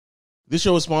This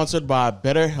show is sponsored by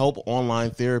BetterHelp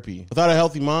Online Therapy. Without a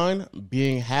healthy mind,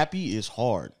 being happy is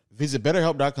hard. Visit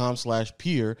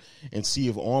BetterHelp.com/peer and see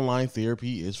if online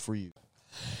therapy is for you.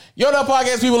 Yo, what up,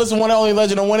 podcast people? Listen, one and only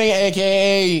legend of winning,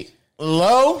 a.k.a.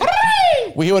 Low.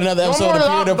 We here with another episode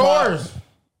of Peer to Peer.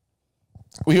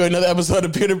 We here with another episode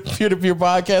of Peer to Peer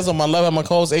podcast. On my left, I'm my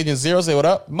co-host, Agent Zero. Say what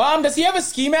up. Mom, does he have a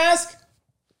ski mask?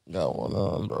 Got one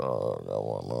on, dog. Got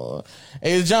one on.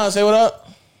 Hey, John, say what up.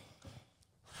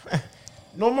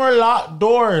 No more locked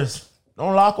doors.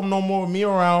 Don't lock them no more with me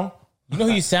around. You know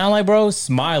who you sound like, bro?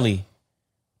 Smiley.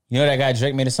 You know that guy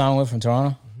Drake made a song with from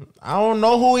Toronto? I don't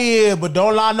know who he is, but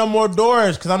don't lock no more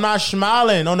doors because I'm not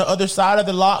smiling on the other side of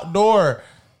the locked door.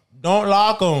 Don't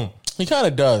lock them. He kind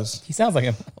of does. He sounds like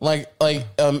him. Like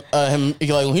him, like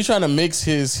when he's trying to mix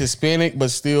his Hispanic but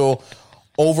still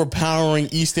overpowering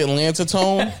East Atlanta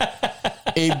tone.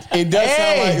 It does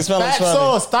sound like it smells like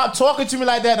Fatso, stop talking to me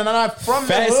like that. And I'm not from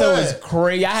the hood. Fatso is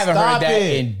crazy. I haven't Stop heard that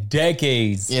it. in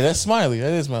decades. Yeah, that's Smiley.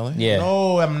 That is Smiley. Yeah.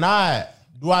 No, I'm not.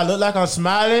 Do I look like I'm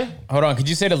smiling? Hold on. Could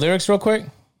you say the lyrics real quick?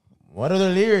 What are the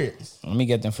lyrics? Let me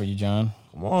get them for you, John.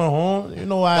 Come on, home. You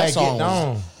know how That I song get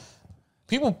down.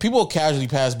 People casually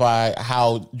pass by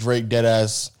how Drake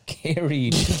deadass.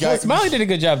 Carried. Well, Smiley did a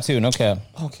good job too. No cap.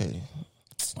 Okay.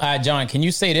 John, can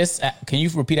you say this? Can you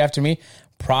repeat after me?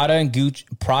 Prada and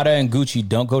Gucci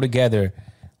don't go together.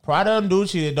 Prada and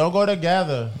Gucci, they don't go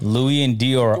together. Louis and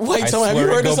Dior. Wait, I tell me, have swear you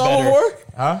to heard go this song better. before?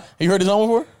 Huh? You heard this song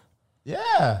before?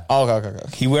 Yeah. Oh, okay.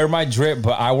 He wear my drip,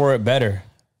 but I wore it better.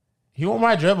 He wore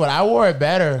my drip, but I wore it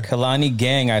better. Kalani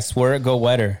gang, I swear it go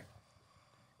wetter.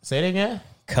 Say it again.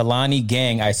 Kalani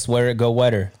gang, I swear it go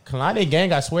wetter. Kalani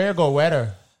gang, I swear it go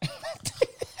wetter.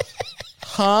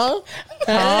 Huh?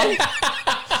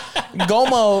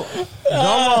 Gomo.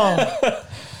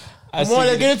 Come on,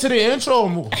 let's get into the intro.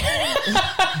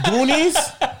 Goonies,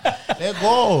 let's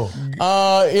go.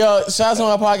 Yo, shout out to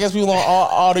my podcast people on all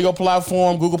audio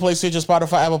platform, Google Play, Stitcher,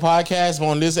 Spotify, Apple Podcasts. But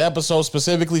on this episode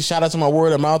specifically, shout out to my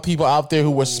word of mouth people out there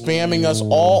who were spamming us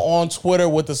all on Twitter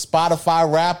with the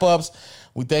Spotify wrap-ups.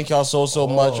 We thank y'all so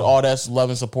much. All that love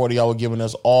and support y'all were giving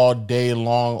us all day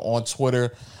long on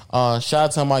Twitter. Shout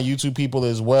out to my YouTube people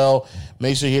as well.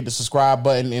 Make sure you hit the subscribe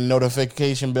button and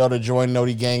notification bell to join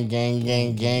Noti Gang,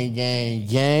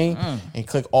 and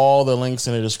click all the links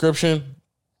in the description.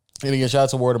 And again, shout out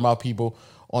to word of mouth people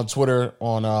on Twitter,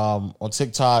 on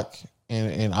TikTok,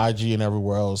 and IG and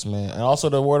everywhere else, man. And also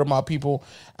the word of mouth people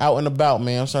out and about,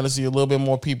 man. I'm starting to see a little bit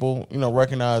more people,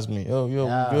 recognize me. Yo, you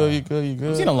good?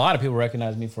 I've seen a lot of people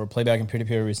recognize me for playback and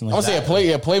peer-to-peer recently. I'm saying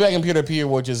playback and peer-to-peer,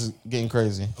 which is getting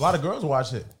crazy. A lot of girls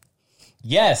watch it.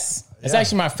 Yes. It's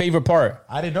actually my favorite part.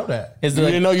 I didn't know that. Is You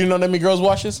didn't know that many girls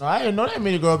watch this? No, I didn't know that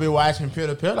many girls be watching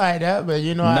peer-to-peer like that, but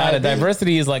you know Nah, how the it be.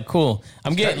 diversity is like cool.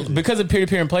 I'm getting, because of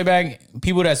peer-to-peer and playback,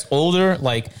 people that's older,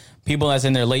 like people that's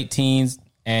in their late teens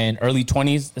and early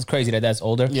 20s, it's crazy that that's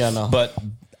older. Yeah, I know. But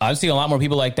I've seen a lot more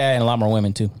people like that and a lot more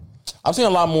women too. I've seen a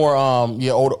lot more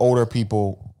older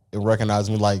people recognize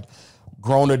me, like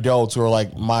grown adults who are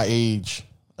like my age.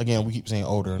 Again, we keep saying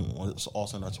older, and it's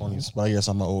also in our 20s, but I guess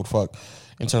I'm an old fuck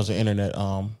in terms of internet.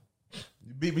 You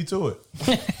beat me to it.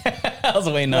 I was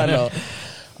waiting on I know.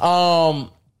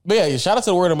 But yeah, shout out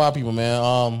to the word of my people,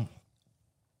 man.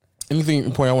 Anything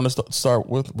important I want to start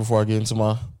with before I get into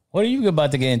my What are you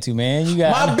about to get into, man? You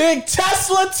got my big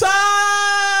Tesla talk?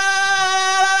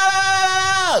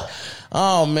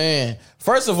 Oh man!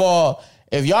 First of all,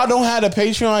 if y'all don't have the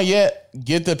Patreon yet,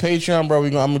 get the Patreon, bro.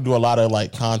 I'm gonna do a lot of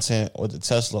like content with the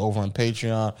Tesla over on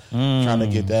Patreon. Trying to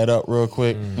get that up real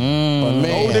quick. But man,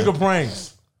 Gold digger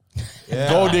pranks.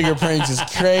 Gold digger pranks is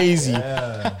crazy.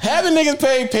 Having niggas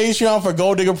pay Patreon for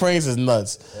gold digger pranks is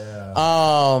nuts.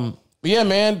 But yeah,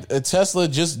 man, Tesla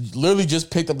literally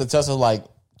just picked up the Tesla like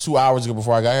 2 hours ago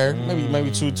before I got here.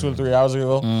 Maybe 2 or 3 hours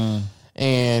ago.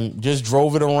 And just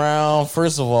drove it around.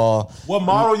 First of all, What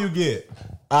model you get?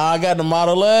 I got the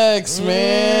Model X,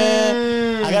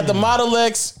 man. I got the Model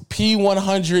X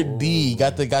P100D.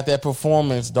 Got that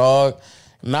performance, dog.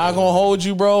 Not gonna hold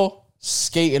you, bro.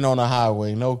 Skating on the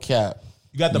highway, no cap.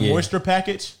 You got the moisture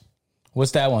package?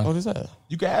 What's that one? What is that?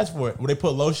 You can ask for it. Where they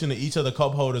put lotion in each of the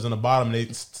cup holders on the bottom, they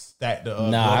stack the.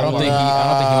 Nah, I don't think he went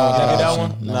with that that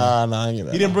option. one? Nah, I ain't get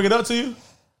that. He didn't bring it up to you?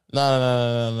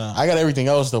 No. I got everything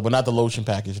else though, but not the lotion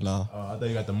package. No. Oh, I thought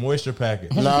you got the moisture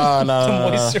package. No.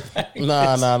 moisture package.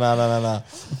 No.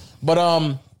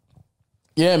 But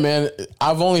yeah, man.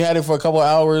 I've only had it for a couple of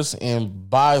hours, and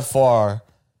by far,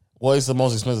 well, it's the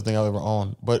most expensive thing I've ever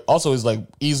owned. But also, it's like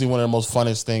easily one of the most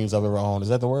funnest things I've ever owned. Is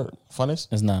that the word? Funnest?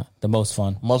 It's not the most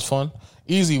fun. Most fun?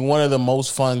 Easy, one of the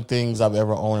most fun things I've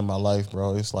ever owned in my life,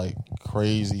 bro. It's like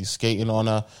crazy skating on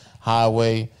a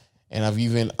highway. And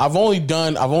I've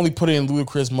only put it in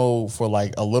ludicrous mode for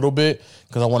like a little bit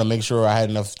because I want to make sure I had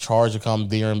enough charge to come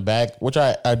there and back, which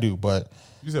I do. But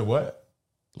You said what?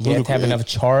 You have to have enough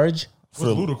charge. What's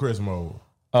ludicrous mode?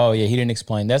 Oh yeah, he didn't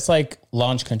explain. That's like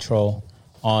launch control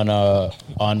on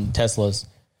Teslas.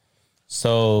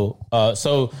 So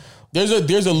there's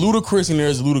a ludicrous and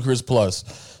there's a ludicrous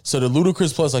plus. So the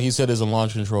ludicrous plus, like he said, is a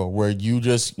launch control where you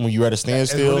just when you're at a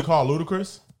standstill. It's really called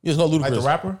ludicrous. Yeah, it's called ludicrous.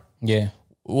 Like the rapper. yeah.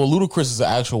 Well, ludicrous is an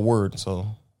actual word. So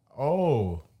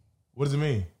Oh, what does it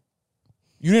mean?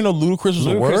 you didn't know ludicrous was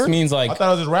Ludicrous a word? means I like thought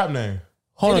it was his rap name.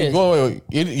 Hold It on, is.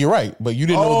 wait. You're right, but you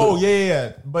didn't know. Oh,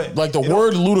 yeah. But Like the it don't-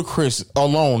 word ludicrous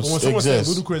alone when someone says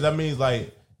exists. ludicrous, that means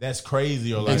like that's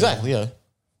crazy or like Exactly. Yeah.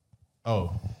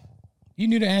 Oh you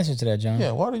knew the answer to that, John.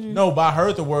 Yeah. Why did you? no, but I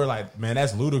heard the word like man,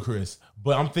 that's ludicrous.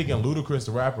 But I'm thinking ludicrous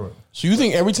the rapper. So you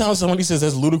think every time somebody says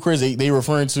that's ludicrous, they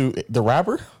referring to the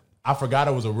rapper? I forgot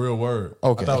it was a real word.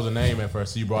 Okay. I thought it was a name at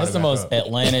first. So you brought That's it the back most up.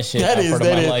 Atlanta shit That I've is. heard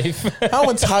That in my is. life. How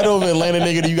entitled of an Atlanta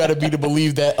nigga do you got to be to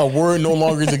believe that a word no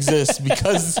longer exists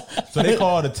because So they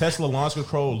call the Tesla launch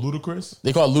control ludicrous.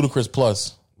 they call it ludicrous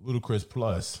plus. Ludicrous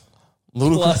plus.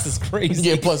 Ludicrous. Plus is crazy.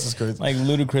 Yeah, plus is crazy. Like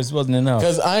ludicrous wasn't enough.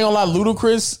 Because I ain't gonna lie,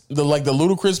 ludicrous, the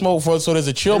ludicrous mode for so there's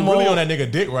a chill I'm mode. really on that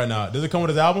nigga dick right now. Does it come with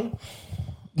his album?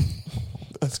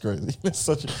 That's crazy. It's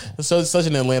such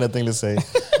an Atlanta thing to say.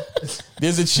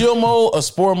 There's a chill mode, a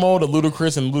sport mode, a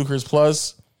ludicrous, and ludicrous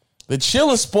plus. The chill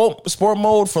and sport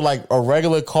mode for like a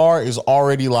regular car is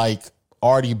already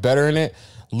better in it.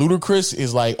 Ludicrous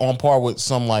is like on par with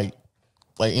some like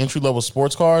entry level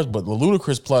sports cars, but the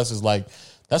ludicrous plus is like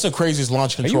that's the craziest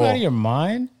launch Are control. you out of your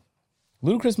mind?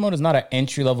 Ludicrous mode is not an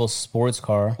entry level sports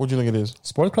car. What do you think it is?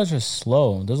 Sports cars are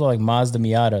slow. Those are like Mazda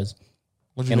Miatas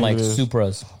What do you and think like it is?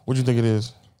 Supras. What do you think it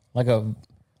is?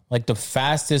 Like the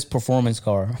fastest performance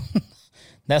car.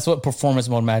 That's what performance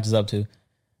mode matches up to.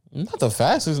 Not the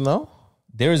fastest, no.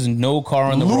 There's no car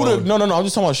on the road. No. I'm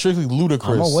just talking about strictly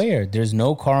ludicrous. I'm aware. There's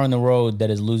no car on the road that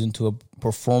is losing to a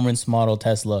performance model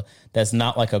Tesla that's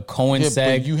not like a Yeah,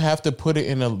 Coinseg. but you have to put it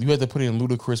in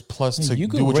ludicrous plus to You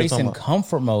do could what you're race talking in about.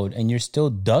 comfort mode and you're still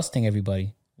dusting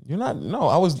everybody. You're not. No,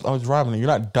 I was driving it. You're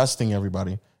not dusting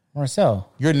everybody. Marcel,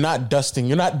 You're not dusting.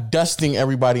 You're not dusting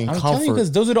everybody in I'm telling you comfort.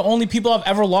 because those are the only people I've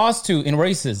ever lost to in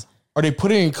races. Are they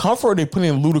putting it in comfort or are they putting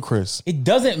it in ludicrous? It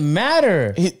doesn't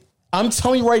matter. I'm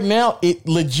telling you right now, it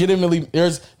legitimately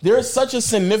there's such a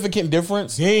significant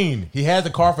difference. Dean, he had the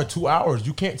car for 2 hours.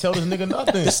 You can't tell this nigga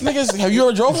nothing. This niggas, have you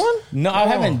ever drove one? No, I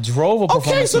haven't drove a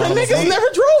performance Okay, so the model. niggas never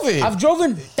drove it. I've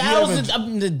driven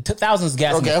thousands of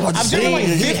gas. Okay, I'm about to I've say, driven like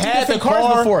he 50 had different the cars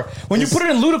car before. When you put it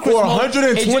in ludicrous for mode,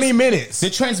 120 it just- minutes. the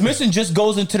transmission just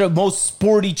goes into the most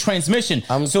sporty transmission,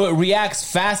 so it reacts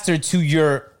faster to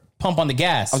your pump on the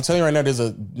gas. I'm telling you right now, there's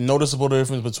a noticeable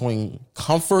difference between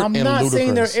comfort I'm and not ludicrous.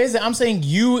 saying there isn't. I'm saying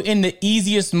you in the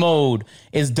easiest mode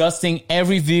is dusting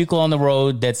every vehicle on the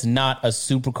road that's not a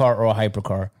supercar or a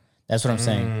hypercar. That's what I'm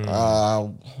saying.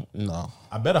 No.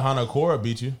 I bet a Honda Accord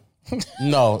beat you.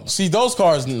 No. See, those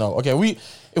cars, no. Okay,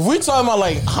 if we talking about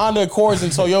like Honda Accords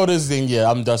and Toyotas, then yeah,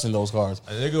 I'm dusting those cars.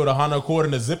 A nigga with a Honda Accord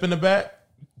and a zip in the back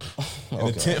and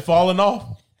the tent falling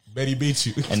off. Bet he beat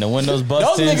you. And the windows Those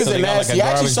busted. niggas so are they got, like, nasty. I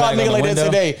actually garbage saw a bag nigga on like the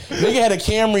that window. today. Nigga had a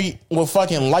Camry with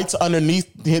fucking lights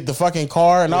underneath hit the fucking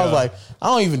car, and I was Yeah. like, I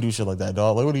don't even do shit like that,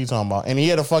 dog. Like, what are you talking about? And he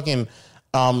had a fucking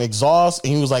exhaust,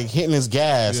 and he was like hitting his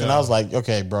gas, and Yeah. I was like,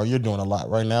 okay, bro, you're doing a lot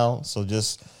right now, so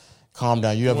just calm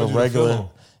down. You have a want you to feel regular. him.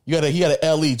 He had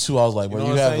an LE too. I was like, bro, You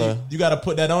you, know what I'm have saying? You got to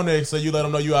put that on there so you let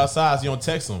them know you outside so you don't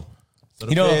text them. So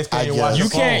the You know, feds can't I even guess. watch You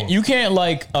your can't,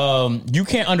 phone. you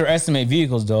can't underestimate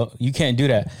vehicles, though. You can't do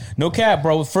that. No cap,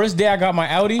 bro. First day I got my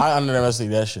Audi. I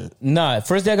underestimate that shit.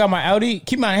 First day I got my Audi.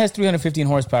 Keep in mind, it has 315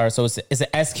 horsepower, so it's an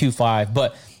SQ5,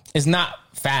 but it's not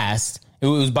fast. It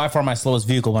was by far my slowest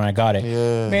vehicle when I got it.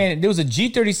 Yeah. Man, there was a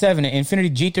G37, an Infinity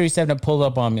G37 that pulled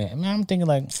up on me. Man, I'm thinking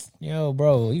like, yo,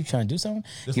 bro, you trying to do something?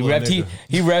 He little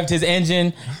revved his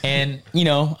engine, and I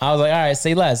was like, all right,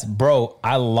 say less, bro.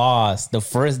 I lost the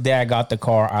first day I got the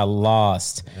car. I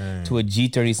lost to a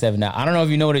G37. Now I don't know if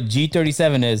you know what a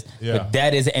G37 is, Yeah. but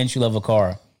that is an entry level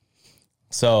car.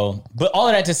 So, but all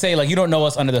of that to say, like, you don't know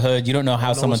what's under the hood. You don't know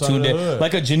how someone what's tuned under it. the hood.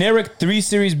 Like a generic 3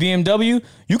 Series BMW,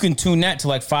 you can tune that to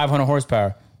like 500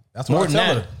 horsepower. That's what I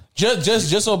tell her.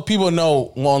 Just so people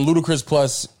know, on Ludacris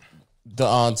Plus, the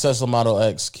Tesla Model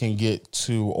X can get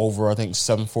to over, I think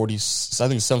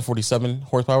 747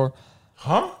 horsepower.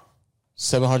 Huh?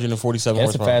 747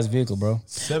 That's a horsepower. fast vehicle, bro.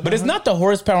 But it's not the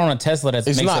horsepower on a Tesla that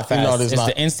It's makes not. it fast. No, it's not.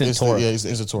 the instant It's torque. it's the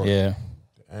instant torque. Yeah.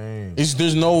 Dang.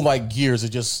 There's no like gears.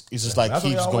 It's just like That's what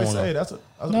they keeps always going. say. Up. That's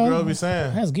what girls be It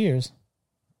saying. has gears.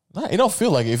 Nah, it don't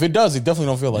feel like it. If it does, it definitely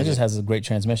don't feel It like just it. has a great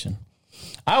transmission.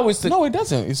 I always think, No, it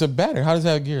doesn't. It's a battery. How does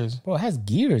that have gears? bro, it has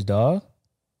gears, dog.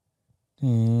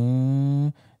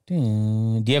 Do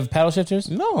you have paddle shifters?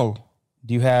 No.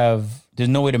 Do you have? There's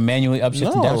no way to manually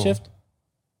upshift and No. downshift.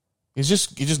 It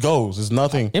just goes. It's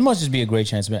nothing. It must just be a great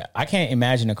transmission. I can't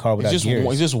imagine a car without It's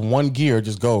gears. just one gear. It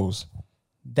just goes.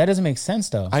 That doesn't make sense,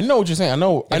 though. I know what you're saying. I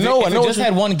know. If it just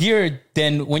had one gear,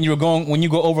 then when you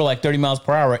go over like 30 miles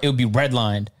per hour, it would be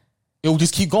redlined. It will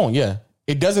just keep going. Yeah.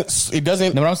 It doesn't. It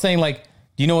doesn't. Know what I'm saying? Like,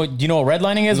 do you know what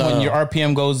redlining is? No, When no. your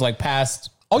RPM goes like past.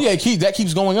 Oh yeah. That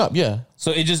keeps going up. Yeah.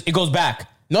 So it goes back.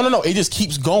 No. It just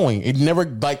keeps going. It never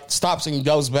like stops and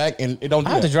goes back, and it don't. Do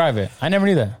I have to that. drive it. I never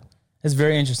knew that. It's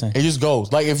very interesting. It just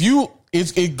goes. Like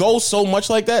it goes so much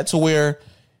like that to where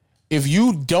if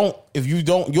you don't,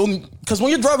 you'll because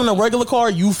when you're driving a regular car,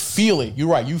 you feel it. You're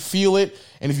right. You feel it,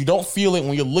 and if you don't feel it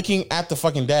when you're looking at the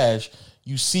fucking dash,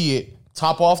 you see it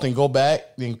top off, then go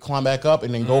back, then climb back up,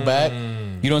 and then go back.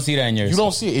 You don't see that in yours. You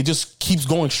don't see it. It just keeps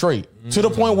going straight to the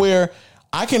point where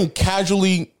I can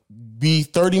casually be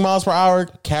 30 miles per hour,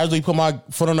 casually put my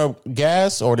foot on the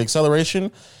gas or the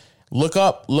acceleration, look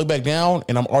up, look back down,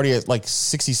 and I'm already at like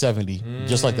 60, 70,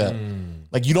 just like that.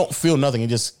 Like you don't feel nothing. It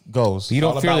just goes. You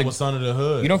All don't feel about like what's under the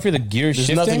hood. you don't feel the gears There's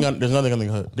shifting. there's nothing on the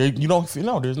hood. You don't feel,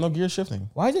 no, there's no gear shifting.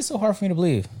 Why is it so hard for me to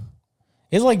believe?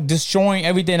 It's like destroying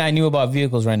everything I knew about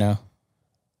vehicles right now.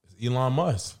 Elon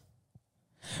Musk.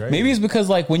 Crazy. Maybe it's because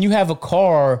like when you have a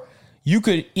car, you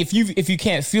could if you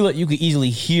can't feel it, you could easily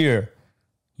hear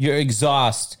your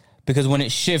exhaust because when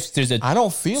it shifts, there's a. I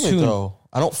don't feel it tune. though.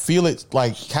 I don't feel it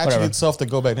like catching Whatever. itself to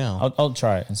go back down. I'll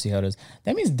try it and see how it is.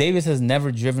 That means Davis has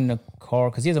never driven a car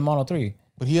because he has a Model 3.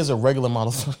 But he has a regular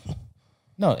Model 3.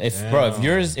 No, if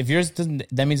yours doesn't,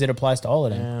 that means it applies to all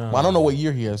of them. Well, I don't know what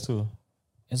year he has too.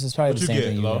 This is probably What the you same get,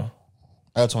 thing. You Lo? got.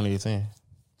 I got 2018.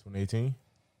 2018.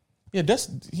 Yeah,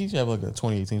 he should have like a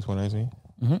 2018,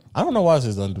 2019. I don't know why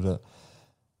his doesn't do that.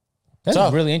 That's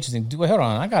So- really interesting. Wait, hold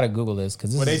on, I gotta Google this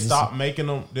because But they stopped making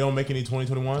them. They don't make any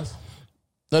 2021s.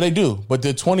 No, they do. But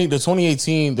the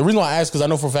 2018, the reason why I asked because I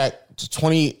know for a fact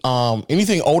 20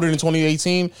 anything older than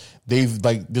 2018, they've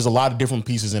like there's a lot of different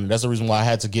pieces in it. That's the reason why I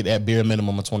had to get at bare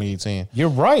minimum of 2018. You're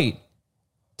right.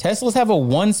 Teslas have a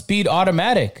 1-speed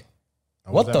automatic.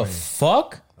 What does the that mean?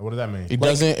 fuck? What does that mean? It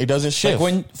doesn't shift. Like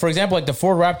when, for example, like the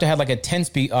Ford Raptor had like a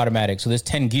 10-speed automatic, so there's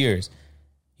 10 gears.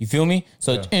 You feel me?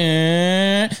 So that's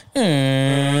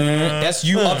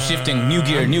you upshifting, new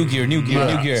gear, new gear, new gear,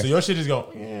 new gear. So your shit just go.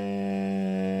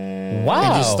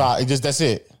 Wow. It just stop. It just that's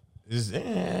it. Just,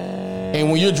 And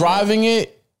when you're driving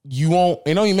it, you won't.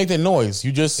 It don't even make that noise.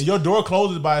 You just your door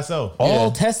closes by itself. All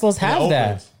Yeah. Teslas have that.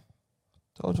 Opens.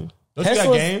 told you. Don't you got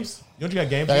Teslas- games? Don't you got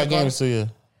games? I in got your car? games too. Yeah,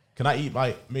 Can I eat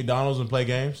like McDonald's and play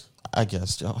games? I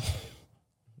guess, Joe.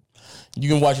 You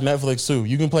can watch Netflix too.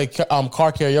 You can play car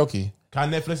karaoke.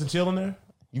 Can I Netflix and chill in there?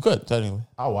 You could technically.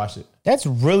 I'll watch it. That's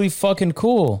really fucking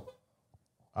cool.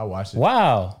 I'll watch it.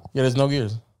 Wow. Yeah, there's no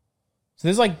gears.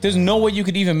 So there's no way you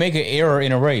could even make an error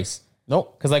in a race.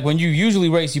 Nope. Because like when you usually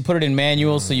race, you put it in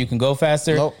manual so you can go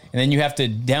faster, Nope. and then you have to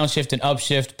downshift and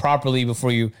upshift properly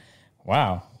before you.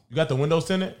 Wow. You got the Windows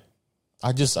tinted?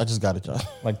 I just got it, John.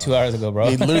 Like 2 hours ago, bro.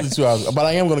 It's literally 2 hours. But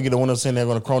I am gonna get a Windows 10. They're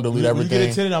gonna Chrome delete When you get it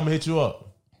everything. tinted, I'm gonna hit you up.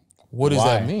 What does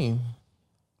Why? that mean?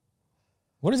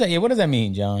 What is that? Yeah, what does that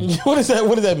mean, John? What does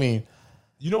that mean?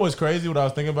 You know what's crazy? What I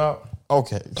was thinking about?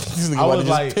 Okay. This nigga I about to was just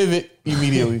like- pivot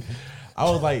immediately. I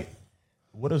was like,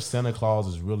 what if Santa Claus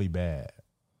is really bad?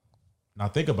 Now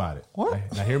think about it. What?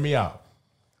 Now hear me out.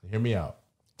 Hear me out.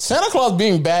 Santa Claus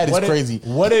being bad is What if- crazy.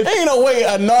 what if- Ain't no way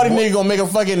a naughty nigga gonna make a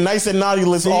fucking nice and naughty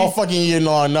list all fucking year.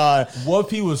 Nah. What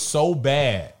if he was so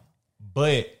bad,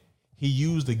 but he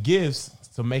used the gifts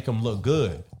to make him look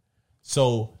good?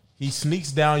 So he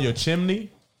sneaks down your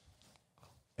chimney.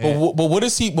 But what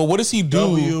does he do?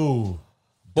 W.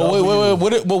 But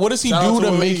wait. What does he Shout out do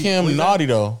to to make Waleed. him What is that? naughty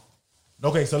though?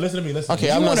 Okay, so listen to me. Listen. Okay,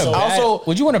 to me. I'm not so. Also,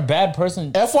 Would you want a bad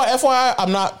person? FYI,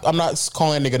 I'm not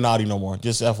calling that nigga naughty no more.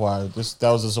 Just FYI,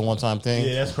 that was just a one time thing.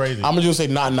 Yeah, that's crazy. I'm gonna just say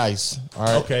not nice. All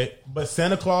right. Okay, but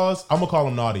Santa Claus, I'm gonna call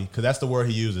him naughty because that's the word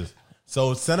he uses.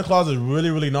 So Santa Claus is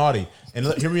really, really naughty. And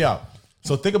hear me out.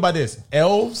 So think about this: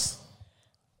 elves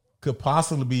could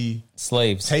possibly be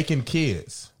Slaves. taking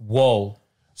kids. Whoa.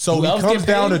 So Do he elves comes get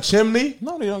down paid? the chimney.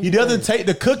 No, they don't He get doesn't paid. take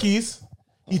the cookies.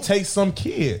 He takes some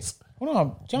kids, Hold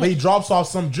on, John. but he drops off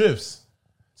some drifts.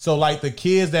 So like the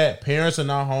kids that parents are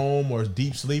not home or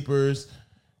deep sleepers,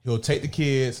 he'll take the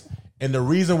kids. And the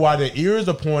reason why their ears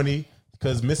are pointy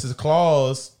because Mrs.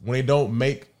 Claus, when they don't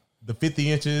make the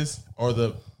 50 inches or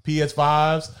the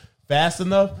PS5s fast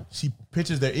enough, she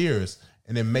pinches their ears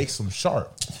and it makes them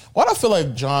sharp. Why do I feel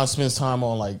like John spends time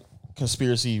on like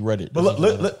conspiracy Reddit? But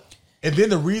look, And then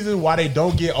the reason why they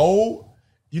don't get old,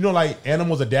 like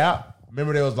animals adapt.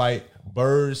 Remember there was like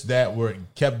birds that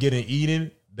kept getting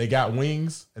eaten. They got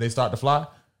wings and they start to fly.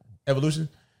 Evolution.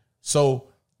 So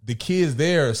the kids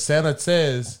there, Santa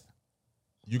says,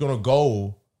 you're going to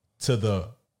go to the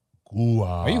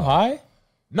Are you high?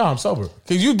 No, I'm sober.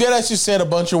 Because you dead ass just said a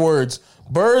bunch of words.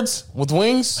 Birds with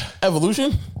wings,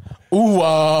 evolution. Ooh,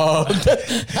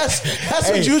 that's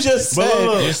what you just but said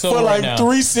look, You're for sober like right now.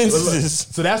 3 sentences.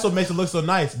 So that's what makes it look so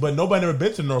nice. But nobody never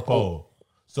been to the North Pole.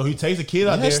 So he takes a kid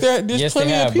out Yes, there there's Yes, they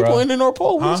plenty have, of people bro. in the North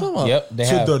Pole. What are you talking about? Yep, they to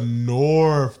have. the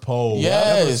North Pole. Yes.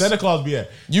 That's where Santa Claus be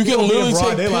at. You can don't be in literally broad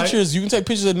take daylight. pictures. You can take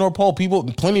pictures of the North Pole.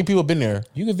 Plenty of people have been there.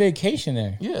 You can vacation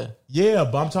there. Yeah. Yeah,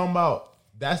 but I'm talking about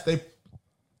that's the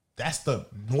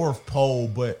North Pole,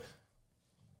 but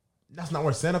that's not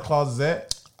where Santa Claus is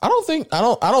at. I don't think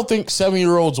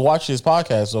 7-year-olds watch this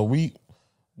podcast, so we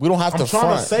don't have I'm to trying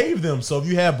front. to save them. So if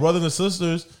you have brothers and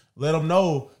sisters, let them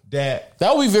know that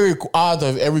That would be very odd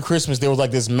if every Christmas there was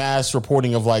like this mass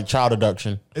reporting of like child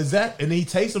abduction. and he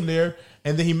takes them there,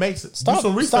 and then he makes do Stop,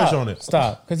 some research on it.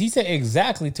 Stop. Because he said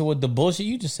exactly to what the bullshit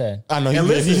you just said. I know And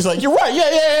listen- he's like, you're right,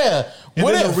 yeah. And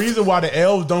What then if? the reason why the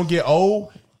elves don't get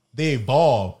old, they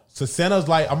evolve. So Santa's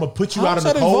like, I'm gonna put you How out is in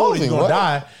the that cold, and evolving? you're gonna What?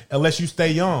 die unless you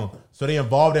stay young. So they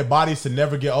evolve their bodies to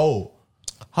never get old.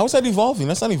 How is that evolving?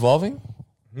 That's not evolving.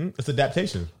 It's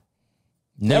adaptation.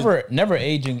 Never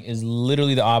aging is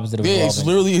literally the opposite of Yeah, evolving. it's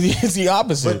literally it's the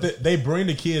opposite. But they bring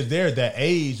the kids there that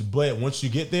age, but once you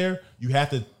get there, you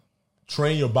have to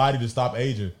train your body to stop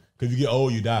aging. Because you get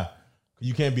old, you die.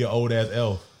 You can't be an old ass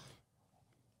elf.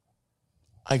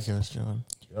 I guess, John.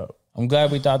 I'm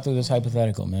glad we thought through this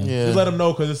hypothetical, man. Yeah. Just let them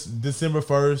know because it's December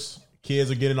 1st.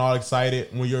 Kids are getting all excited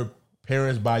when your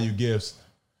parents buy you gifts.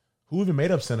 Who even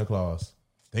made up Santa Claus?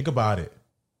 Think about it.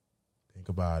 Think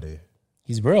about it.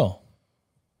 He's real.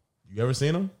 You ever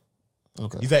seen him?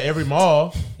 Okay. He's at every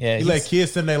mall. Yeah, He let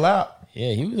kids sit in their lap.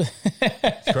 Yeah, he was.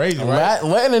 It's crazy, right?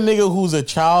 Letting a nigga who's a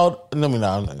child. No, I'm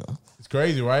not gonna. It's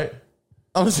crazy, right?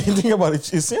 I'm just thinking about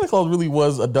it. If Santa Claus really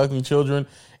was abducting children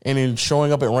and then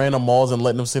showing up at random malls and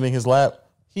letting them sit in his lap,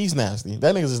 he's nasty.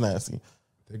 That nigga's is nasty.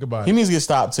 Think about He it. needs to get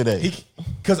stopped today.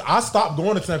 Because I stopped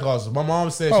going to Santa Claus. My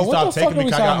mom said Bro, she what stopped the fuck taking are me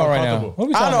we because I talking got about right now? uncomfortable. What are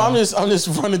we I talking know. about? I'm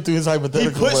just running through his He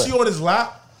hypothetical. puts but- you on his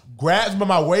lap, grabs me by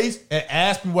my waist, and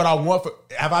asks me what I want.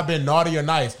 Have I been naughty or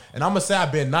nice? And I'm gonna say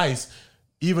I've been nice,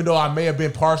 even though I may have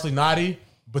been partially naughty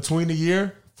between the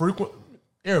year.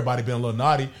 Everybody been a little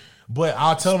naughty, but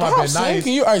I'll tell him I've Stop been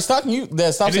saying, nice. all right, stop saying And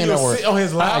then that you'll word. sit on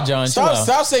his All lap. right, John. chill Stop, out.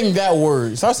 stop saying that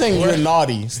word. Stop saying you're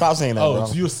naughty. Stop saying that, Oh, bro.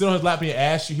 so you'll sit on his lap and he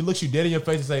asks you. He looks you dead in your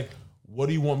face and say, "What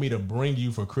do you want me to bring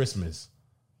you for Christmas?"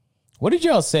 What did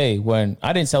y'all say when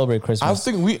I didn't celebrate Christmas? I was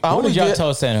thinking What did y'all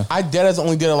tell Santa? I deadass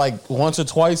only did it like once or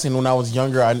twice, and when I was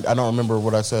younger, I don't remember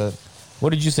what I said.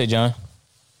 What did you say, John?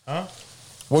 Huh?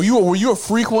 Were you a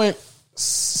frequent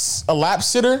a lap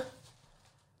sitter?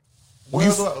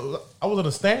 I wasn't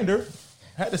a stander.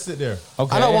 I had to sit there.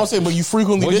 Okay. I don't want to say, but you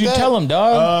frequently What'd did you that? tell him,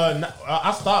 dog?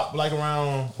 I stopped like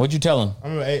around. What'd you tell him? I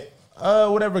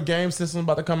remember whatever game system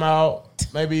about to come out.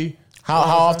 Maybe How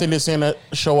often did Santa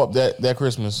show up that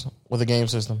Christmas with a game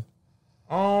system?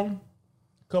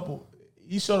 couple.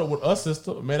 He showed up with a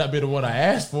system. It may not be the one I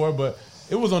asked for, but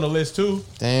it was on the list too.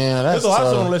 Damn, that's There's a lot of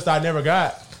shit on the tough. list I never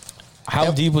got.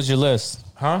 How deep was your list?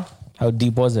 Huh? How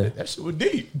deep was it? That shit was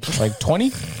deep. Like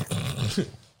 20?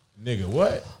 Nigga,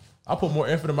 what? I put more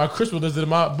effort in my Christmas list than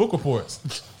my book reports.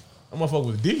 That motherfucker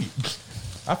was deep.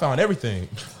 I found everything.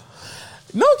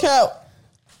 No cap.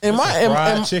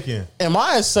 Fried chicken. Am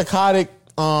I a psychotic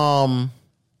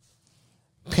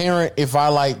parent if I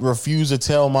like refuse to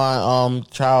tell my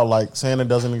child like Santa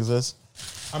doesn't exist?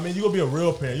 I mean, you gonna be a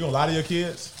real parent. You gonna lie to your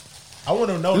kids? I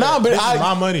want to know. No, that but this is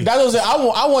my money. That was it.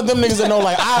 I want them niggas to know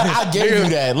like I gave you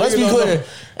that. Let's be Niggas clear. know.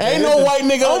 Ain't no white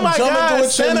nigga Oh my jumping God, through a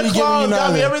Santa chimney giving Claus you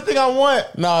got me nothing. everything I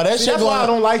want. No, that See, shit that's why I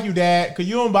going. don't like you, Dad, because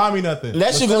you don't buy me nothing.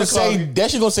 That shit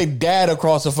gonna say dad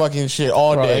across the fucking shit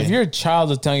all Bro, day. if your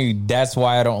child is telling you that's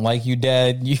why I don't like you,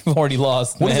 Dad, you've already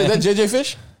lost. What is man. it? That JJ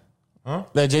Fish? Huh?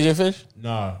 That JJ Fish?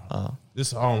 Nah,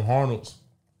 this Arnold's.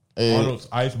 Yeah. Arnold's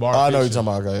Ice Bar. I know what Kitchen.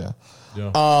 you're talking about. Okay,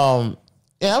 yeah. Yeah.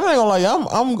 Yeah, I'm not gonna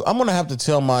lie. I'm gonna have to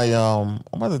tell my I'm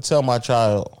gonna have to tell my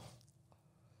child.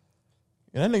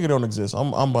 Yeah, that nigga don't exist.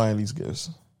 I'm buying these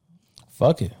gifts.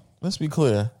 Fuck it. Let's be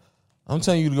clear. I'm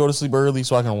telling you to go to sleep early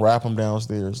so I can wrap him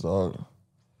downstairs, dog.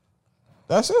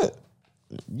 That's it.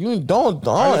 You don't. I just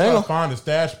gotta ain't- find a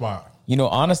stash spot. You know,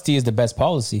 honesty is the best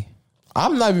policy.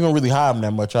 I'm not even gonna really hide them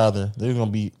that much either. They're gonna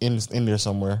be in there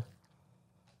somewhere.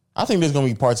 I think there's gonna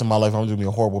be parts of my life I'm gonna be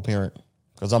a horrible parent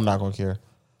because I'm not gonna care.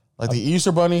 Like the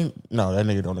Easter Bunny, no, that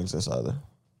nigga don't exist either.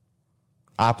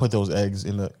 I put those eggs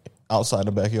in the outside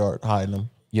the backyard, hiding them.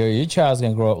 Your child's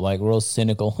gonna grow up like real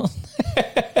cynical.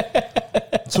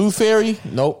 Tooth Fairy?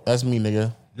 Nope, that's me,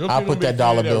 nigga. I put that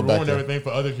dollar bill back there. Everything for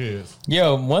other kids.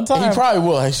 Yo, one time He probably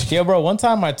will. Actually. Yo, bro, one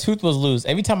time my tooth was loose.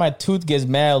 Every time my tooth gets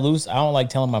mad loose, I don't like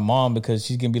telling my mom because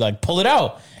she's gonna be like, pull it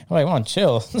out. I'm like, come on,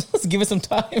 chill. Let's give it some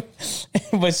time.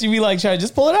 But she be like, try to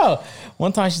just pull it out.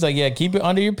 One time she's like, yeah, keep it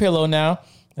under your pillow now.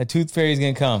 The tooth fairy's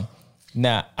gonna come.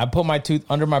 Nah, I put my tooth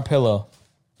under my pillow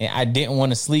and I didn't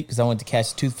want to sleep because I wanted to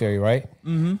catch the tooth fairy, right?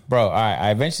 Mm-hmm. Bro, all right,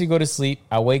 I eventually go to sleep.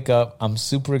 I wake up. I'm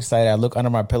super excited. I look under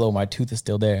my pillow. My tooth is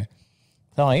still there.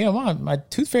 So I'm like, yeah, Mom, my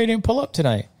tooth fairy didn't pull up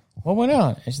tonight. What went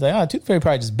on? And she's like, oh, tooth fairy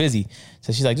probably just busy.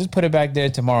 So she's like, just put it back there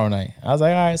tomorrow night. I was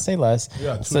like, all right, say less.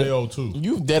 Yeah, 2-day-old too.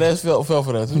 You dead ass fell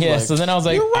for that. Yeah, like, so then I was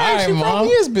like, you're right, all right, she Mom. probably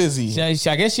is busy. I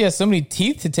guess she has so many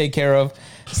teeth to take care of.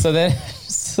 So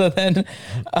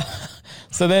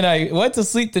then I went to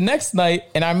sleep the next night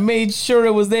and I made sure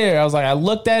it was there. I was like, I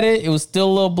looked at it. It was still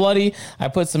a little bloody. I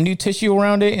put some new tissue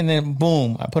around it and then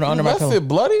boom, I put it under my pillow. It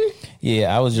bloody?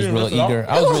 Yeah, I was just real eager.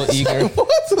 I was real eager.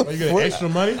 Are you getting extra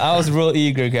money? I was real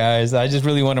eager, guys. I just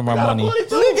really wanted my money.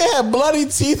 Nigga had bloody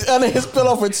teeth under his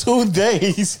pillow for 2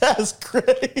 days. That's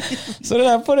crazy. So then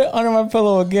I put it under my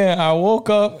pillow again. I woke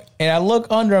up and I look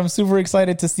under. I'm super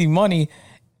excited to see money.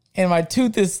 And my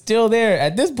tooth is still there.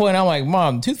 At this point, I'm like,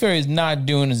 Mom, Tooth Fairy is not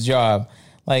doing his job.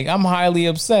 Like, I'm highly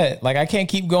upset. Like, I can't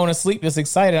keep going to sleep this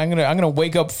excited. I'm gonna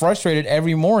wake up frustrated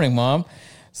every morning, Mom.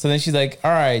 So then she's like,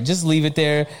 all right, just leave it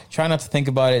there. Try not to think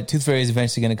about it. Tooth Fairy is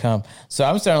eventually going to come. So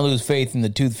I'm starting to lose faith in the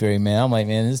Tooth Fairy, man. I'm like,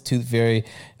 man, this Tooth Fairy,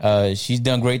 she's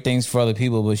done great things for other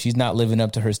people, but she's not living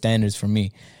up to her standards for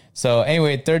me. So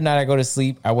anyway, third night I go to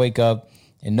sleep. I wake up,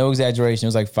 and no exaggeration, it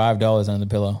was like $5 on the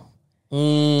pillow.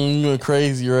 You went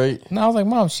crazy, right? And I was like,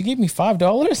 Mom, she gave me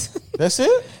 $5? That's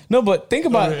it? No, but think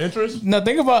about interest. No,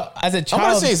 think about as a child. I'm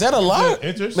about to say, is that a lot?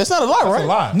 Interest? That's not a lot, That's right? a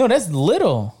lot. No, that's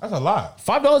little. That's a lot.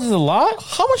 $5 is a lot.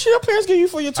 How much did your parents give you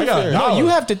for your Tooth got Fairy? $1. No, you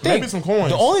have to think. Maybe some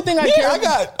coins. The only thing I Yeah, care I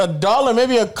got $1,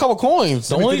 maybe a couple coins.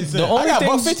 The only I got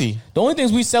things, $1.50. The only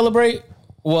things we celebrate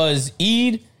was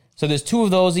Eid. So there's 2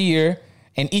 of those a year,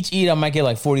 and each Eid I might get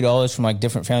like $40 from like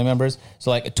different family members. So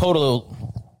like a total.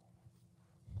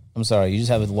 I'm sorry, you just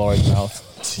have a large mouth.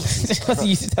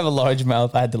 You just have a large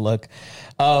mouth. I had to look.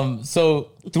 So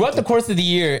throughout the course of the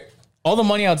year, all the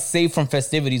money I would save from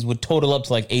festivities would total up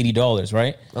to like $80,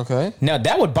 right? Okay. Now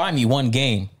that would buy me one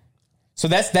game. So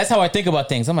that's how I think about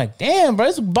things. I'm like, damn, bro,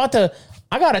 it's about to.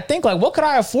 I gotta think like, what could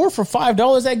I afford for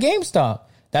 $5 at GameStop?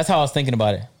 That's how I was thinking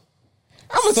about it.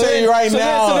 I'm gonna tell you right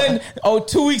now. So then,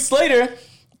 2 weeks later,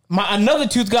 another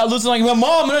tooth got loose. I'm like, my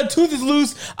mom, my tooth is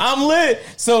loose. I'm lit.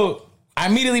 So I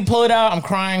immediately pull it out. I'm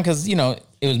crying because, you know,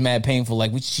 it was mad painful.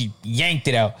 Like, she yanked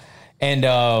it out. And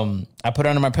I put it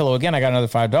under my pillow again. I got another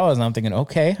 $5. And I'm thinking,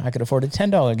 okay, I could afford a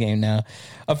 $10 game now.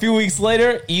 A few weeks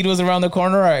later, Eid was around the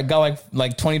corner. I got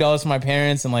like $20 from my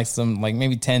parents and like some, like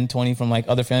maybe 10, 20 from like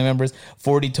other family members,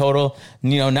 40 total.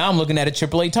 And, you know, now I'm looking at a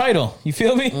AAA title. You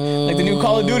feel me? Like the new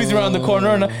Call of Duty's around the corner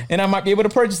and I might be able to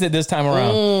purchase it this time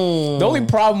around. The only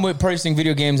problem with purchasing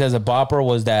video games as a bopper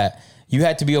was that you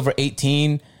had to be over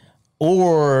 18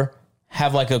 or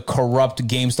have like a corrupt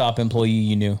GameStop employee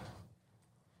you knew.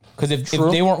 Because if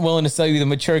they weren't willing to sell you the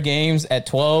mature games at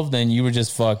 12, then you were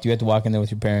just fucked. You had to walk in there with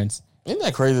your parents. Isn't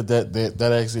that crazy that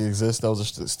actually exists? That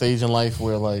was a stage in life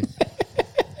where like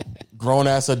grown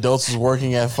ass adults was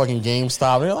working at fucking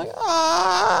GameStop. They're like,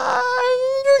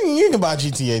 you can buy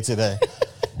GTA today.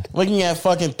 Looking at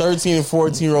fucking 13 and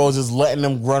 14-year-olds just letting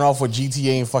them run off with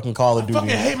GTA and fucking Call of Duty. I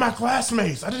fucking hate my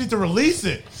classmates. I just need to release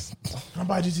it. Can I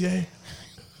buy GTA?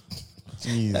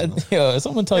 Jesus. Yo,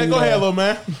 someone tell you Go that. ahead, little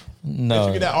man. No.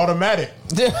 You get that automatic.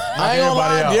 I ain't gonna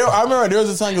lie. I remember there was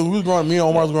a time because me and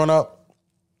Omar was growing up.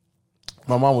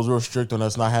 My mom was real strict on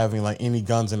us not having like any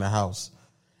guns in the house,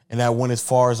 and that went as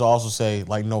far as to also say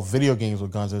like no video games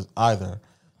with guns either.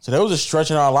 So there was a stretch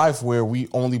in our life where we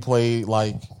only played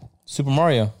like Super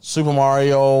Mario, Need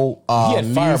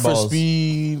for fireballs.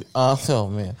 Speed.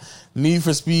 Need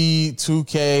for Speed,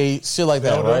 2K, shit like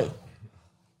that, Zelda. right?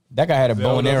 That guy had a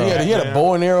bow and arrow. He had a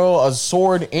bow and arrow, a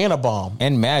sword, and a bomb.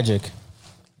 And magic.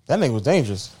 That nigga was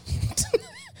dangerous.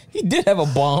 He did have a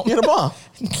bomb. He had a bomb.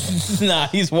 Nah,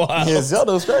 he's wild. Yeah,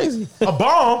 Zelda was crazy. A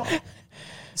bomb?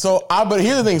 But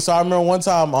here's the thing. So I remember one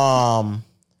time,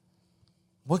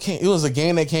 it was a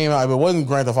game that came out, but it wasn't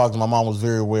Grand Theft Auto. My mom was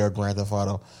very aware of Grand Theft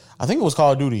Auto. I think it was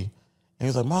Call of Duty. And he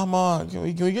was like, Mama, can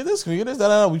we get this? Can we get this?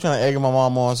 We trying to egg my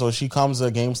mom on. So she comes to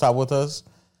GameStop with us.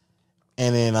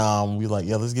 And then we like,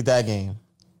 yeah, let's get that game.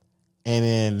 And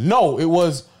then no, it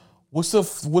was what's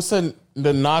the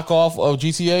knockoff of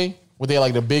GTA? Where they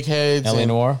like the big heads? L.A.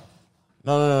 Noire?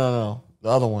 No. The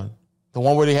other one. The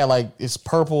one where they had like, it's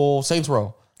purple, Saints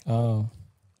Row. Oh.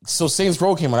 So Saints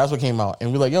Row came out. That's what came out.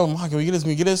 And we're like, yo, Ma, can we get this? Can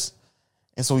we get this?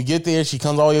 And so we get there. She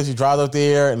comes all the way. She drives up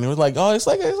there, and it was like, oh, it's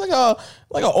like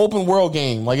an open world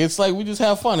game. Like it's like we just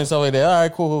have fun and stuff like that. All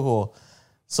right, cool.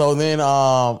 So then,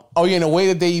 and the way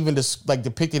that they even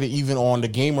depicted it, even on the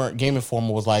game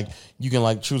informer, was like you can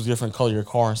like choose a different color of your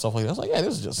car and stuff like that. I was like, yeah,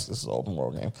 this is an open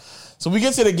world game. So we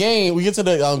get to the game. We get to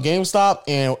the GameStop,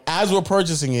 and as we're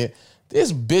purchasing it,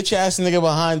 this bitch ass nigga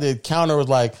behind the counter was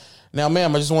like, now,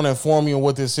 ma'am, I just want to inform you of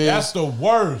what this is. That's the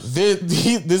worst.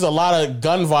 There's a lot of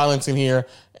gun violence in here.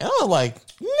 And I was like,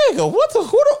 nigga,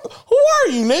 who are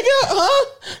you, nigga? Huh?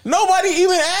 Nobody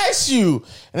even asked you.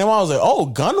 And then I was like, oh,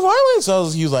 gun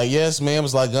violence? He was like, yes, ma'am,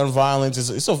 it's like gun violence.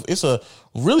 It's a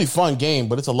really fun game,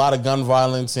 but it's a lot of gun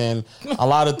violence and a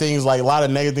lot of things, like a lot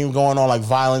of negative things going on, like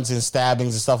violence and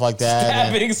stabbings and stuff like that.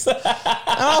 Stabbings. And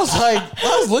I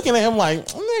was looking at him like,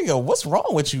 nigga, what's wrong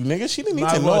with you, nigga? She didn't need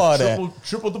to know all that.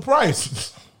 Triple the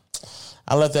price.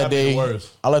 I left that day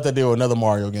with another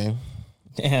Mario game.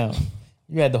 Damn.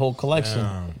 You had the whole collection.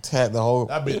 Had the whole.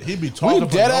 He'd be talking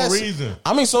for no reason.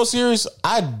 I mean, so serious.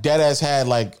 I deadass had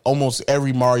like almost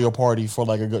every Mario Party for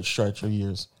like a good stretch of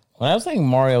years. When I was thinking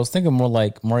Mario, I was thinking more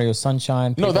like Mario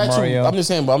Sunshine. No, that's Mario. I'm just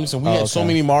saying. We had so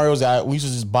many Marios that we used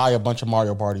to just buy a bunch of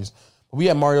Mario parties. We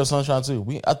had Mario Sunshine too.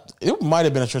 It might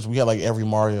have been a church. We had like every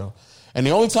Mario, and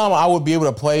the only time I would be able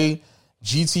to play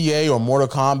GTA or Mortal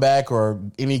Kombat or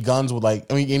any games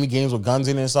with guns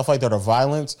in it and stuff like that or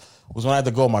violence was when I had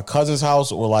to go to my cousin's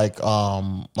house or like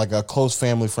a close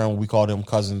family friend. We called them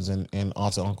cousins and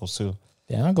aunts and uncles too.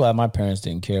 Yeah, I'm glad my parents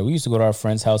didn't care. We used to go to our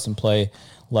friend's house and play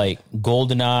like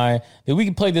GoldenEye. Then we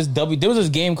could play this there was this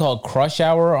game called Crush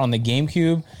Hour on the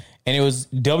GameCube, and it was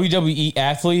WWE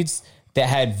athletes that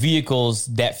had vehicles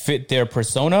that fit their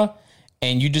persona,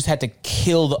 and you just had to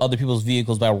kill the other people's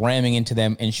vehicles by ramming into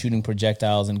them and shooting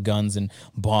projectiles and guns and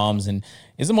bombs, and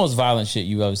it's the most violent shit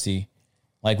you ever see.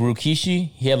 Like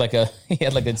Rikishi, he had like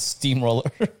a steamroller.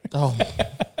 Oh,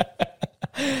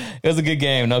 it was a good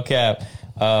game, no cap.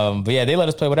 But yeah, they let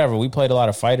us play whatever. We played a lot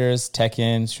of fighters,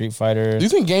 Tekken, Street Fighter. Do you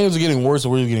think games are getting worse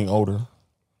or we're getting older?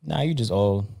 Nah, you just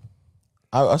old.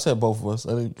 I said both of us.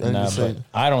 I don't think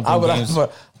games.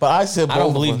 But I said both. I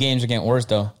don't believe games are getting worse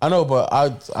though. I know, but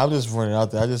I'm just running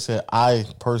out there. I just said I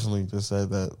personally just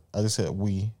said that. I just said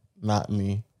we, not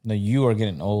me. No, you are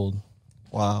getting old.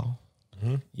 Wow.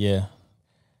 Mm-hmm. Yeah.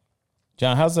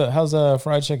 John, how's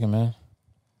fried chicken, man?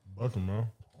 Busting, man.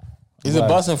 Is it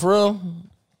busting for real?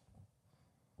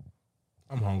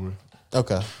 I'm hungry.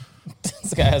 Okay.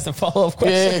 This guy has a follow-up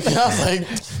question. Yeah, I was like,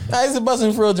 is it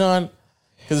busting for real, John?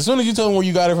 Because as soon as you told me where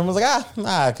you got it from, I was like,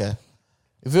 okay.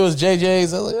 If it was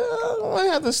JJ's, I was like, I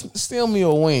might have to steal me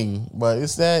a wing. But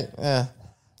it's that,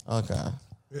 okay.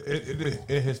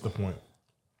 It hits the point.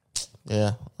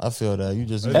 Yeah, I feel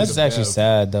that. That's actually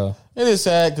sad, though. It is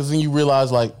sad because then you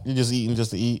realize, like, you're just eating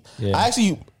just to eat. Yeah.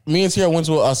 Me and Tierra went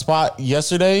to a spot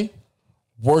yesterday,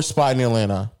 worst spot in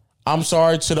Atlanta. I'm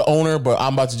sorry to the owner, but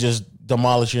I'm about to just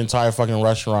demolish your entire fucking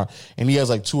restaurant. And he has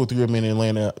like 2 or 3 of them in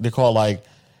Atlanta. They're called like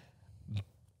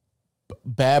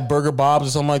Bad Burger Bob's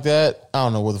or something like that. I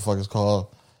don't know what the fuck it's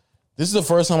called. This is the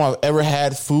first time I've ever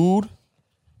had food,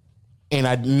 and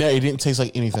it didn't taste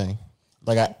like anything.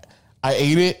 Like I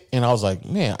ate it, and I was like,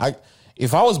 man,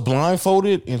 if I was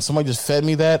blindfolded and somebody just fed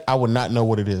me that, I would not know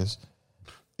what it is.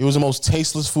 It was the most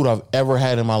tasteless food I've ever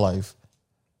had in my life.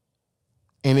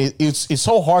 And it's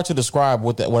so hard to describe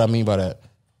what I mean by that.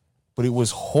 But it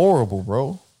was horrible,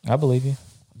 bro. I believe you.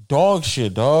 Dog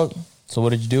shit, dog. So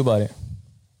what did you do about it?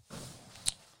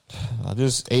 I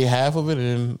just ate half of it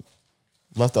and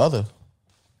left the other.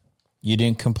 You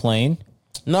didn't complain?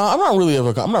 No, I'm not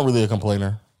really a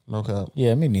complainer. No cap.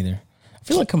 Yeah, me neither. I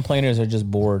feel like complainers are just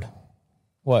bored.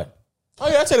 What? Oh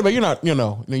yeah, I tell you, but you're not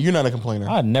a complainer.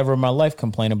 I'd never in my life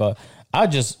complain about. I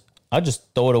just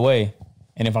throw it away.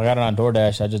 And if I got it on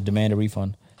DoorDash, I just demand a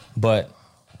refund. But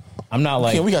I'm not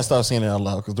like... we got to stop saying it out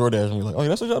loud because DoorDash will be like, oh,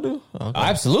 that's what y'all do? Oh, okay.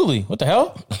 Absolutely. What the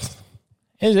hell?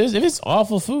 If it's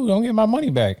awful food, don't get my money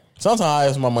back. Sometimes I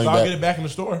ask my money back. I'll get it back in the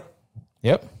store.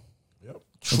 Yep.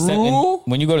 True.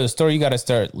 When you go to the store, you got to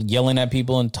start yelling at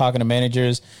people and talking to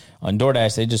managers. On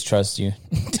DoorDash, they just trust you.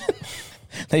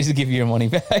 They just give you your money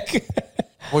back.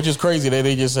 Which is crazy that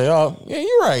they just say, oh, yeah,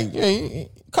 you're right. Yeah,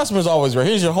 customer's always right.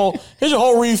 Here's your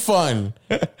whole refund.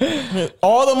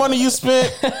 All the money you spent,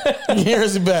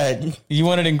 here's it back. You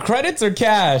want it in credits or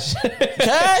cash?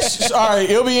 Cash? All right,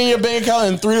 it'll be in your bank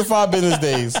account in 3 to 5 business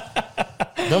days.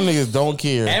 Them niggas don't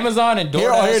care. Amazon and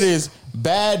DoorDash. Here it is.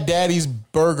 Bad Daddy's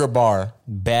Burger Bar.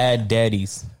 Bad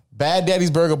Daddy's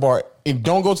Burger Bar. And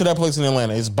don't go to that place in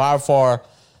Atlanta. It's by far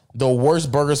the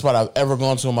worst burger spot I've ever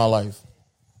gone to in my life.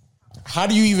 How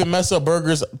do you even mess up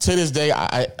burgers to this day?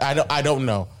 I don't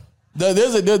know.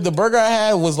 The burger I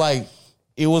had was like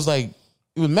it was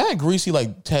mad greasy,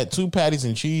 like had 2 patties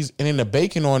and cheese, and then the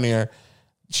bacon on there.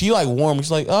 She like warm.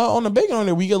 She's like, on the bacon on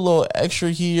there, we get a little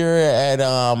extra here at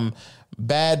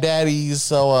Bad Daddy's.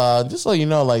 So just so you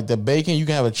know, like the bacon, you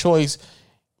can have a choice.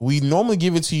 We normally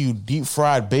give it to you deep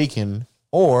fried bacon,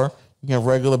 or you can have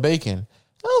regular bacon.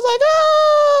 I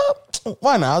was like,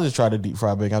 why not? I'll just try the deep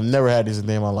fried bacon. I've never had this in a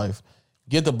day in my life.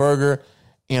 Get the burger,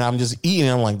 and I'm just eating.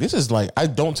 I'm like, this is like, I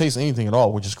don't taste anything at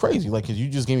all, which is crazy. Like, because you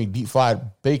just gave me deep fried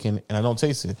bacon, and I don't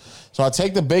taste it. So I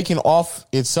take the bacon off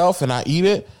itself, and I eat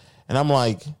it, and I'm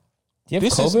like, Do you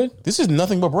have COVID? This is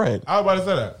nothing but bread. I was about to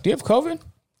say that. Do you have COVID?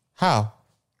 How?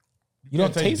 You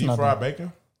don't Take taste deep nothing. fried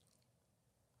bacon.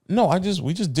 No,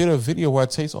 we just did a video where I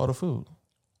taste all the food.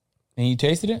 And you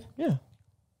tasted it? Yeah.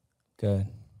 Good.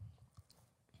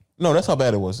 No, that's how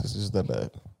bad it was. It's just that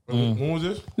bad. When was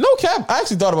this? No cap. I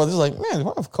actually thought about this. Like, man, do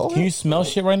I have COVID? Can you smell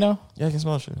shit right now? Yeah, I can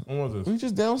smell shit. When was this? We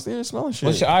just downstairs smelling shit.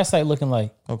 What's your eyesight looking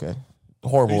like? Okay. Do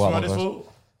Horrible. you out smell my this gosh. food?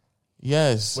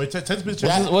 Yes. Wait, taste the picture.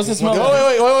 What's it smell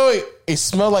Wait. It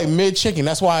smelled like mid chicken.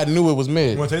 That's why I knew it was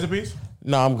mid. You want to taste a piece?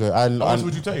 No, I'm good. How much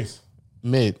would you taste?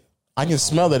 Mid. I can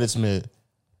smell that it's mid.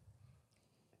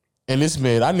 And it's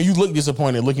mid. I knew you look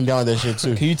disappointed looking down at that shit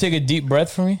too. Can you take a deep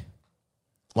breath for me?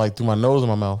 Like through my nose and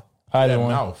my mouth. Either That one.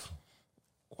 mouth.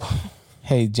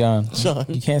 Hey, John.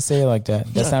 You can't say it like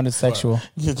that. That sounded sexual.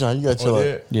 Yeah, John, you gotta chill Oh,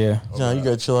 out. yeah. Yeah. John, you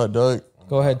gotta chill out, dog.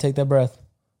 Go ahead, take that breath.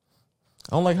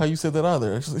 I don't like how you said that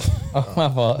either, actually. Oh, my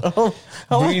fault.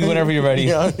 Breathe whenever you're ready.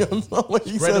 Yeah, I don't like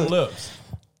you Spread said them it. lips.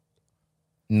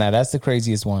 Nah, that's the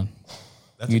craziest one.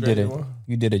 That's You a did crazy it. one.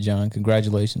 You did it, John.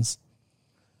 Congratulations.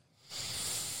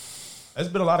 There's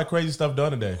been a lot of crazy stuff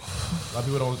done today. A lot of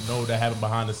people don't know that happened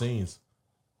behind the scenes.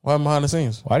 Why behind the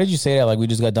scenes? Why did you say that like we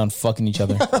just got done fucking each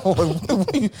other?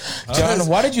 John,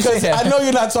 why did you say that? I know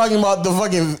you're not talking about the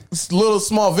fucking little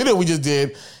small video we just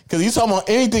did. Because you talking about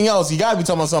anything else, you gotta be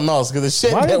talking about something else. Because the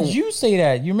shit. Why that, did you say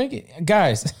that? You're making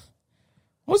guys.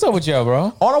 What's up with y'all,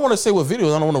 bro? all I want to say with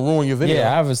videos, I don't want to ruin your video.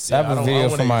 Yeah, I have a video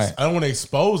for my. I don't want to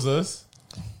expose us.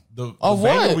 The Of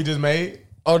banger what? we just made.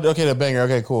 Oh, okay, the banger.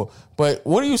 Okay, cool. But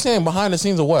what are you saying behind the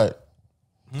scenes of what?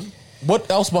 What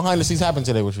else behind the scenes happened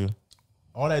today with you?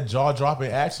 All that jaw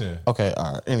dropping action. Okay,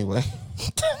 all right. Anyway,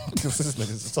 this niggas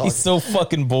is talking. He's so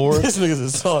fucking bored. This niggas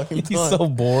is talking. He's dog. so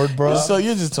bored, bro. So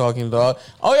you're just talking, dog.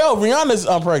 Oh, yo, Rihanna's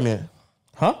pregnant.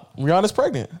 Huh? Rihanna's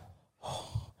pregnant.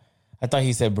 I thought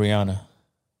he said Brianna.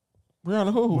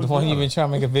 Rihanna who? The one you been trying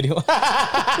to make a video. Hey,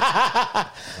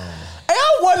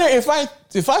 I wonder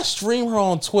if I stream her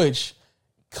on Twitch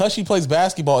because she plays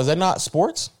basketball, is that not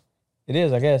sports? It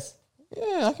is, I guess.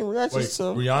 Yeah, I can react Wait, to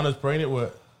some. Rihanna's pregnant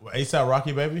with ASAP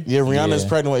Rocky, baby? Yeah, Rihanna's Yeah.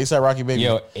 pregnant with ASAP Rocky Baby.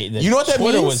 Yo, you know what that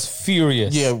Twitter means? was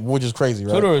furious. Yeah, which is crazy,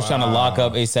 right? Twitter was trying to lock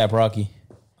up ASAP Rocky.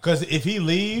 Because if he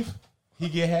leave, he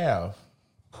get half.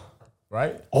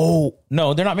 Right? Oh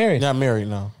no, they're not married. Not married,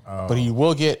 no. But he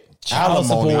will get Child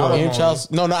alimony. support.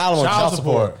 And no, not alimony. Child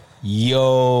support.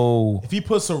 Yo, If he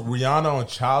puts some Rihanna on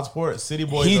child support, City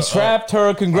Boys he are trapped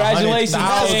her. Congratulations,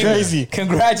 100,000. King. That's crazy.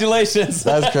 Congratulations.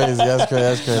 That's crazy. That's crazy.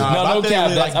 That's crazy. Nah. No, I no think cap.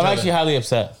 they like I'm each actually other. highly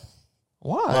upset.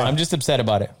 Why? I'm just upset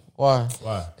about it Why?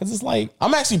 Why? because it's like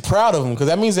I'm actually proud of him because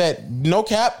that means that no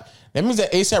cap. That means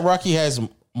that ASAP Rocky has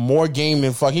more game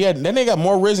than fuck. That nigga got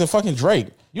more riz than fucking Drake.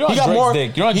 you're on he got Drake's more.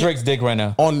 dick. You're on he- Drake's dick right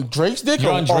now. On Drake's dick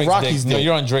You're or on Drake's Rocky's dick. dick? No,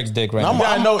 you're on Drake's dick right I'm, now.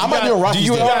 I'm, know- I'm you not gotta- doing Rocky's do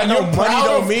you dick. gotta know You're money proud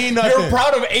don't of- mean nothing. You're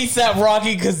proud of ASAP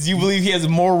Rocky because you believe he has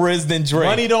more riz than Drake.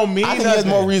 Money don't mean I think nothing. he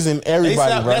has more reason than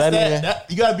everybody, ASAP, bro. that's That nigga-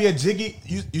 you gotta be a jiggy.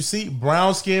 You see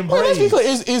brown skin Well, let's be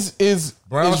braids. clear. Is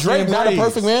Brown Drake skin not a braids.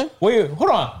 perfect man? Wait, hold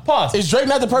on. Pause. Is Drake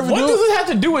not the perfect What dude? does it have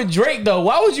to do with Drake though?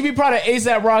 Why would you be proud of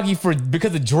ASAP Rocky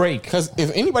because of Drake? Because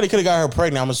if anybody could have got her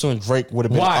pregnant, I'm assuming Drake would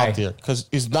have been Why? out there. Because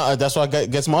it's not. That's why I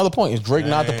guess my other point is Drake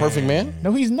not the perfect man.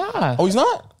 No, he's not. Oh, he's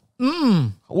not.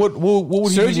 What would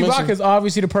he Serge be Ibaka mentioned? is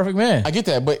obviously the perfect man. I get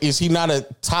that, but is he not a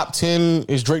top 10?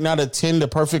 Is Drake not a 10 the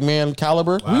perfect man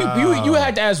caliber? You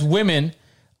had to ask women,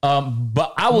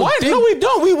 but I would What? think. No, we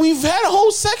don't. We've had a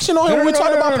whole section on here. We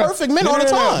talk about perfect men all the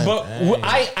time. But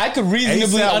I could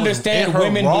reasonably ASAP was understand in her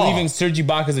women raw. believing Serge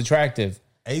Ibaka is attractive.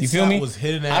 You feel ASAP me? was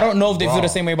hitting that I don't know if they feel raw. the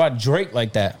same way about Drake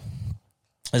like that.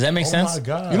 Does that make Oh sense? my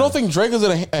god! You don't think Drake is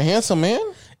a handsome man?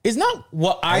 It's not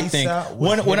what I ASAP think.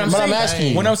 was When I'm hitting saying that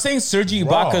thing when I'm saying Serge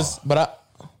raw. Ibaka's But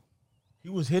he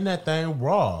was hitting that thing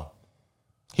raw,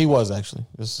 he was actually.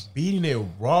 Just, beating it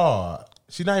raw.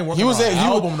 She's not even working he was on a- an he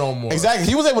was- album no more. Exactly.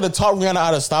 He was able to talk Rihanna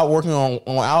out of stop working on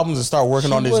albums and start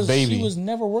working on this baby. She was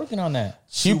never working on that.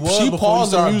 She she before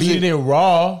paused he the started music. beating it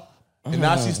raw, and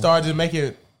now she started just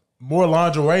making more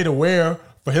lingerie to wear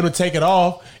for him to take it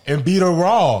off and beat her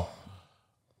raw.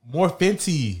 More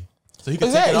Fenty. So he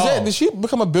can take it off. Did she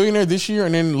become a billionaire this year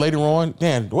and then later on?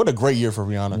 Damn, what a great year for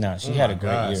Rihanna. No, she had a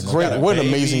great year. Great, what an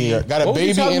amazing year. Got a What was he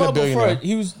baby talking and a about billionaire. before?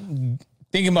 He was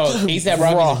thinking about ASAP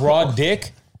Rocky's raw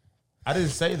dick. I didn't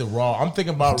say the raw. I'm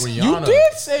thinking about Rihanna. You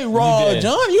did say raw, You did.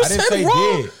 John. You I didn't said say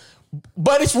raw. dick.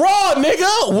 But it's raw,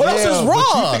 nigga. What else is But you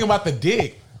raw? thinking about the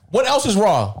dick. What else is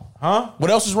raw? Huh?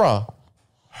 What else is raw?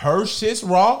 Her shit's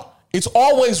raw? It's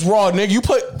always raw, nigga.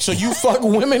 You fuck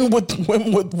women with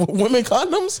women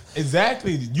condoms?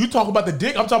 Exactly. You talk about the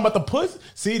dick. I'm talking about the pussy.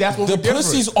 See, that's what The we're different.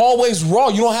 pussy's always raw.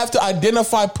 You don't have to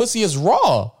identify pussy as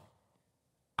raw.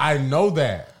 I know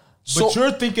that. So- But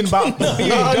you're thinking about the dick.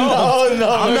 No.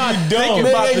 I'm not thinking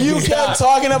about Nigga, the you dick. kept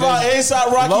talking about ASAP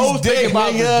Lowe's Rocky's dick, thinking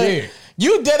about the nigga. dick.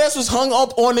 You deadass was hung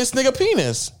up on this nigga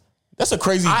penis. That's a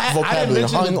crazy I vocabulary. didn't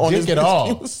mention Hung the on dick this at nigga's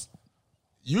all. penis.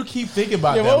 You keep thinking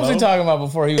about Yeah, that. what was he Lo. talking about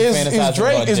before he was fantasizing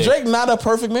about Is dick? Drake not a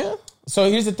perfect man? So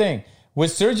here's the thing.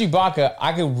 With Serge Ibaka,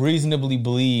 I could reasonably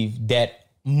believe that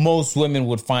most women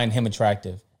would find him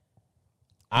attractive.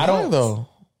 I Why, don't though.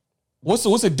 What's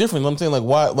the difference? I'm saying, like,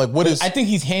 why? Like, what is? I think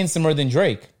he's handsomer than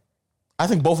Drake. I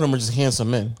think both of them are just handsome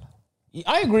men.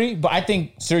 I agree, but I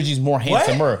think Sergie's more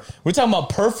handsomer. We're talking about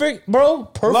perfect, bro.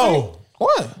 Perfect. Lo,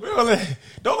 What?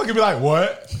 don't look at me like,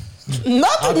 what?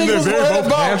 Not the I think nigga was they're worried both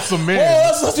about. handsome men.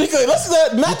 Well, let's be clear. Not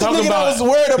the talking nigga about- that was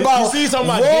worried about. you see something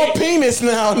about raw dick? penis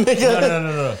now, nigga.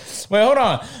 No. Wait, hold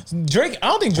on. Drake, I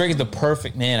don't think Drake is the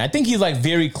perfect man. I think he's like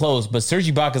very close, but Serge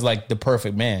Ibaka is like the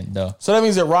perfect man, though. So that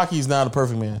means that Rocky's not a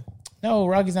perfect man. No,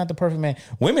 Rocky's not the perfect man.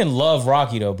 Women love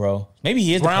Rocky though, bro. Maybe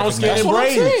he is Brown the perfect skin man. and That's what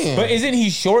I'm braids. saying. But isn't he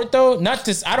short though? Not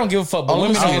just I don't give a fuck, but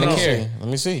women aren't gonna care. Let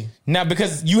me see. Now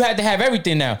because you had to have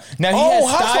everything now. Now he Oh, has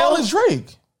how style. tall is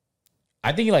Drake?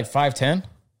 I think he like 5'10".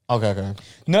 Okay.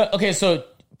 No, okay, so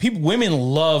women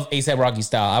love ASAP Rocky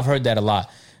style. I've heard that a lot.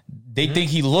 They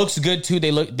think he looks good too.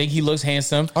 They think he looks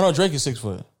handsome. Oh no, Drake is 6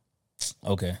 foot.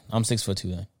 Okay, I'm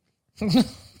 6'2" then.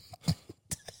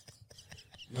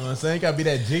 You know what I'm saying? You gotta be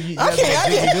that jiggy. I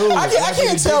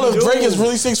can't tell if Drake is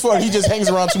really 6 foot. Or he just hangs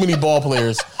around too many ball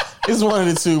players. It's one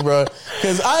of the two, bro.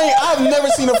 Because I've never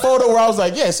seen a photo where I was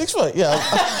like, yeah, 6 foot. Yeah,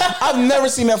 I've never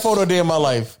seen that photo a day in my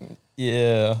life.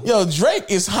 Yeah. Yo, Drake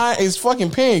is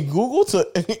fucking paying Google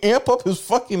to amp up his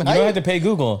fucking height. You don't have to pay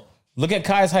Google. Look at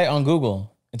Kai's height on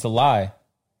Google. It's a lie.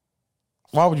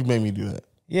 Why would you make me do that?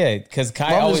 Yeah, because Kai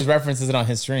Well, I'm always just- references it on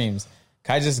his streams.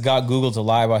 Kai just got Google to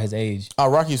lie about his age.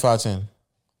 Rocky's 5'10".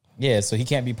 Yeah, so he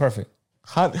can't be perfect.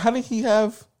 How did he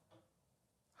have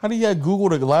Google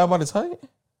to lie about his height?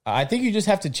 I think you just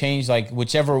have to change like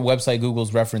whichever website Google's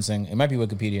referencing. It might be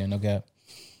Wikipedia, no cap.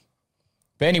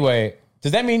 But anyway,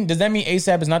 does that mean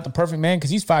ASAP is not the perfect man? Because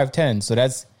he's 5'10", so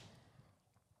that's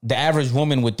the average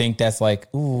woman would think that's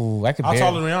like, ooh, I could. How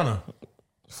tall barely- is Rihanna?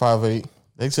 5'8".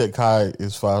 They said Kai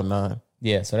is 5'9".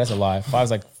 Yeah, so that's a lie.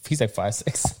 He's like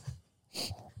 5'6".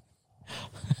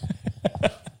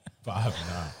 5'9".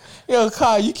 Yo,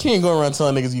 Kai, you can't go around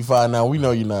telling niggas you 5'9". We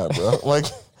know you're not, bro. Like,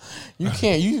 you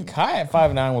can't. You Kai at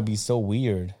 5'9" would be so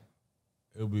weird.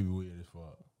 It would be weird as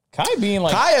fuck. Kai being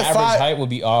like Kai at average 5 height would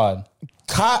be odd.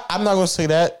 Kai. I'm not gonna say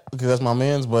that because that's my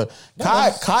man's, but Kai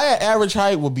at average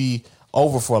height would be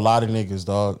over for a lot of niggas,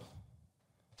 dog.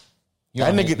 You're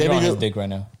That on nigga- his- that you're on nigga- his dick right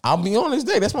now. I'll be on this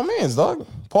day. That's my man's, dog.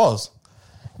 Pause.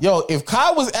 Yo, if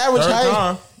Kai was average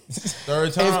height,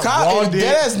 Third time. if Kai, Wrong if dick.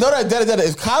 deadass, no, that,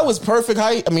 if Kai was perfect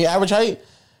height, I mean average height,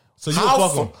 So you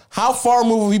fuck him. how far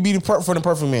removed would he be for the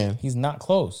perfect man? He's not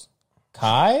close.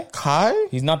 Kai? Kai?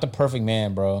 He's not the perfect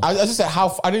man, bro. I just said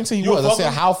how. I didn't say he You was. I fuck said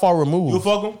him? how far removed. You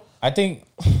fuck him? I think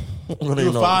What do You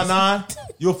you know? 5'9"?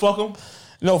 You'll fuck him?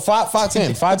 No,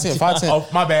 5'10", 5'10". Oh,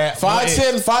 my bad.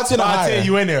 5'10", 5'10" or higher. 5'10",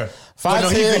 you in there. But no,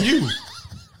 he's 5'10". in you.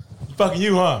 Fucking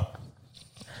you, huh?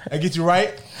 That get you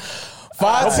right?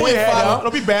 5'10", Don't put your head down. 5'10",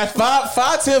 Don't be bashful.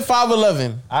 5'10",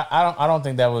 5'11". I don't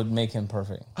think that would make him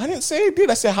perfect. I didn't say it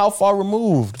did. I said how far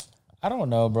removed. I don't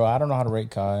know, bro. I don't know how to rate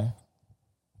Kai.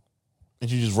 And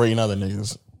you just rating other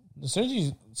niggas.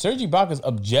 Serge Ibaka's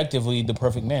objectively the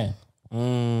perfect man.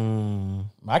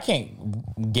 I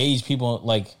can't gauge people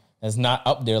like that's not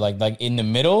up there, like in the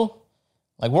middle.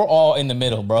 Like we're all in the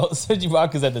middle, bro. Serge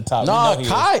Ibaka's at the top. No, We know he is.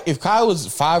 Kai. If Kai was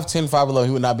 5'10", 5'11",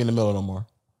 he would not be in the middle no more.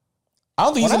 I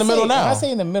don't think he's in the middle now. When I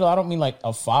say in the middle, I don't mean like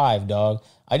a 5, dog.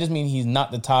 I just mean he's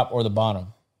not the top or the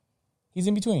bottom. He's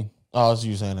in between. Oh, that's what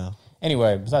you're saying now.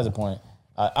 Anyway, besides the point,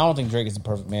 I don't think Drake is the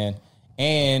perfect man.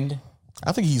 And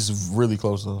I think he's really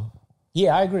close though.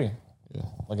 yeah, I agree.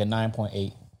 Like a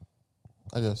 9.8.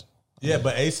 I guess. Yeah,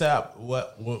 but ASAP,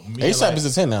 what me ASAP like, is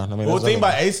a 10 now. I mean, Well, that's the thing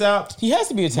other- about ASAP, He has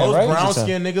to be a 10, most right? brown He's a 10.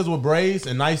 skinned niggas with braids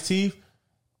and nice teeth,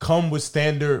 come with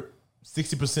standard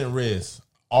 60% riz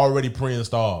already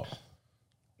pre-installed.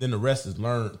 Then the rest is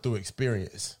learned through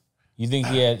experience. You think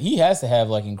he has to have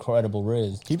like incredible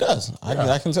riz? He does.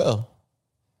 I can tell.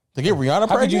 To get Rihanna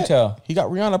pregnant? How could you tell? He got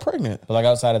Rihanna pregnant. But like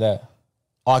outside of that,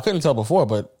 Oh, I couldn't tell before,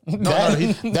 but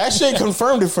that shit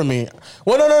confirmed it for me.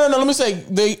 Well, no. Let me say,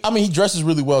 he dresses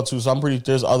really well too. So I'm pretty.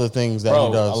 There's other things that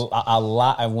he does. A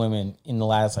lot of women in the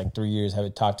last like 3 years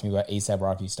have talked to me about ASAP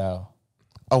Rocky style.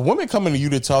 A woman coming to you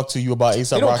to talk to you about ASAP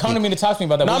They don't Rocky. come to me to talk to me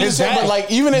about that. No, I'm just saying, but like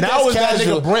even if now that's is that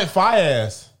casual, nigga Brent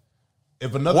Fias.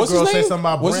 If another What's girl his say name? something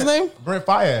about What's his name? Brent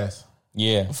Fias.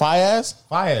 Yeah, Fias.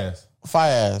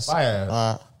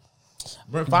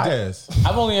 Brent Fias.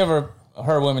 I've only ever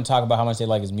heard women talk about how much they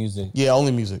like his music. Yeah,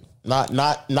 only music, not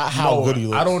how good he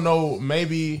looks. I don't know.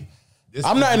 Maybe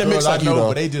I'm not in the mix like you though.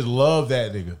 but they just love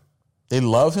that nigga. They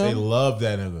love him. They love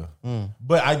that nigga.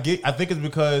 But I think it's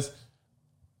because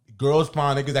girls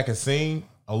find niggas that can sing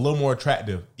a little more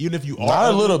attractive, even if you are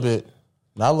Not a little bit.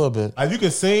 If you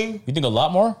can sing, You think a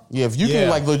lot more? Yeah, if you can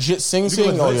like legit sing.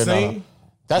 Oh yeah, no.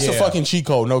 That's a fucking cheat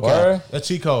code. No cap. That's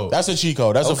cheat code. That's a cheat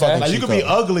code. That's a fucking Like cheat you code. can be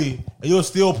ugly and you'll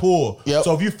still pull. Yep.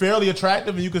 So if you're fairly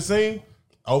attractive and you can sing,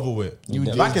 over with.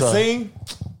 If I can sing,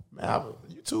 man,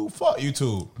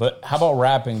 YouTube. But how about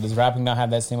rapping? Does rapping not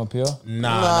have that same appeal?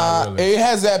 Nah, not really. It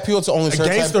has that appeal to only A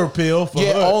certain gangster type. appeal for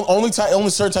Yeah, hood. only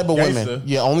certain type of Gangster. women.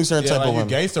 Yeah, only certain type like of you women.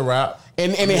 gangster rap.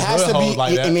 And it has to be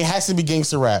like that. and it has to be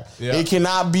gangster rap. Yeah. It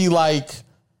cannot be like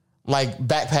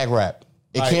backpack rap.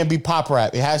 It Like- can't be pop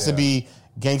rap. It has to be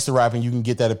gangster rap, and you can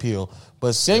get that appeal.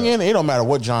 But singing, it don't matter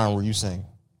what genre you sing.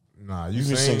 Nah, You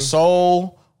can sing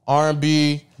soul,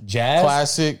 R&B, Jazz?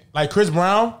 classic. like Chris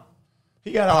Brown.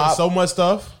 He got out Pop. so much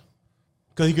stuff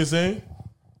because he could sing.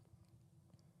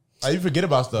 Like you forget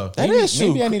about stuff. That is true.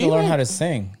 Maybe I need to learn how to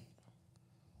sing.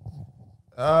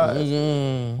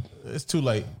 It's too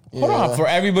late. Hold on. For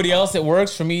everybody else, it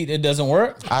works. For me, it doesn't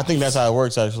work. I think that's how it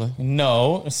works. Actually,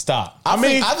 No, stop. I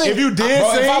mean, if you did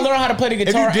Bro, sing, if I learn how to play the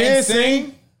guitar if you did and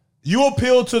sing, you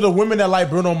appeal to the women that like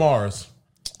Bruno Mars.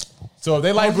 So if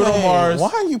they like Bruno Mars, why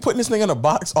are you putting this nigga in a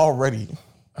box already?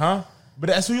 huh? But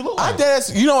that's who you look like.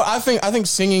 I think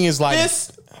singing is like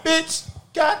This bitch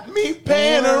got me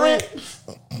paying her rent.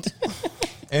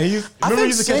 And you remember you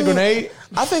used to catch a grenade?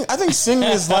 I think singing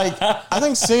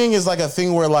is like a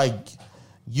thing where like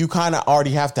you kind of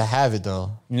already have to have it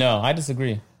though. no, I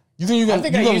disagree. You think you I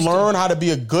can used to. learn how to be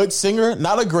a good singer,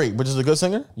 not a great, but just a good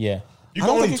singer? Yeah. You I can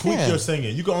don't only think you tweak can. your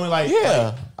singing. You can only like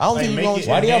Yeah. I don't think you make can it only-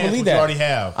 Why do y'all enhance believe what that? you already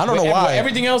have. I don't know why.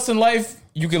 Everything else in life,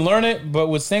 you can learn it, but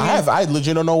with singing, I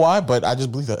legit don't know why, but I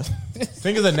just believe that.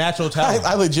 Singing is a natural talent.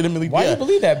 I legitimately. why do you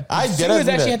believe that? I did. Singers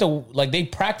actually have to they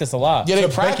practice a lot. Yeah, they to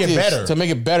make it practice better. to make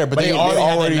it better, but but they they already have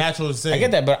that already. natural sing. I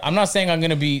get that, but I'm not saying I'm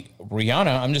gonna be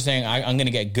Rihanna. I'm just saying I'm gonna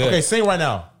get good. Okay, sing right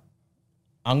now.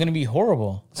 I'm gonna be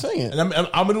horrible. Sing it. And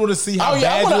I'm gonna want to see how Oh, yeah,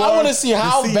 bad you are. I wanna see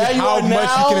how bad you how are much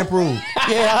now. you can improve.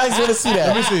 Yeah, I just want to see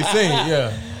Let me that. see. Sing.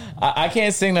 Yeah. I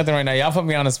can't sing nothing right now. Y'all put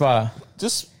me on the spot.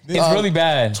 Just It's really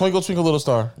bad. Twinkle, twinkle, little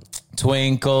star.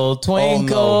 Twinkle,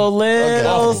 twinkle, Oh, no. little Okay.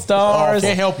 Awful. stars.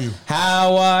 Can't help you.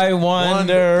 How I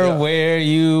wonder yeah. where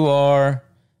you are.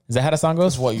 Is that how the song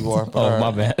goes? That's what you are. Oh,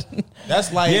 my bad.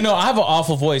 That's like You know, I have an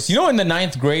awful voice. You know, in the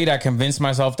 9th grade, I convinced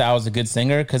myself that I was a good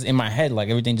singer because in my head, like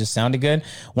everything just sounded good.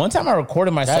 One time I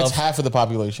recorded myself. That's half of the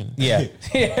population. Yeah.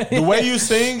 the way you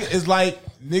sing is like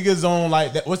niggas on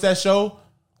like that. What's that show?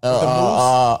 With the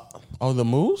Moose? The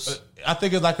Moose? I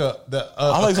think it's like a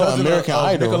like cousin American of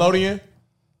Idol. Nickelodeon.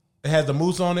 It has the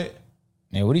moose on it.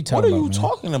 Man, what are you What talking are about? you man?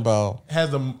 talking about? It has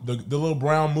the little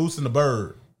brown moose and the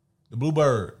bird, the blue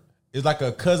bird. It's like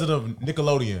a cousin of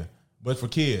Nickelodeon, but for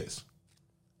kids.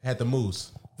 It had the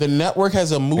moose. The network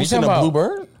has a moose and talking a about-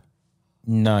 bluebird?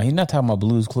 No, he's not talking about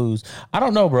Blue's Clues. I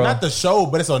don't know, bro. Not the show,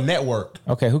 but it's a network.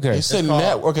 Okay, who cares? It's a called-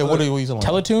 network. Okay, what are you talking about?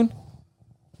 Teletoon?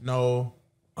 No,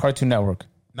 Cartoon Network.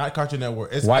 not Cartoon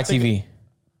Network. It's YTV.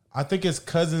 I think it's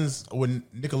cousins with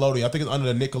Nickelodeon. I think it's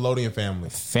under the Nickelodeon family.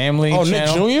 Family Oh,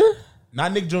 Channel. Nick Jr.?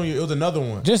 Not Nick Jr. It was another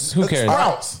one. Just who cares?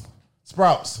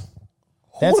 Sprouts.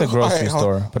 That's a Who- grocery all right,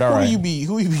 store. But all who right. do you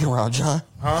be around, John?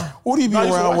 Huh? Who do you be No, I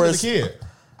used to around watch where as a it's... kid.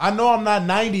 I know I'm not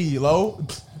 90, Lo.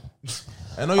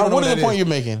 I know you All right, don't know what is that the point you're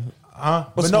making? Huh?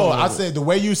 What's But no, going on? I said the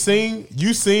way you sing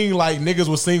like niggas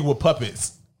would sing with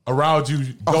puppets around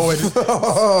you going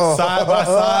side by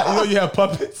side. You know you have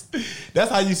puppets. That's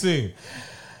how you sing.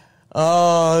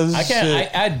 Oh, I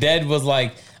can't. I dead was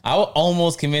like, I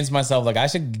almost convinced myself like I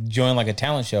should join like a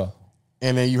talent show.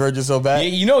 And then you heard yourself back? Yeah,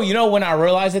 you know when I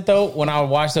realized it though, when I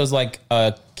watched those like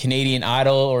Canadian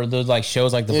Idol or those like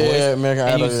shows like The Yeah, Voice, American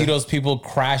and Idol, you see yeah. those people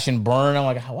crash and burn. I'm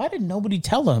like, why did nobody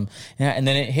tell them? And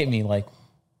then it hit me like,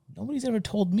 nobody's ever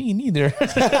told me neither.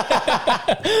 But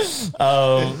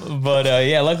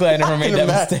yeah, luckily I never made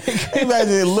that mistake.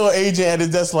 Imagine a little agent at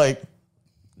his desk like,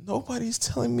 nobody's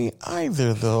telling me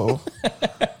either, though.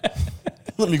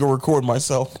 Let me go record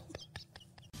myself.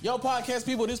 Yo, podcast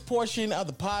people, this portion of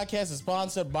the podcast is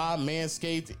sponsored by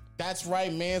Manscaped. That's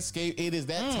right, Manscaped. It is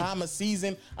that time of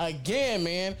season again,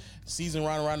 man. Season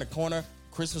right around the corner.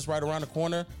 Christmas right around the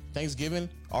corner. Thanksgiving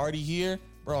already here.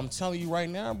 Bro, I'm telling you right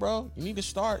now, bro, you need to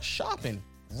start shopping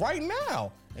right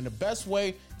now. And the best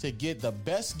way to get the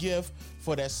best gift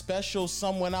for that special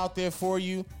someone out there for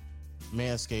you,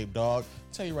 Manscaped, dog. I'll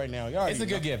tell you right now, it's a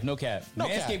good gift, no cap. No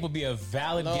Manscaped cap. will be a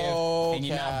valid gift, and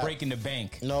you're not breaking the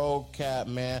bank. No cap,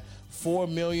 man. 4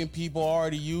 million people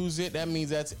already use it. That means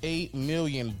that's 8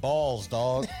 million balls,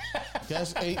 dog.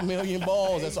 That's 8 million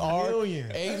balls. That's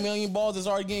 8 million balls that's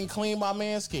already getting cleaned by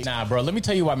Manscaped. Nah, bro, let me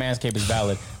tell you why Manscaped is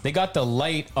valid. They got the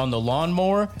light on the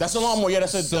lawnmower. That's a lawnmower. Yeah,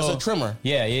 that's a trimmer.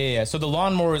 Yeah. So the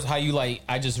lawnmower is how you I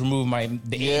just remove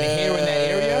the hair in that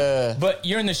area. But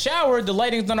you're in the shower, the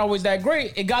lighting's not always that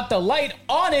great. It got the light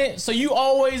on it, so you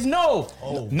always know.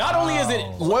 Not only is it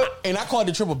and I call it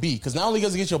the triple B, because not only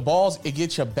does it get your balls, it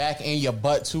gets your back and your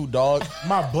butt too, dog.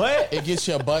 My butt? It gets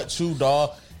your butt too,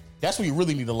 dog. That's what you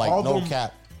really need to like. No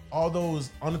cap. All those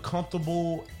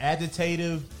uncomfortable,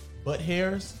 agitative butt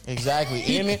hairs. Exactly.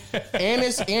 And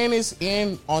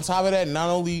on top of that,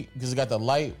 not only because it got the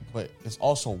light, but it's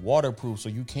also waterproof, so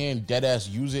you can dead ass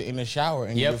use it in the shower.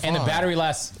 And and the battery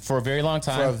lasts for a very long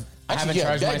time. I haven't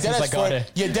charged mine since I got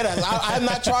it. Yeah, dead ass. I have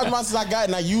not charged mine since I got it,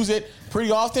 and I use it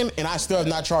pretty often, and I still have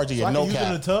not charged it yet. So no use cap. it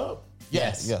in the tub?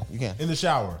 Yes. Yeah, you can. In the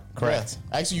shower? Correct.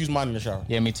 Yeah. I actually use mine in the shower.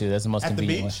 Yeah, me too. That's the most At the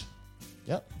convenient beach? one.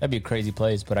 Yep. That'd be a crazy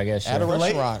place, but I guess At a sure.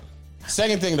 restaurant.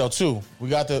 Second thing though, too, we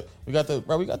got the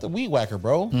weed whacker,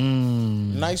 bro.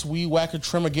 Nice weed whacker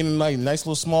trimmer, getting like nice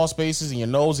little small spaces in your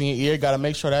nose and your ear. Got to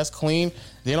make sure that's clean.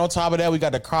 Then on top of that, we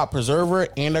got the crop preserver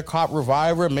and the crop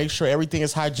reviver. Make sure everything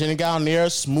is hygienic out there,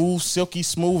 smooth, silky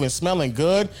smooth, and smelling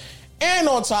good. And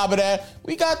on top of that,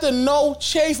 we got the no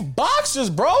chafe boxers,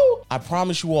 bro. I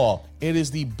promise you all, it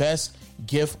is the best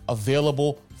gift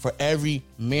available for every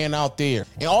man out there.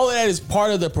 And all of that is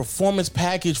part of the Performance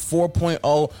Package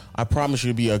 4.0. I promise you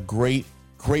to be a great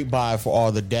buy for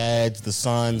all the dads, the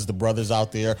sons, the brothers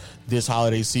out there this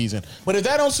holiday season. But if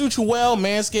that don't suit you well,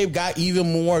 Manscaped got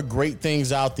even more great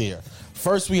things out there.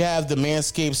 First, we have the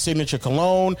Manscaped Signature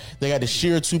Cologne. They got the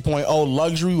Sheer 2.0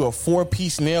 Luxury with a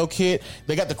 4-piece nail kit.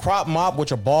 They got the Crop Mop,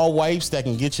 which are ball wipes that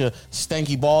can get your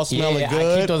stanky balls smelling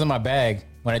good. I keep those in my bag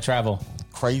when I travel.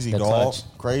 Crazy, That's dog. clutch.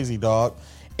 Crazy, dog.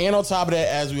 And on top of that,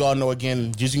 as we all know,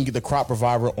 again, just you can get the Crop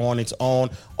Reviver on its own.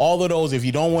 All of those, if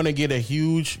you don't want to get a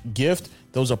huge gift,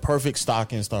 those are perfect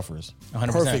stocking stuffers.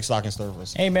 100%. Perfect stocking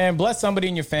stuffers. Hey, man, bless somebody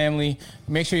in your family.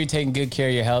 Make sure you're taking good care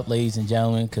of your health, ladies and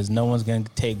gentlemen, because no one's going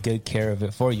to take good care of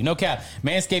it for you. No cap.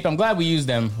 Manscaped, I'm glad we use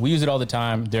them. We use it all the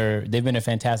time. They've been a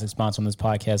fantastic sponsor on this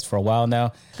podcast for a while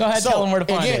now. Go ahead, tell them where to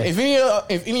find it. If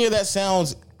any of that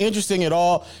sounds interesting at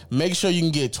all, make sure you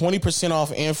can get 20%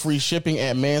 off and free shipping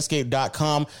at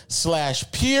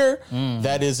manscaped.com/peer.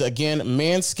 That is, again,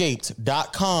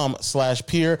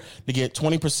 manscaped.com/peer to get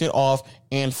 20% off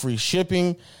and free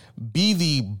shipping. Be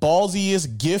the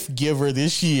ballsiest gift giver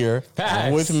this year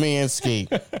with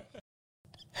Manscaped.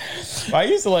 I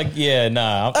used to Hey,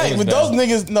 but those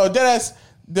niggas, no, that's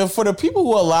for the people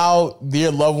who allow their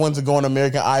loved ones to go on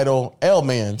American Idol,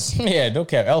 L-mans. Yeah, don't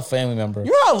care. L family member.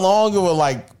 You know how long of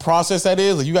a process that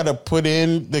is? Like, you got to put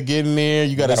in to get in there.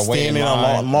 You got to stand in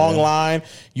a long line.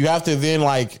 You have to then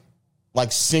like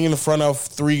sing in front of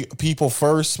 3 people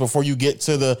first before you get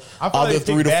to the other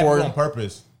 3 to 4 on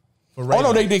purpose. Oh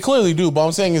no, they clearly do. But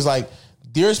I'm saying is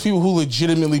there's people who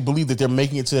legitimately believe that they're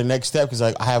making it to the next step because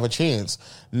I have a chance,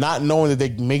 not knowing that they're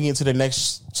making it to the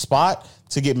next spot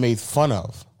to get made fun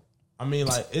of. I mean,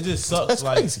 it just sucks. That's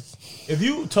crazy. If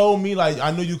you told me,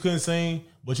 I knew you couldn't sing,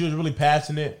 but you was really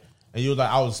passionate, and you was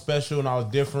I was special and I was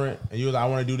different, and you was I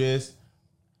want to do this.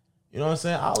 You know what I'm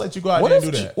saying? I'll let you go out there and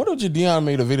do that. What if Jadion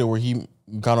made a video where he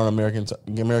got on American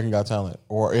Got Talent,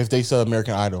 or if they said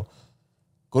American Idol?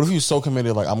 What if he was so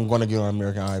committed, I'm going to get on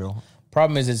American Idol?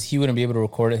 Problem is he wouldn't be able to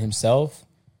record it himself,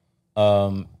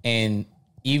 and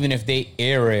even if they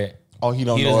air it, he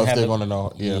don't know if they're going to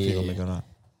know. Yeah, if he's going to make it or not.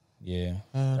 Yeah,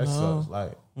 that sucks.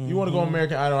 You want to go on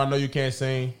American Idol? I know you can't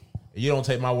sing. You don't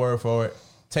take my word for it.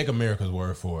 Take America's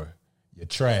word for it. You're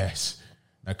trash.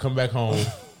 Now come back home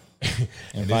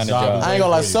and find a job. I ain't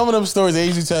gonna lie. Some of them stories they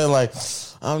usually tell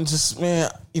I'm just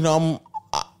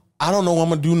I don't know what I'm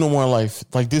gonna do no more in life.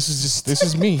 This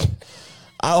is me.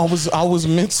 I was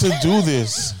meant to do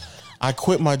this. I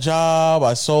quit my job.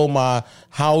 I sold my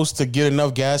house to get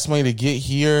enough gas money to get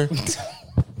here.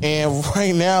 And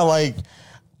right now, like,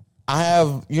 I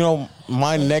have,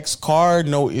 my next car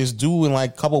note is due in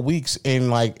like a couple weeks,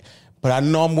 and like, but I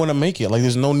know I'm going to make it. Like,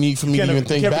 there's no need for me to even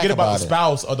think back forget about the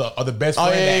spouse or the best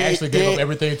friend that actually gave up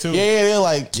everything too. Yeah, they're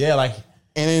like,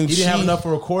 and then he didn't have enough for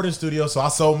a recording studio, so I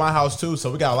sold my house too.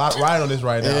 So we got a lot riding on this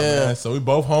right now, man. So we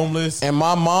both homeless. And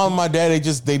my mom and my dad,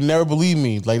 they never believe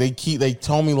me. Like, they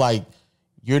told me like,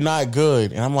 you're not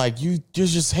good, and I'm like, you're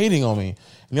just hating on me.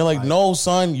 And they're like, no,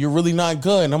 son, you're really not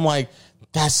good. And I'm like,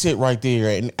 that's it right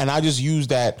there. And I just use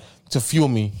that to fuel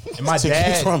me. And my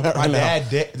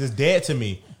dad is dead to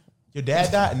me. Your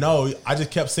dad died? No, I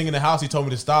just kept singing the house. He told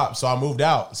me to stop, so I moved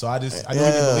out. So I knew he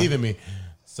didn't believe in me.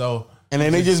 So and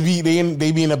then they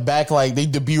be in the back like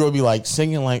the B-roll be like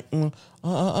singing like and his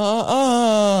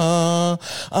friend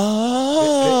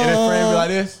be like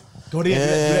this. Go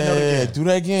there, do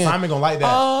that again. Simon gonna like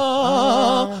that.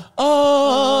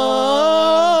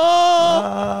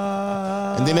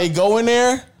 And then they go in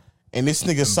there, and this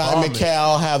nigga Simon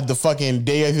Cowell have the fucking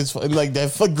day of his like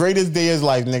that greatest day of his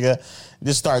life, nigga.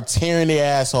 Just start tearing their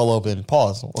asshole open.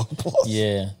 Pause.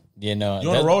 Yeah, no. You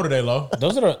on the road today, Lo?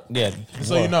 Those are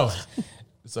So you know.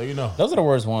 Those are the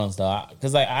worst ones, though.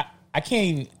 Because like I can't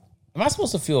even. Am I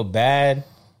supposed to feel bad?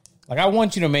 Like, I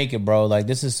want you to make it, bro. Like,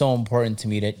 this is so important to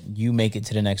me that you make it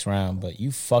to the next round, but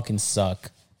you fucking suck.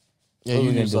 Yeah, what are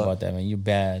you gonna do about that, man? You're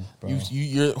bad, bro.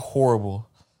 You're horrible.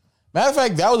 Matter of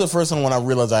fact, that was the first time when I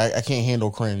realized I can't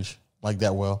handle cringe like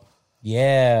that well.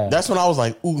 Yeah. That's when I was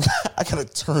like, ooh, I gotta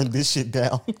turn this shit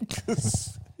down.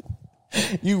 Because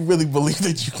you really believe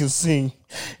that you can sing.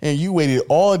 And you waited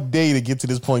all day to get to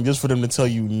this point just for them to tell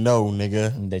you no,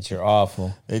 nigga. That you're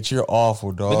awful. That you're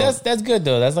awful, dog. But that's good,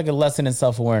 though. That's like a lesson in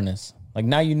self-awareness. Like,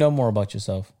 now you know more about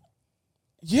yourself.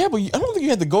 Yeah, but I don't think you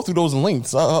had to go through those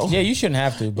links. Yeah, you shouldn't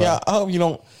have to. But. Yeah,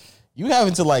 you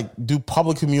having to like do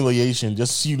public humiliation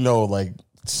just so you know, like,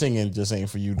 singing just ain't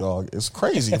for you, dog. It's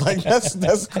crazy. Like,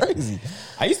 that's crazy.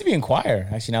 I used to be in choir,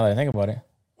 actually, now that I think about it.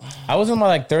 I was in my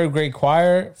like third grade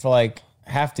choir for like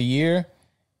half the year,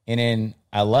 and then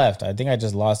I left. I think I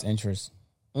just lost interest.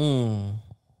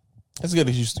 That's good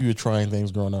that you were trying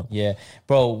things growing up. Yeah.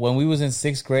 Bro, when we was in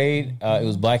sixth grade, it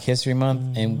was Black History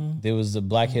Month, and there was a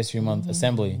Black History Month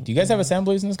assembly. Do you guys have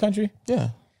assemblies in this country? Yeah.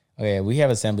 Okay, we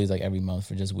have assemblies like every month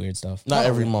for just weird stuff. Not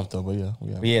every month though, but yeah.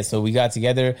 Yeah, so we got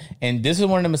together, and this is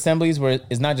one of them assemblies where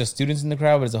it's not just students in the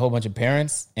crowd, but it's a whole bunch of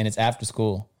parents, and it's after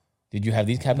school. Did you have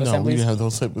these type of assemblies? No, we didn't have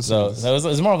those type of So assemblies. it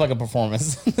was more of like a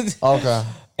performance. Okay.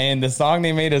 And the song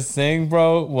they made us sing,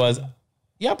 bro, was,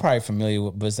 y'all probably familiar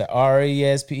with, but it's like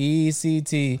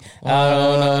R-E-S-P-E-C-T. I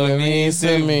don't know what it means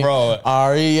to me. Bro.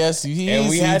 R-E-S-P-E-C-T. And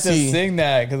we had to sing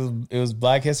that because it was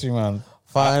Black History Month.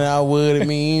 Find out what it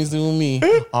means to me.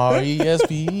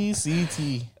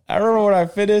 R-E-S-P-E-C-T. I remember when I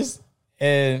finished,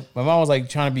 and my mom was like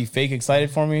trying to be fake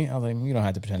excited for me. I was like, you don't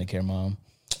have to pretend to care, Mom.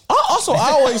 Also,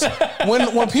 I always,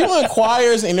 when people in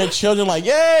choirs and their children like,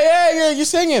 yeah, you're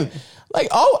singing. Like,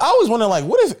 I always wonder, like,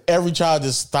 what if every child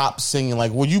just stopped singing?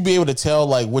 Like, would you be able to tell,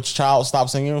 like, which child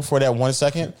stopped singing for that 1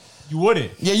 second? You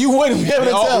wouldn't. Yeah, you wouldn't be able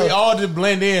to tell. We all just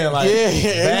blend in, like,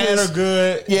 bad or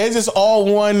good. Yeah, it's just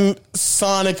all one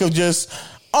sonic of just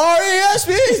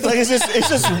R-E-S-P. Like, it's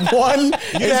just one.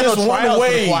 It's just one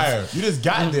wave. You just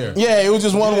got there. Yeah, it was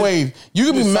just one wave. You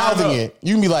could be mouthing it.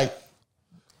 You can be like.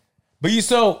 But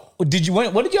what did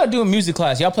y'all do in music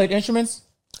class? Y'all played instruments?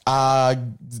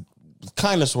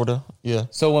 Kind of, sort of, yeah.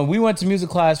 So when we went to music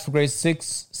class for grade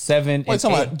 6, 7, Wait,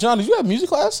 and 8. John, did you have music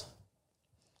class?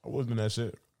 I wasn't in that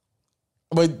shit.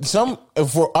 But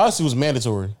for us, it was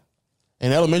mandatory.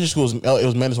 In elementary school, it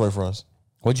was mandatory for us.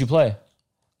 What'd you play?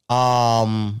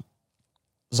 Xylophone,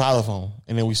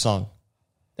 and then we sung.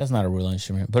 That's not a real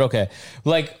instrument, but okay.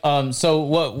 Like, so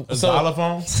what?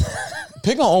 Xylophone?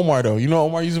 Pick on Omar though. You know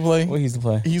Omar used to play. What he used to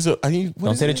play?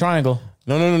 Don't say the triangle.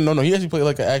 No. He actually played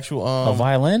like an actual a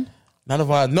violin. Not a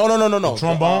violin. No.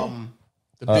 Trombone.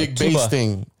 The big bass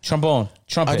thing. Trombone.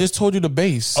 Trumpet. I just told you the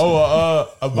bass.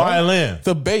 Oh, a violin.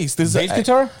 The bass. This bass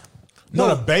guitar.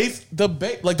 No, the bass. The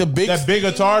bass, like the big. That big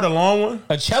guitar, the long one.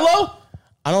 A cello.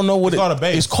 I don't know what it's called. A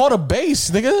bass. It's called a bass,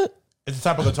 nigga. It's a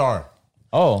type of guitar.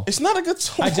 Oh, it's not a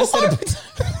guitar. I just said.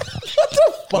 What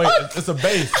the fuck? Wait, it's a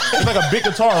bass. It's like a big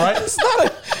guitar, right? It's not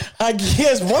a. I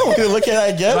guess one way to look at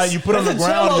it. I guess like you put it on the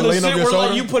ground, and you lean on your shoulder.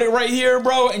 Like you put it right here,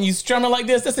 bro, and you strum it like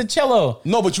this. That's a cello.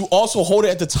 No, but you also hold it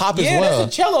at the top as well. Yeah,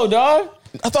 that's a cello, dog.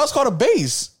 I thought it's called a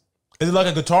bass. Is it like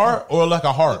a guitar or like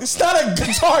a harp? It's not a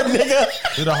guitar, nigga.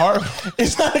 Is it a harp?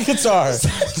 It's not a guitar.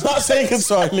 It's not saying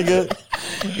guitar, nigga.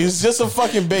 It's just a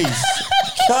fucking bass.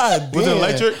 God damn. Was it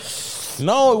electric?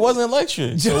 No, it wasn't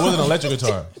electric. So it wasn't an electric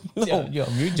guitar. Yo, you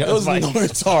It just was like no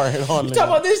guitar on talk there.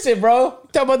 about this shit, bro.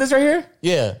 Talk about this right here.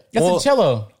 Yeah. That's Well, a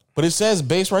cello. but it says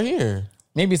bass right here.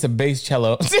 Maybe it's a bass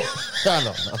cello. I don't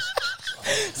know.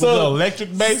 So was it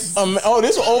electric bass? This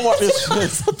Omar.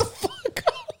 This,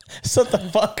 Shut the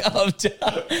fuck up,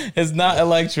 John. It's not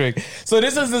electric. So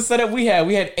this is the setup we had.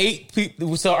 We had 8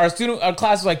 people. So our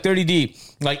class was like 30 deep.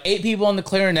 Like 8 people on the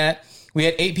clarinet. We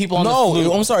had 8 people on the flute.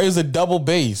 No, I'm sorry. It was a double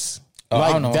bass. I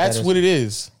Like don't know what that's that is. what it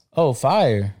is. Oh,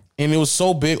 fire. And it was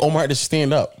so big, Omar had to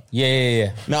stand up.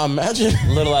 Yeah. Now imagine.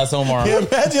 Little ass Omar.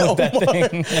 Imagine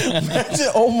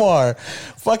Omar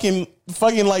fucking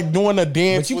like doing a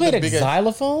dance. But you with played the a big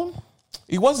xylophone?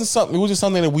 It wasn't something. It was just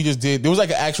something that we just did. There was like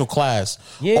an actual class.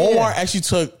 Yeah. Omar actually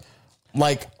took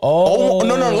like. Oh.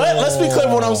 No. Let's be clear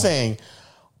with what I'm saying.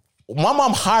 My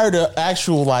mom hired an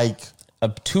actual like A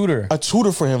tutor. a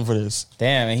tutor for him for this.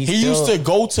 Damn, and He used to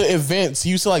go to events. He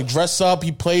used to like dress up.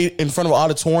 He played in front of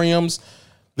auditoriums.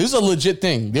 This is a legit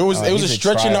thing. There was he's a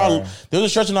stretch in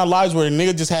our lives where the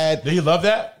nigga just had Did he love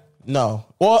that? no.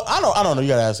 Well, I don't know. You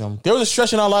gotta ask him. There was a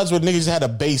stretch in our lives where niggas just had a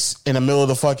bass in the middle of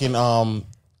the fucking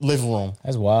living room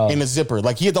That's wild. in a zipper.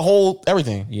 Like he had the whole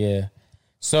everything. Yeah.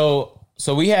 So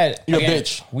we had You're again, a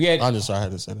bitch. We had I'm just sorry I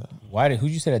had to say that.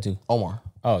 who'd you say that to? Omar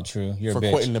Oh, true. You're for a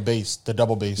bitch. quitting the bass, the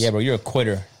double bass. Yeah, bro, you're a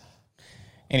quitter.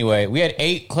 Anyway, we had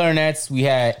 8 clarinets. We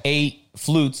had 8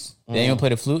 flutes. Did anyone play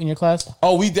the flute in your class?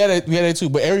 Oh, we did it. We had it too.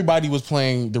 But everybody was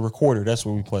playing the recorder. That's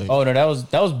what we played. Oh no, that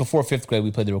was before 5th grade.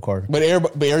 We played the recorder. But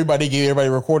everybody gave everybody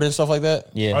a recorder and stuff like that.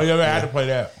 Yeah. Oh, you ever had to play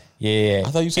that? Yeah.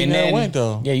 I thought you said And you never then- went,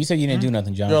 though. Yeah, you said you didn't do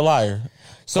nothing, John. You're a liar.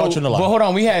 So, Caught you in a lie. but hold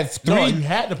on, we had 3. No, you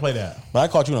had to play that. But I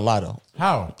caught you in a lie though.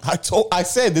 How? I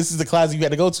said this is the class you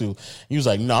had to go to. You was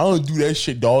like, no, I don't do that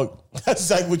shit, dog. That's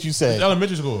exactly what you said.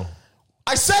 Elementary school.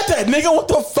 I said that, nigga. What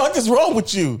the fuck is wrong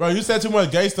with you? Bro, you said too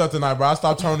much gay stuff tonight, bro. I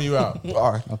stopped turning you out.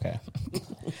 All right. Okay.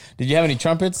 Did you have any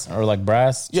trumpets or like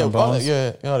brass? Yeah, all trombones?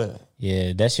 that, all that.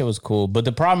 Yeah, that shit was cool. But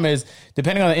the problem is,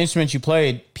 depending on the instrument you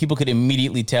played, people could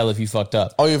immediately tell if you fucked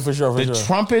up. Oh yeah, for sure, for The sure.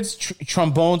 trumpets,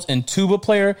 trombones, and tuba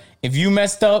player, if you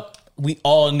messed up, we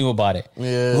all knew about it.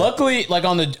 Yeah. Luckily, like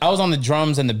I was on the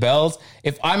drums and the bells.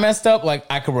 If I messed up, like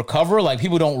I could recover. Like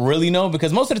people don't really know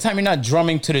because most of the time you're not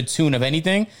drumming to the tune of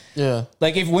anything. Yeah.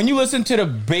 Like when you listen to the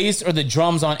bass or the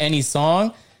drums on any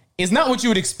song, it's not what you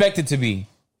would expect it to be.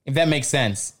 If that makes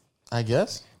sense. I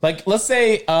guess. Like let's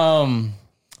say sound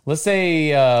like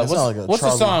a what's the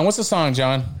Charlie. song? What's the song,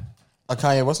 John? A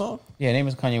Kanye West song? Yeah, name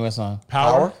is Kanye West song.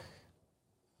 Power?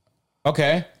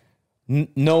 Okay.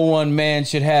 No one man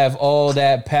should have all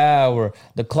that power.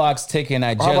 The clock's ticking.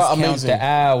 I just about count Amazing? the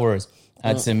hours.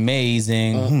 That's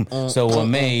amazing. So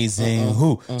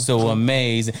amazing. So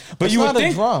amazing. But It's you would not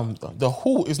think a drum. The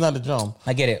who is not a drum.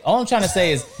 I get it. All I'm trying to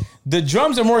say is the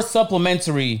drums are more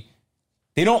supplementary.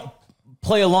 They don't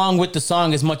play along with the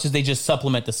song as much as they just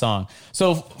supplement the song.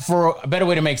 So for a better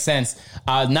way to make sense,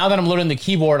 now that I'm learning the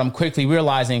keyboard, I'm quickly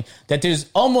realizing that there's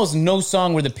almost no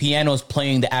song where the piano is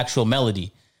playing the actual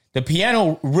melody. The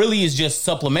piano really is just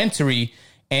supplementary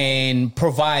and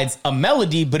provides a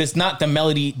melody, but it's not the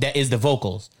melody that is the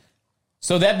vocals.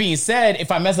 So that being said,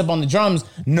 if I mess up on the drums,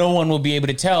 no one will be able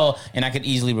to tell and I could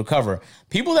easily recover.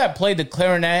 People that played the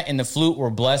clarinet and the flute were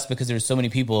blessed because there's so many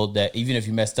people that even if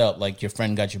you messed up, like your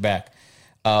friend got your back.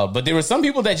 But there were some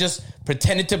people that just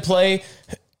pretended to play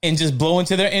and just blow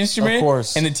into their instrument. Of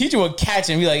course. And the teacher would catch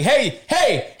and be like,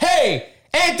 hey,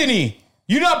 Anthony,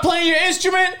 you not playing your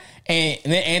instrument? And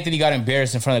then Anthony got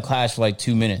embarrassed in front of the class for like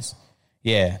 2 minutes.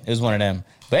 Yeah, it was one of them.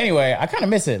 But anyway, I kind of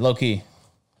miss it, low key.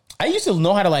 I used to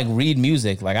know how to like read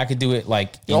music. Like I could do it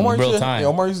like in real time. Yeah,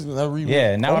 Omar used to read.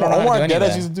 Yeah, now I don't know how to do any of Deadass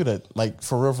that. used to do that. Like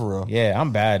for real. Yeah,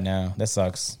 I'm bad now. That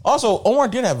sucks. Also, Omar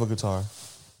did have a guitar.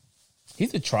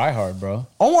 He's a tryhard, bro.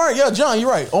 Omar, yeah, John, you're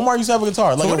right. Omar used to have a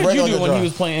guitar. Like So what a did you regular do when guitar. he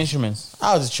was playing instruments?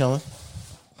 I was just chilling.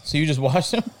 So you just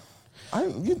watched him?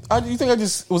 You think I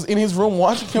just was in his room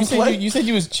watching him play? You said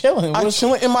you was chilling. I'm What's-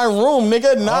 chilling in my room,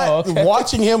 nigga, not Oh, okay.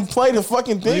 watching him play the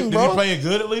fucking thing, Did bro. you play it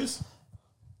good at least?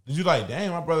 Did you like,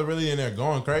 damn, my brother really in there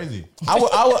going crazy? I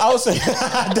would say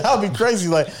that would be crazy.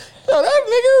 Like, yo, that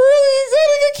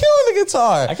nigga killing the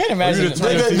guitar. I can't imagine. You the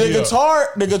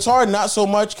turn- The guitar, not so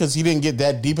much because he didn't get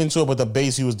that deep into it, but the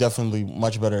bass, he was definitely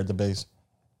much better at the bass.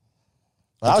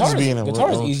 I was just being in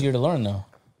Guitar is room. easier to learn though.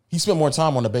 He spent more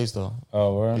time on the bass though.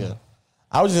 Oh, word? Yeah,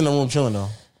 I was just in the room chilling though.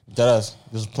 Just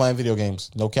playing video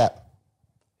games, no cap.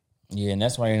 Yeah, and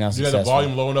that's why you're not You had the successful.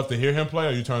 volume low enough to hear him play,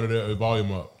 or you turned the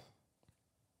volume up?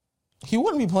 He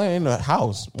wouldn't be playing in the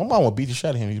house. My mom would beat the shit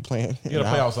out of him. He's playing. You got to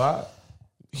play outside.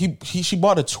 She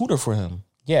bought a tutor for him.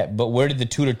 Yeah, but where did the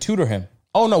tutor him?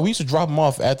 Oh no, we used to drop him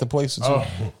off at the place too. Oh.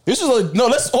 This is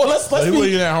let's he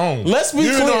wasn't at home. Let's be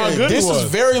You didn't know how clear. good he This was.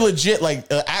 is very legit, like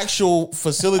an actual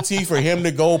facility for him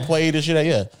to go play this shit at.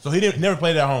 Yeah, So he never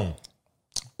played at home.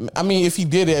 I mean, if he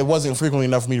did it, it wasn't frequently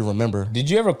enough for me to remember. Did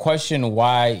you ever question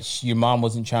why your mom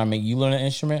wasn't trying to make you learn an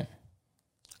instrument?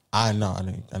 I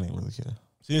didn't really care.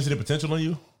 She didn't see the potential in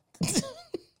you.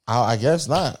 I guess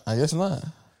not. I guess not.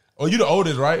 Oh, you the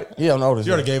oldest, right? Yeah, I'm the oldest.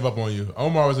 She already gave up on you.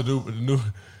 Omar was the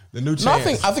new chance. No,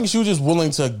 I think she was just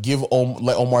willing to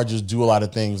let Omar just do a lot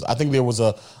of things. I think there was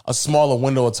a smaller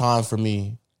window of time for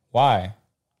me. Why?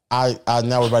 I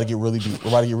now we're about to get really deep. We're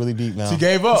about to get really deep now. She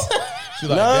gave up. She's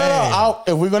like, No.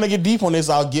 dang. If we're gonna get deep on this,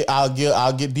 I'll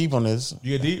get deep on this.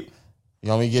 You get deep? You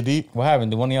want me to get deep? What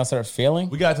happened? Did one of y'all start failing?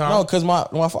 We got time. No, because my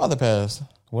father passed.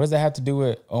 What does that have to do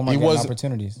with Omar getting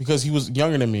opportunities? Because he was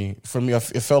younger than me. For me, it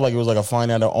felt like it was like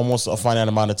almost a finite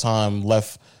amount of time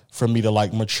left for me to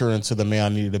like mature into the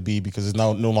man I needed to be, because it's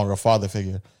no longer a father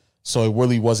figure. So it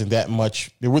really wasn't that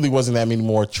much. There really wasn't that many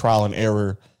more trial and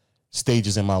error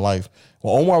stages in my life.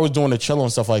 When Omar was doing the cello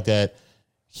and stuff like that,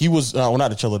 he was not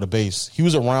the cello, the bass. He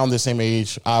was around the same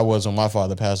age I was when my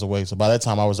father passed away. So by that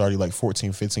time, I was already like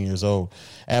 14, 15 years old.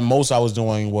 And most I was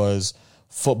doing was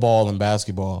football and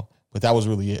basketball. But that was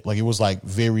really it. Like, it was like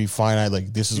very finite.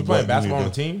 Like, this is You what playing basketball on we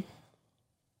the team?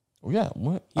 Yeah,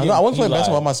 what? I wasn't playing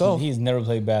basketball myself. He's never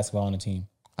played basketball on a team.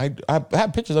 I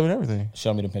had pictures of it and everything.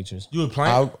 Show me the pictures. You were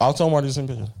playing? I'll tell Omar to send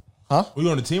pictures. Huh? Were you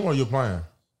on the team or you were playing?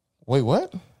 Wait,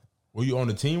 what? Were you on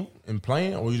the team and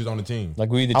playing, or were you just on the team? Like,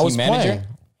 were you the I team was manager? playing.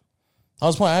 I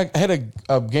was playing. I had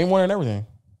a game winner and everything.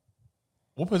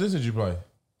 What position did you play?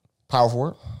 Power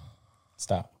forward.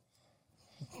 Stop.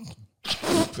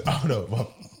 Oh no, my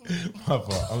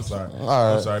fault. I'm sorry.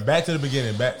 right. I'm sorry. Back to the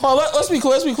beginning. Back. Oh, let's be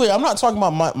clear. Let's be clear. I'm not talking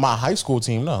about my high school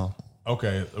team. No,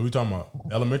 Okay, are we talking about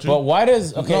elementary? But why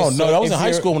does no, that was if in high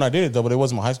you're- school when I did it though. But it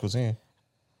wasn't my high school team.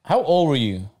 How old were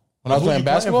you? When I was Who you playing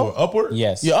basketball. for? Upward?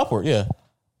 Yes. Yeah, upward. Yeah,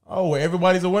 Oh, where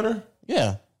everybody's a winner?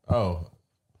 yeah. Oh.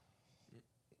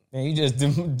 Man, you just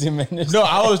diminished. No,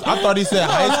 I thought he said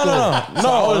high school. No,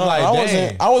 I was like, I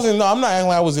dang. wasn't. No, I'm not acting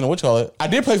like I was in a what you call it. I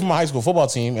did play for my high school football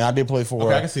team, and I did play for.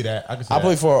 Okay, I can see that. I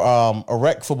played for a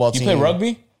rec football You team. play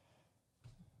rugby?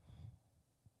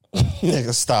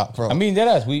 Nigga, stop, bro. I mean,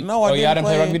 deadass. no, I y'all didn't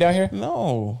play rugby down here?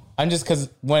 No. I'm just because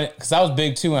I was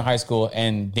big too in high school,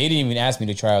 and they didn't even ask me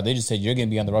to try out. They just said you're gonna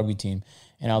be on the rugby team,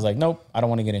 and I was like, nope, I don't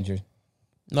want to get injured.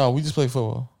 No, we just played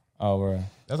football. Oh, we're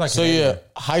That's like So yeah,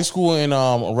 high school and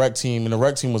a rec team, and the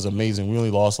rec team was amazing. We only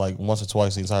lost like once or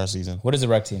twice the entire season. what is the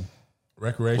rec team?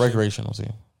 recreation. Recreational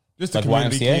team, Just the Like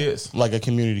community YMCA? kids. like a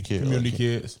community kid. Community like,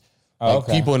 kids. Oh, like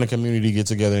okay. people in the community get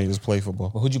together and just play football.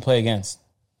 But who'd you play against?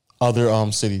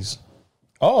 Other cities.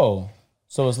 Oh,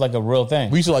 so it's like a real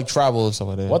thing. We used to like travel and stuff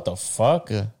like that. What the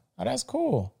fuck? Yeah. Oh, that's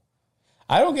cool.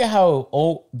 I don't get how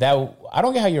I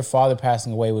don't get how your father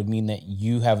passing away would mean that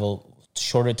you have a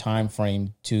shorter time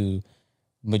frame to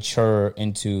mature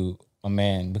into a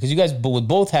man, because you guys would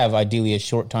both have ideally a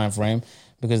short time frame,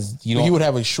 because you But don't. he would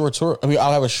have a shorter. I mean,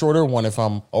 I'll have a shorter one if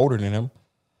I'm older than him.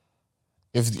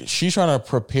 If she's trying to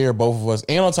prepare both of us,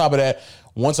 and on top of that,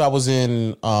 once I was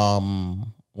in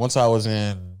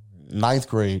ninth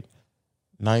grade,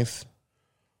 eighth,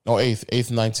 9th,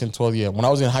 10th, 12th. Yeah, when I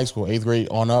was in high school, 8th grade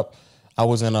on up, I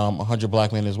was in 100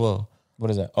 Black Men as well. What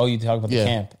is that? Oh, you talk about the Yeah,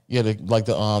 camp. yeah,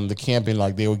 the camping.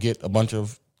 Like they would get a bunch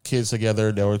of kids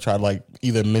together. They would try to like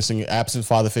either absent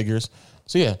father figures.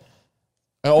 So yeah,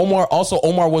 and Omar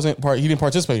wasn't part. He didn't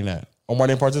participate in that. Omar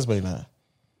didn't participate in that.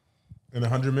 And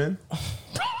 100 men?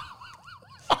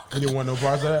 You didn't want no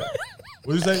parts of that?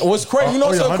 What did you say? What's crazy? You know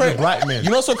what's so 100 crazy? black men. You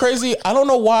know what's so crazy? I don't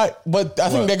know why, but I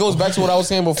think that goes back to what I was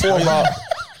saying before about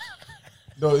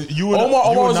No, you and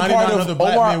Omar was a 99 part of other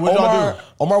black men. What y'all do?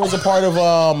 Omar was a part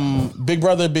of Big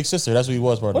Brother, Big Sister. That's what he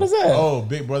was part of. What is that? Oh,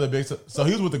 big brother, big sister. So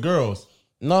he was with the girls.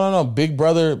 No. Big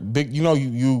Brother, big. You know,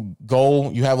 you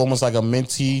go. You have almost like a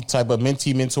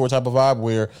mentee mentor type of vibe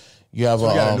where you have You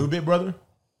got a new big brother?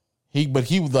 he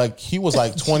was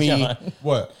like 20.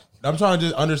 What? I'm trying to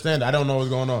just understand. I don't know what's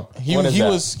going on. He What is that?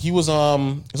 was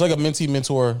it's like a mentee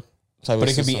mentor type. But of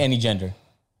it could be system. any gender.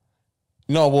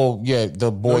 No, well, yeah, the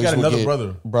boys got would another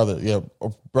get brother. yeah,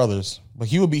 or brothers. But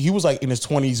he was like in his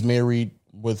 20s, married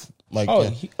with like Oh,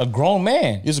 yeah. a grown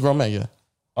man. He's a grown man. Yeah,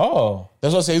 Oh,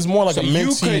 that's what I say. It's more like so a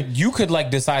mentee. you could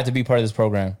like decide to be part of this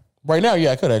program. Right now,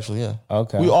 yeah, I could actually. Yeah,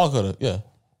 Okay. we all could have. Yeah,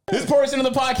 This portion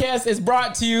of the podcast is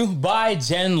brought to you by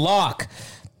Genlock.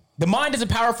 The mind is a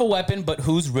powerful weapon, but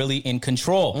who's really in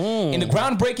control? In the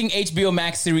groundbreaking HBO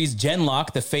Max series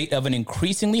Genlock, the fate of an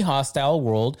increasingly hostile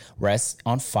world rests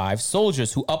on 5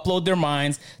 soldiers who upload their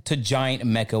minds to giant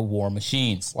mecha war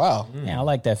machines. Wow. Yeah, I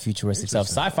like that futuristic stuff.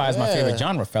 Sci-fi is my favorite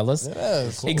genre, fellas.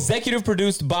 Cool. Executive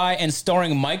produced by and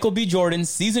starring Michael B. Jordan,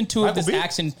 season 2 of this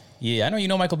action. Yeah, I know you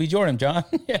know Michael B. Jordan, John.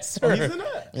 Yes, sir. Oh, he's in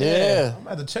that? Yeah. I'm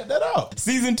about to check that out.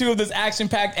 Season 2 of this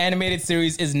action-packed animated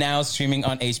series is now streaming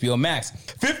on HBO Max.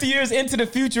 50 years into the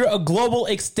future, a global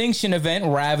extinction event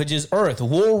ravages Earth.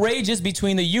 War rages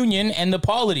between the Union and the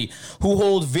Polity, who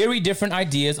hold very different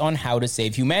ideas on how to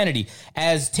save humanity.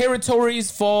 As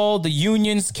territories fall, the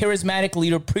Union's charismatic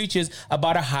leader preaches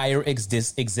about a higher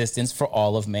existence for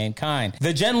all of mankind.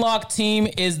 The Genlock team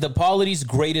is the Polity's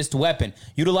greatest weapon.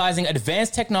 Utilizing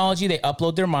advanced technology, they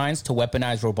upload their minds to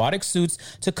weaponized robotic suits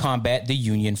to combat the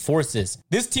Union forces.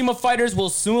 This team of fighters will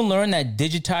soon learn that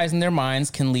digitizing their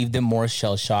minds can leave them more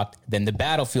shell-shocked than the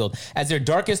battlefield. As their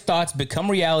darkest thoughts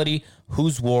become reality,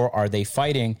 whose war are they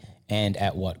fighting? And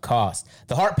at what cost?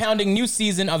 The heart-pounding new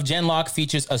season of Genlock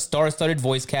features a star-studded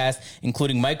voice cast,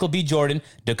 including Michael B. Jordan,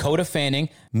 Dakota Fanning,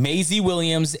 Maisie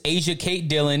Williams, Asia Kate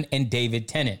Dillon, and David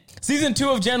Tennant. Season 2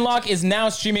 of Genlock is now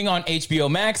streaming on HBO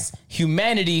Max.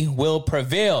 Humanity will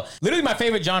prevail. Literally my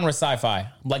favorite genre, sci-fi.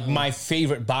 Like my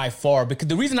favorite by far. Because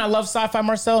the reason I love sci-fi,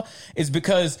 Marcel, is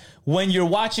because when you're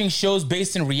watching shows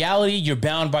based in reality, you're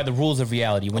bound by the rules of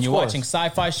reality. When you're watching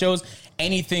sci-fi shows,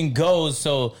 anything goes.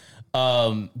 So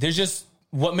there's just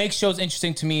what makes shows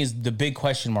interesting to me is the big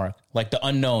question mark, like the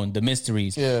unknown, the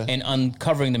mysteries, and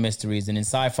uncovering the mysteries. And in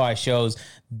sci-fi shows,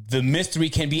 the mystery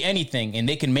can be anything, and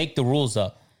they can make the rules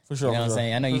up. For sure. You know what I'm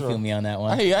saying? I know you feel me on that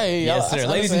one. I hear you. Yes, sir.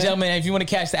 Ladies and gentlemen, if you want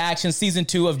to catch the action, season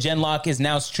 2 of Genlock is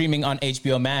now streaming on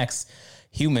HBO Max.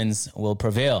 Humans will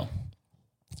prevail.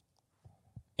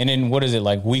 And then what is it,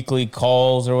 like weekly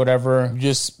calls or whatever? You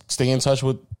just stay in touch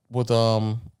with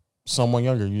someone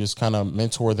younger. You just kind of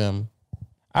mentor them.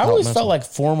 I always felt like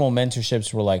formal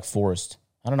mentorships were like forced.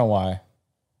 I don't know why.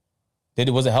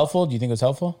 Was it helpful? Do you think it was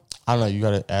helpful? I don't know. You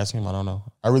got to ask him. I don't know.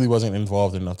 I really wasn't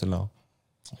involved enough to know.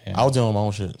 Yeah. I was dealing with my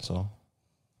own shit, so.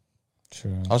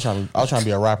 True. I was trying to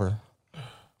be a rapper.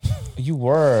 You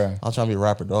were. I was trying to be a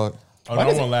rapper, dog. Oh,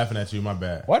 no one laughing at you. My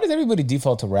bad. Why does everybody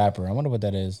default to rapper? I wonder what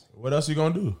that is. What else you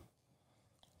gonna do?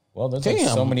 Well, there's like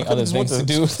so many other things to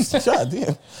do. God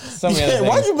damn. So many other things.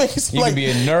 Why you make it seem you like can be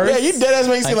a nurse? Yeah, you dead ass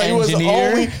make it seem like you was the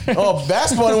only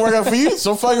basketball working for you.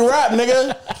 So fucking rap,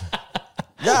 nigga.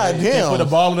 God damn. Can't put the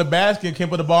ball in the basket. Can't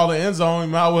put the ball in the end zone. You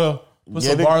might as well put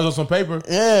some bars on some paper.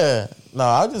 Yeah. No,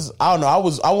 I don't know.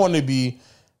 I wanted to be.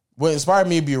 What inspired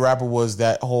me to be a rapper was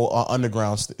that whole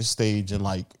underground stage and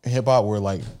like hip hop, where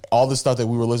like all the stuff that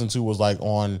we were listening to was like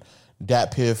on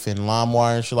Dat Piff and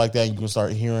LimeWire and shit like that. And you can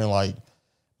start hearing like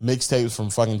mixtapes from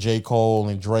fucking J. Cole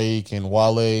and Drake and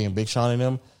Wale and Big Sean and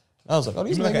them. I was like, oh,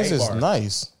 these niggas is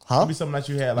nice. Huh? Maybe something that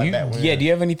you had like that. Yeah, do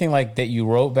you have anything like that you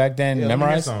wrote back then,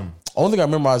 memorized? Only thing I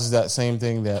memorized is that same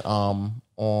thing that on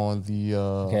the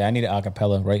okay, I need an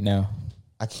acapella right now.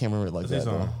 I can't remember it like that.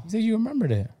 You said you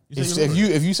remembered it.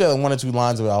 If you said one or two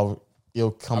lines of it,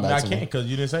 it'll come back to me. I can't because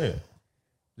you didn't say it.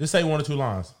 Just say one or two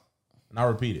lines, and I'll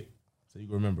repeat it so you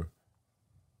can remember.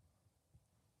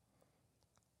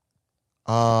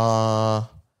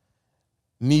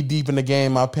 Knee deep in the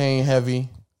game, my pain heavy.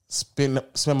 Spend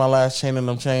my last chain in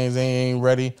them chains, they ain't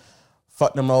ready.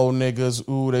 Fuck them old niggas,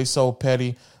 ooh, they so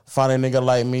petty. Find a nigga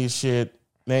like me, shit.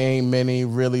 They ain't many,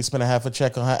 really. Spend a half a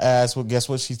check on her ass. Well, guess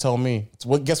what she told me?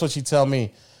 Guess what she tell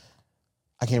me?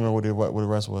 I can't remember what the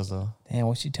rest was, though. Damn,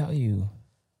 what'd she tell you?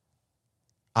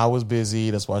 I was busy.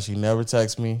 That's why she never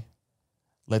text me.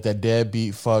 Let that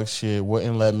deadbeat fuck shit.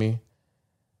 Wouldn't let me.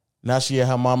 Now she at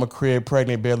her mama crib,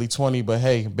 pregnant, barely 20. But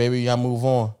hey, baby, I move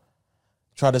on.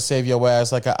 Try to save your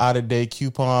ass like an out-of-date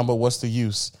coupon, but what's the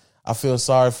use? I feel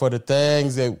sorry for the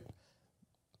things that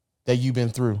you've been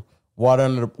through. Water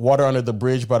under the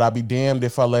bridge, but I'll be damned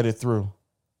if I let it through.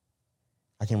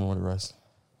 I can't remember the rest.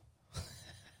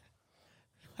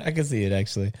 I can see it,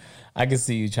 actually. I can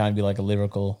see you trying to be like a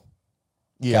lyrical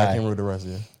guy. I can't remember the rest,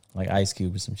 yeah. Like Ice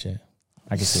Cube or some shit.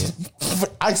 I can see it.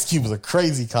 Ice Cube was a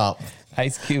crazy comp.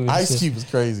 Ice Cube was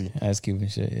crazy. Ice Cube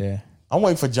and shit, yeah. I'm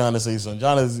waiting for John to say something.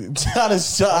 John,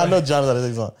 I know John's going to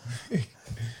say something.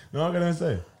 No, I'm going to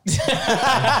say.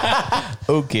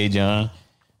 Okay, John.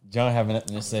 John having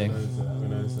nothing to say.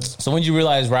 So when did you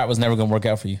realize rap was never going to work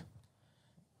out for you?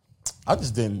 I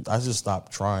just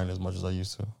stopped trying as much as I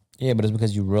used to. Yeah, but it's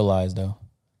because you realized, though.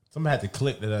 Somebody had to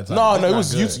click to that time. No, it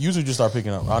was YouTube just started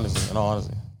picking up, honestly. In all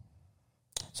honesty.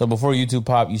 So before YouTube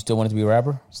popped, you still wanted to be a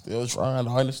rapper? Still trying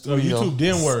to So YouTube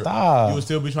didn't work. Stop. You would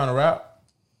still be trying to rap?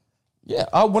 Yeah,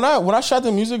 when I shot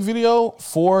the music video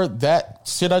for that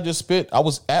shit I just spit, I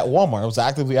was at Walmart. I was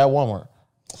actively at Walmart.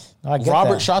 I get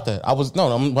Robert that. shot that.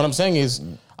 What I'm saying is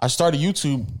I started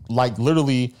YouTube like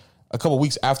literally a couple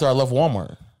weeks after I left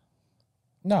Walmart.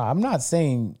 No, I'm not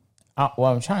saying. Well,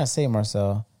 I'm trying to say,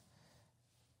 Marcel.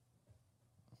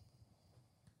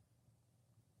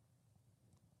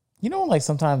 You know, like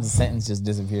sometimes the sentence just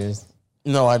disappears.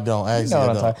 No, I don't. I You know actually what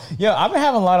I'm don't. talking. Yeah, I've been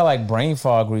having a lot of like brain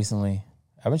fog recently.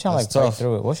 I've been trying That's to like tough. fight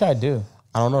through it. What should I do?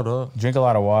 I don't know, dog. Drink a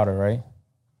lot of water, right?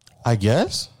 I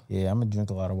guess. Yeah, I'm gonna drink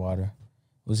a lot of water.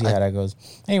 We'll see how that goes.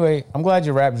 Anyway, I'm glad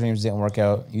your rap dreams didn't work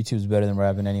out. YouTube's better than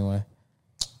rapping anyway.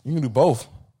 You can do both.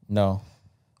 No,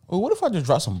 Well, what if I just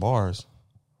drop some bars?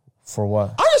 for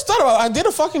what? I just thought about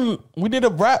it. We did a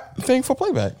rap thing for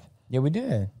playback. Yeah, we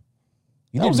did.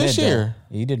 You That did was this mid, though. year.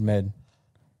 Yeah, you did mid.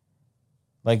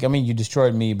 Like, I mean, you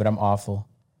destroyed me, but I'm awful.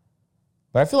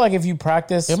 But I feel like if you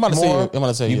practice I'm about to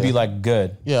more, say, you'd yeah. be like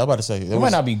good. Yeah, I'm about to say. It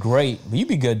might not be great, but you'd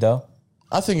be good though.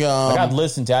 I think Like I'd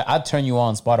listen to. I'd turn you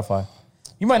on Spotify.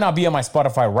 You might not be on my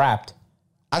Spotify Wrapped.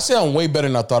 I sound way better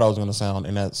than I thought I was gonna sound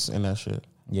in that shit.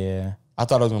 Yeah, I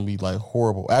thought it was gonna be like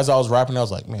horrible. As I was rapping, I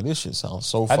was like, man, this shit sounds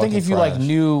so I fucking think if you trash. like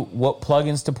knew what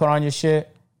plugins to put on your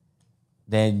shit,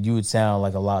 then you would sound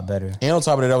like a lot better. And on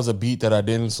top of that was a beat that I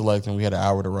didn't select and we had an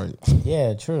hour to write.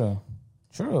 Yeah, true.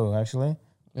 Actually,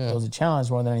 it was a challenge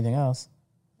more than anything else.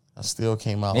 I still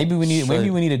came out. Maybe we need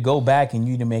straight. to go back and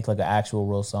you need to make like an actual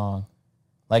real song.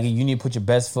 Like you need to put your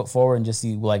best foot forward and just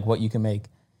see like what you can make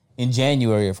in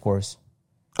January, of course.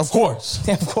 Of course.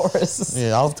 Of course.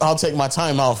 Yeah, I'll take my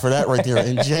time out for that right there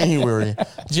in January.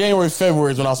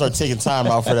 February is when I'll start taking time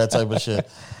out for that type of shit.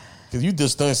 Because you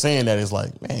just done saying that, it's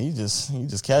like, man, you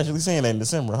just casually saying that in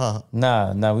December, huh?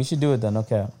 Nah, we should do it then.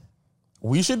 Okay.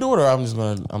 We should do it, or I'm just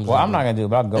gonna. Well, I'm not gonna do it,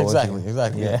 but I'll go Exactly. with you.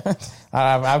 Exactly. Yeah.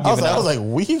 I'll give I it was up. like,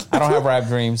 we. I don't have rap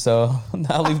dreams, so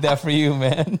I'll leave that for you,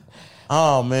 man.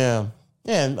 Oh man,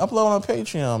 yeah, and upload on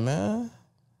Patreon, man.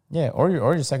 Yeah, or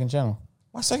your second channel.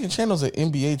 My second channel's an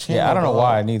NBA channel. Yeah, I don't know bro.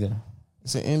 why neither.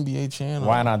 It's an NBA channel.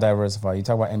 Why not diversify? You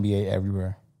talk about NBA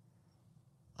everywhere.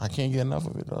 I can't get enough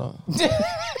of it, dog.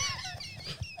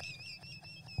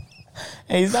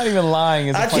 Hey, he's not even lying.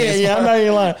 It's the I can't. funniest Yeah, I'm part. not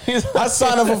even lying. He's I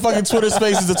signed up for fucking Twitter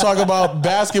Spaces to talk about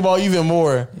basketball even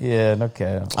more. Yeah, no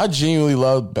cap. I genuinely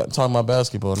love talking about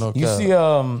basketball. No You cap. see,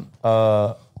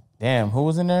 damn, who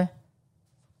was in there?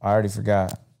 I already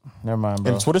forgot. Never mind,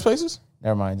 bro. in Twitter Spaces?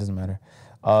 Never mind. It doesn't matter.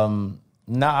 I'm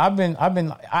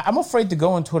afraid to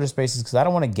go in Twitter Spaces because I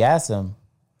don't want to gas him.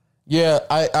 Yeah,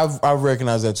 I've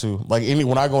recognized that too. Like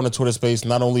when I go into Twitter Space,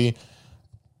 not only,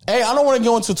 hey, I don't want to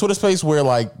go into Twitter Space where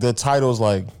like the title's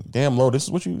like, damn, low. This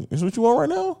is what you want right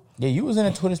now. Yeah, you was in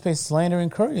a Twitter Space slandering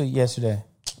Curry yesterday.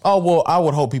 Oh well, I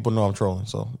would hope people know I'm trolling.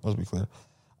 So let's be clear.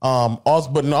 Also,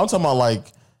 but no, I'm talking about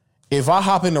like if I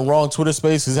hop in the wrong Twitter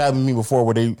Space, it's happened to me before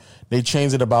where they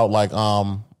changed it about like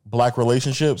black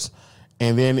relationships,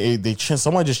 and then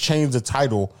someone just changed the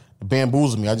title,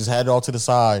 bamboozled me. I just had it all to the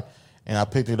side, and I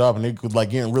picked it up, and it was like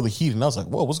getting really heated, and I was like,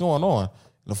 whoa, what's going on?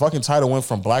 The fucking title went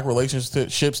from black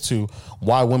relationships to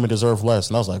why women deserve less,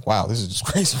 and I was like, wow, this is just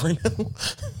crazy right now.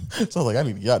 So I was like, I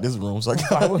need to get out this room. So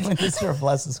Why women deserve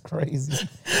less is crazy.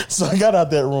 So I got out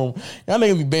that room. Y'all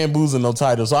niggas be bamboozling no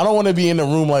title. So I don't want to be in a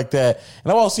room like that.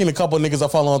 And I've also seen a couple of niggas I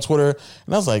follow on Twitter.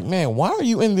 And I was like, man, why are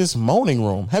you in this moaning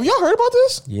room? Have y'all heard about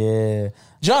this? Yeah.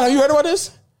 John, have you heard about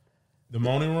this? The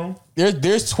moaning room?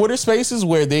 There's Twitter spaces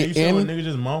where they You said when niggas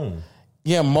just moan.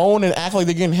 moan and act like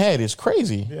they're getting head. It's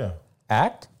crazy. Yeah.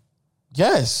 Act?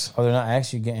 Yes. Oh, they're not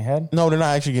actually getting head? No, they're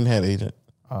not actually getting head, agent.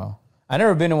 Oh. I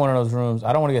never been in one of those rooms.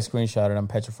 I don't want to get screenshotted. I'm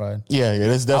petrified. Yeah,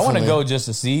 that's I definitely. want to go just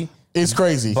to see, It's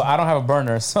crazy. but I don't have a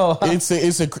burner. So It's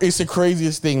the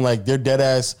craziest thing. Like they're dead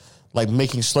ass like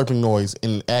making slurping noise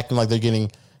and acting like they're getting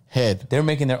head. they're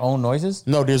making their own noises?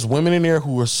 No, there's women in there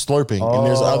who are slurping, and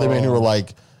there's other men who are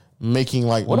like making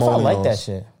like. What if I moaning like that noise.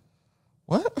 shit?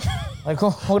 What? Like,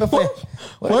 what if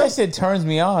if that shit turns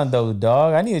me on, though,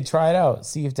 dog? I need to try it out.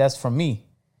 See if that's from me.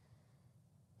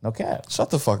 No cap. Shut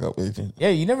the fuck up, agent. Yeah,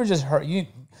 you never just heard you.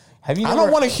 Have you? I Never,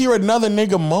 don't want to hear another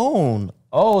nigga moan.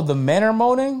 Oh, the men are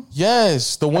moaning.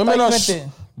 Yes, the women you are. meant the-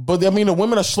 But I mean, the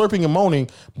women are slurping and moaning,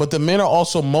 but the men are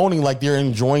also moaning like they're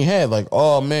enjoying head. Like,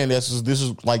 oh man, this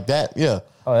is like that. Yeah,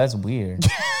 Oh, that's weird.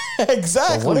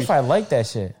 exactly. What if I like that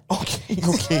shit?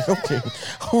 Okay.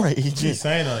 All right, He's agent.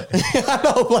 saying that. I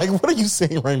know. Like, what are you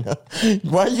saying right now?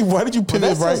 Why did you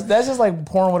pivot That's just like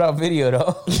porn without video,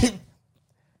 though.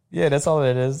 Yeah, that's all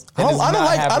it is. I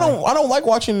don't like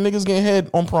watching niggas get head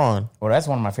on prawn. Well, that's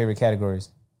one of my favorite categories.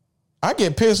 I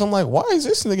get pissed. I'm like, why is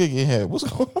this nigga getting hit? What's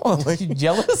going on? Like, You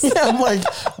jealous? yeah, I'm like,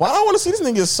 why do I want to see this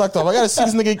nigga get sucked off? I gotta see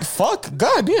this nigga get fuck.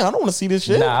 God damn, I don't want to see this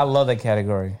shit. Nah, I love that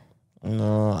category.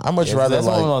 No, I much rather That's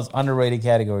one of the like. most underrated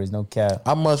categories. No cap.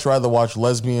 I much rather watch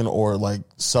lesbian or like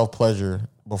self pleasure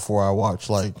before I watch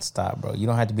like. Stop, bro. You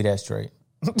don't have to be that straight.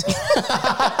 No.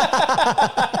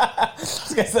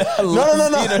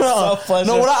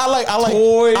 No, what I like.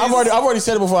 Toys. I've already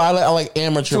said it before. I like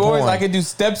amateur Toys, porn. I could do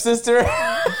stepsister.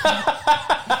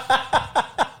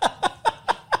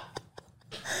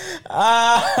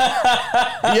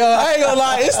 Yo, I ain't gonna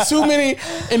lie. It's too many.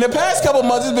 In the past couple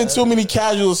months, there's been too many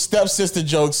casual stepsister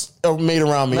jokes made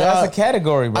around me. That's a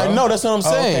category, bro. I know. That's what I'm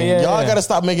saying. okay, yeah, Y'all yeah. gotta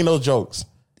stop making those jokes.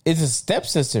 It's a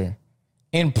stepsister.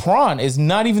 In prawn, it's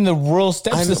not even the real I know,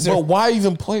 stepsister. but why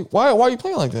even play? Why are you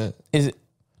playing like that?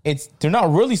 It's they're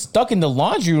not really stuck in the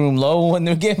laundry room, low, when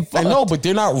they're getting fucked. I know, but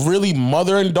they're not really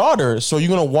mother and daughter. So you're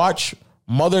gonna watch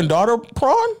mother and daughter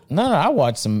prawn? No, I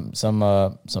watch some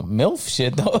MILF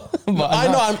shit though. But I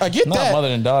know, I get not that. mother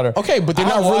and daughter. Okay, but they're I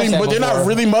not watched really. that But they're not before.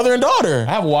 really mother and daughter.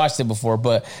 I have watched it before,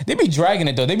 but they be dragging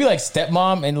it though. They be like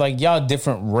stepmom and like y'all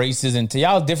different races and to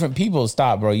y'all different people.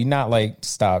 Stop, bro. You're not like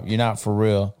stop. You're not for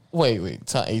real. Wait,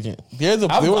 tell agent.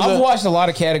 I've watched a lot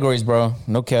of categories, bro.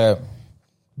 No cap.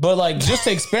 But like just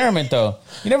to experiment though.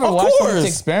 You never Of watched course. something to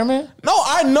experiment? No,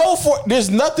 I know there's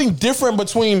nothing different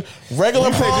between regular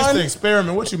You say just prawn. to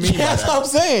experiment. What you mean by That's what I'm that?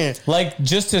 saying. Like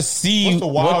just to see What's the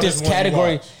what wildest this one you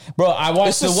category, watched? bro. I watched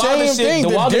It's the the wildest same shit. thing. The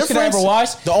The wildest shit I ever difference-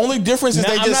 watched. The only difference is Now,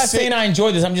 they I'm just not saying I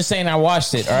enjoyed this. I'm just saying I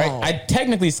watched it. All right, Oh. I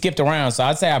technically skipped around, so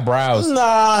I'd say I browsed.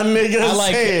 Nah, nigga, I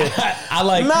like say it. I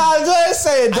like. Nah, go ahead,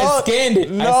 say it. I Don't. scanned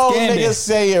it. No, I scanned nigga, it.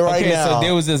 say it right okay, now. so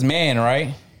there was this man,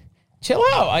 right? Chill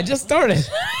out. I just started.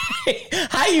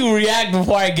 How you react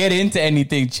before I get into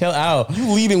anything? Chill out.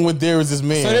 You leading with there was this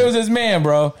man. So there was this man,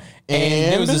 bro.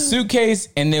 And there was a And? suitcase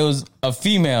and there was a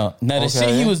female. Now the shit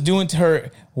Okay. he was doing to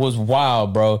her was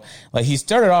wild, bro. Like he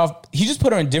started off, he just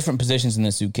put her in different positions in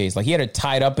the suitcase. Like he had her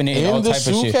tied up in it and In all the type of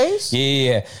suitcase? shit.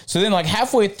 Yeah. So then like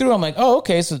halfway through, I'm like, oh,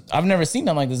 okay. So I've never seen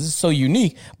that. I'm like, this is so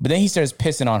unique. But then he starts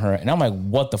pissing on her. And I'm like,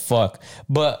 what the fuck?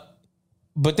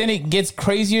 But then it gets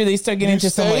crazier. They start getting You into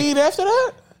some like, stayed after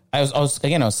that? I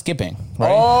was skipping,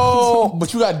 right? Oh,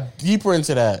 but you got deeper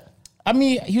into that. I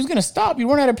mean, he was gonna stop. You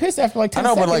weren't out of piss after like 10 I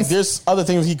know, seconds. but like there's other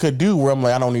things he could do where I'm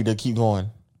like, I don't need to keep going.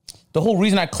 The whole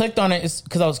reason I clicked on it is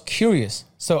because I was curious.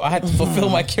 So I had to fulfill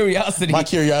my curiosity. My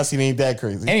curiosity ain't that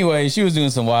crazy. Anyway, she was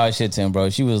doing some wild shit to him, bro.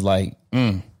 She was like,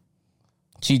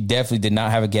 She definitely did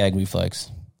not have a gag reflex.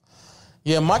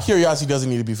 Yeah, my curiosity doesn't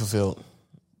need to be fulfilled.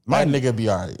 My nigga be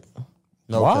all right.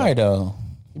 No, Why okay. though?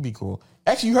 He'd be cool.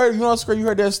 Actually, you know what's great? You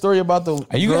heard that story about the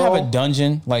Are you girl? gonna have a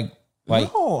dungeon like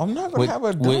No, I'm not gonna with, have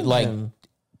a dungeon. with like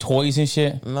toys and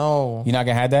shit? no, You're not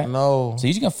gonna have that? no. So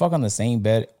you just gonna fuck on the same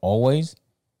bed always?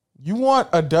 You want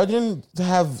a dungeon to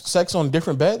have sex on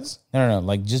different beds? No.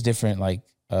 Like just different like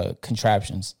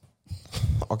contraptions.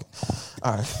 Okay,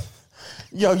 all right.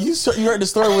 Yo, you heard the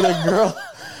story with a girl?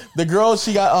 The girl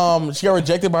she got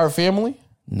rejected by her family.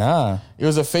 Nah. It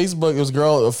was a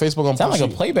Facebook on. Sound like a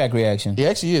playback reaction. It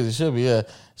actually is. It should be. Yeah,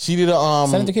 she did a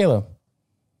Send it to Caleb.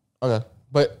 Okay,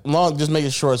 but just make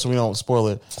it short so we don't spoil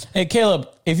it. Hey Caleb,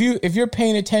 if you're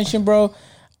paying attention, bro,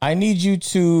 I need you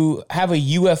to have a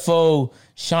UFO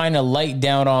shine a light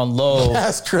down on Low,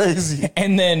 That's crazy.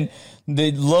 and then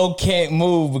the Low can't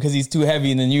move because he's too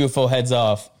heavy, and then UFO heads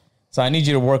off. So I need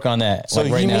you to work on that. So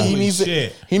like right now. he needs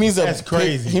shit. he needs a That's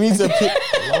crazy. He needs a pick.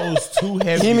 Lowe's too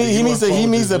heavy. He needs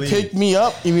to leave. pick me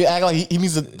up. He act like he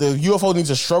needs the UFO needs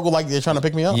to struggle like they're trying to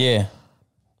pick me up. Yeah.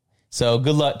 So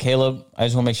good luck, Caleb. I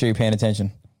just want to make sure you're paying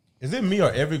attention. Is it me or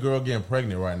every girl getting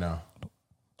pregnant right now?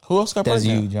 Who else got That's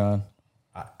pregnant? you, John.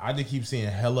 I just keep seeing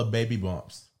hella baby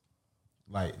bumps.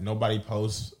 Like nobody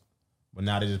posts, but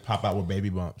now they just pop out with baby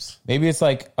bumps. Maybe it's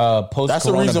like post. That's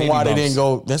the reason why they didn't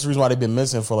go. That's the reason why they've been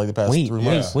missing for like the past 3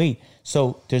 months. Wait.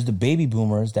 So there's the baby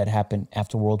boomers that happened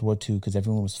after World War II because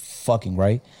everyone was fucking,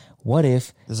 right? What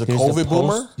if There's a the COVID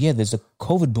boomer? Yeah, there's a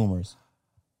COVID boomers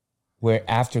where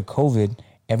after COVID,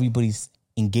 everybody's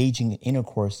engaging in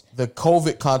intercourse, The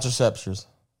COVID contraceptives.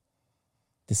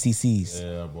 the CCs.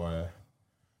 Yeah, boy.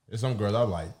 There's some girls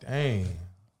I'm like, dang,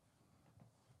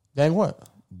 Dang what?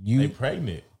 they You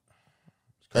pregnant.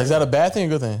 Is that a bad thing or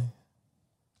good thing?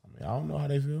 I mean, I don't know how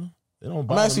they feel. They don't I'm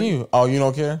bother asking me. you. Oh, you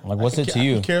don't care? like, what's it to I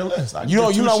you? could care less. I You know,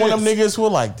 give you're two not one of them shits. niggas who are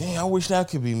like, dang, I wish that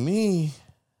could be me.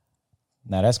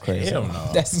 Nah, that's crazy. Hell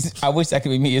no. That's I wish that could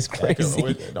be me. It's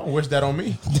crazy. Don't wish that on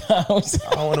me. I wish,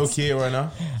 I don't want no kid right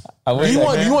now. I wish Do you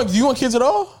that- want do you want kids at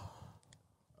all?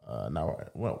 No,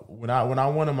 when I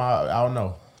want them, I don't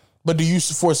know. But do you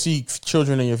foresee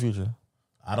children in your future?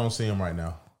 I don't see them right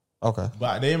now. Okay.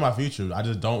 But they in my future. I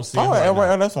just don't see. All them right, right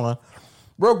now. that's fine.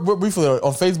 Real briefly,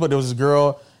 on Facebook, there was this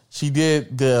girl. She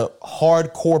did the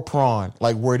hardcore prawn,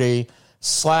 like where they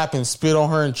slap and spit on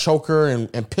her and choke her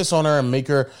and piss on her and make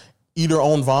her eat her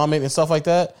own vomit and stuff like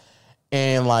that.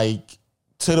 And like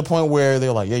to the point where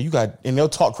they're like, yeah, you got, and they'll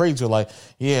talk crazy to her, like,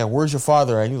 yeah, where's your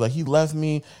father at? And he's like, he left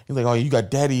me. He's like, oh, you got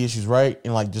daddy issues, right?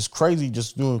 And like just crazy,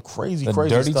 just doing crazy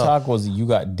dirty stuff. talk was you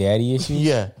got daddy issues.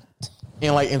 Yeah.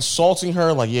 And like insulting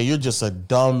her, like, yeah, you're just a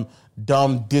dumb,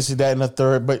 this and that and the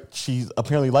third, but she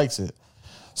apparently likes it.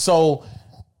 So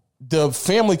the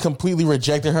family completely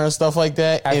rejected her and stuff like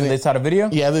that. After and they saw the video?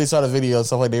 Yeah, after they saw the video and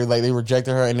stuff like that, they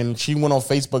rejected her, and then she went on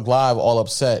Facebook Live all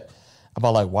upset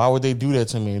about like, why would they do that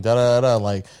to me? Da da da.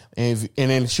 Like, and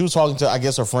then she was talking to, I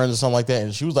guess, her friends or something like that,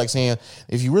 and she was like saying,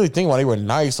 if you really think about it, they were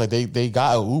nice. Like they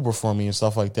got an Uber for me and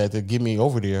stuff like that to get me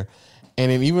over there.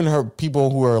 And then even her people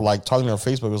who are like talking to her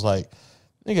Facebook was like,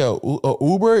 nigga,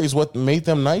 Uber is what made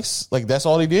them nice. Like that's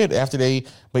all they did after they.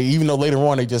 But even though later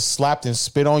on they just slapped and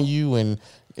spit on you and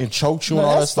choked you and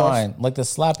all that stuff. Fine. Like the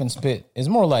slap and spit is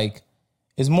more like,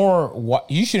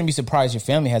 you shouldn't be surprised your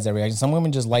family has that reaction. Some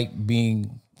women just like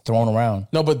being thrown around.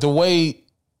 No, but the way,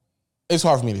 it's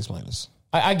hard for me to explain this.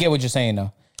 I get what you're saying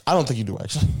though. I don't think you do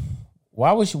actually.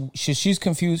 Why would she's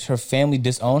confused? Her family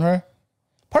disown her.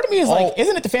 Part of me is like,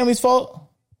 isn't it the family's fault?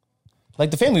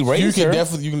 Like the family raised her. You can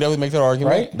definitely make that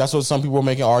argument. Right? That's what some people are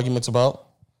making arguments about.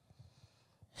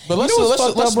 But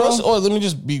let me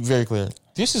just be very clear.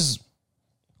 This is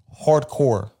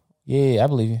hardcore. Yeah, I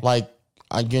believe you. Like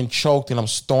I'm getting choked and I'm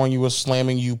throwing you or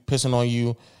slamming you, pissing on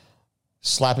you,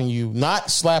 slapping you. Not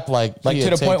slap like to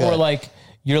the point where like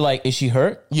you're like, is she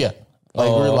hurt? Yeah. Like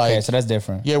we're okay, like, so that's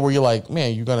different. Yeah, where you're like,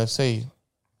 man, you're gonna say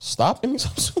stop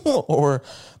anytime soon, or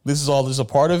this is all just a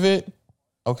part of it.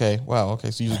 Okay, wow, okay,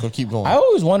 so you're just gonna keep going. I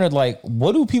always wondered, like,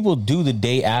 what do people do the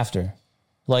day after?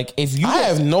 Like, if you, I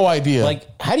have no idea. Like,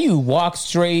 how do you walk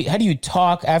straight? How do you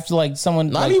talk after like someone?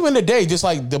 Not like, even the day. Just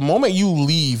like the moment you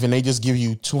leave and they just give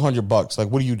you $200. Like,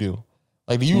 what do you do?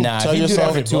 Like, do you tell if you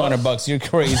yourself do that for $200, you're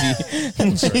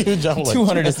crazy. You jump like,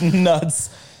 200 is nuts.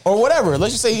 or whatever?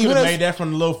 Let's just say You could have made that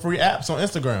from the little free apps on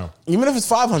Instagram. even if it's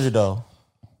 500 though.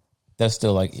 That's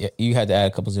still like, you had to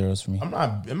add a couple zeros for me. I'm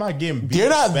not getting beat. They're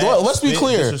not- let's be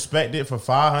clear. Disrespected for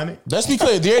 $500. Let's be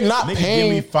clear. They're not Niggas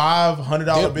paying. give me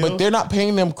 $500 bills. But they're not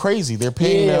paying them crazy. They're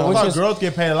paying Yeah, them. I thought is- girls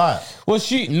get paid a lot. Well,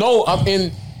 she No,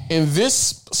 in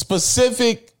this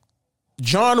specific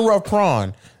genre of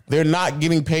prawn, they're not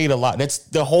getting paid a lot. That's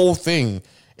the whole thing.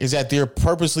 Is that they're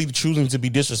purposely choosing to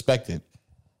be disrespected.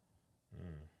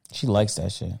 she likes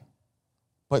that shit.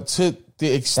 But to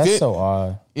the extent, That's so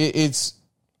odd. it's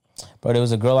But it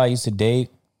was a girl I used to date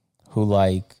who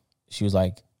like, she was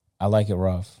like, I like it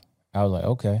rough. I was like,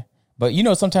 okay. But you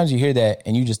know, sometimes you hear that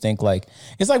and you just think like,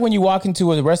 it's like when you walk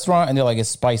into a restaurant and they're like, it's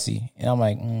spicy. And I'm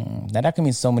like, now that can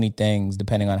mean so many things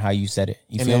depending on how you said it.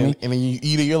 You feel me? And then you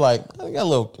eat it, you're like, I got a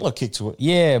little kick to it.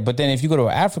 Yeah, but then if you go to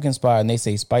an African spot and they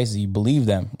say spicy, you believe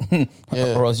them,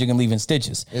 or else you can leave in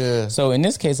stitches. Yeah. So in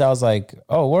this case, I was like,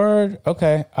 oh, word,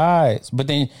 okay, all right. But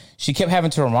then she kept having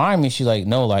to remind me. She's like,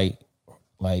 no,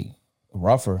 like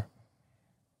rougher.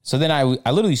 So then I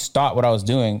literally stopped what I was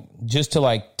doing just to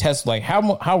like test like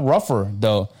how rougher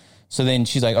though. So then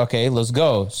she's like, okay, let's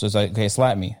go. So it's like, okay,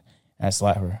 slap me. And I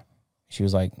slapped her. She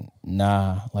was like,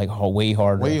 nah, like way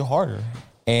harder. Way harder.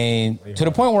 And to the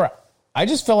point where I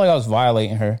just felt like I was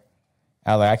violating her.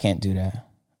 I was like, I can't do that.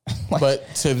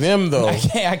 But to them though,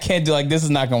 I can't do like this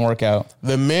is not gonna work out.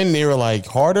 the men, they were like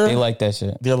harder. They like that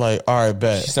shit. They're like, all right,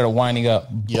 bet. She started winding up.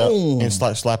 Yep. Boom. And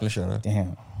start slapping the shit out of her.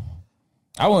 Damn.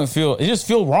 I wouldn't feel it. Just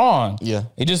feel wrong. Yeah.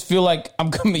 It just feel like I'm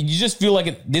coming. You just feel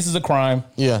like this is a crime.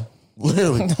 Yeah.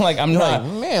 Literally. Like I'm not.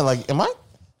 Like, man, like, am I?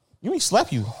 You mean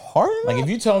slap you harder? Like if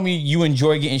you tell me you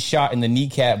enjoy getting shot in the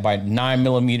kneecap by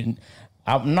 9mm,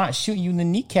 I'm not shooting you in the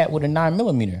kneecap with a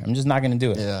 9mm. I'm just not gonna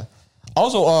do it. Yeah.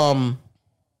 Also,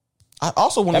 I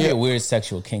also want That'd be to. a weird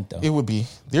sexual kink though. It would be.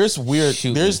 There's weird.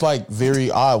 Shoot there's like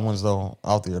very odd ones though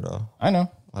out there though. I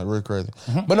know. Like really crazy.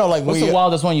 But no, like What's when the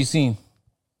wildest one you've seen?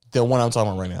 the one I'm talking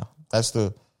about right now. That's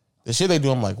the shit they do.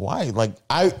 I'm like, why? Like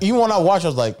even when I watch, I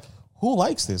was like, who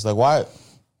likes this? Like, why?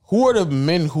 Who are the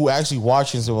men who actually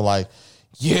watch this and were like,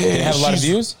 yeah, They have a lot of she's-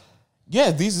 views.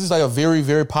 Yeah, this is like a very,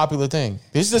 very popular thing.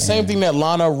 This is the same thing that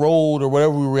Lana Rhodes or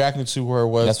whatever we were reacting to her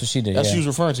was. That's what she did, That's what yeah. she was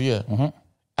referring to. Yeah,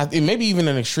 it maybe even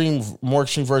an more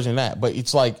extreme version of that. But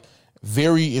it's like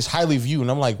it's highly viewed,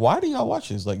 and I'm like, why do y'all watch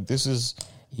this? Like, this is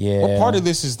Yeah. what part of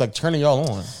this is like turning y'all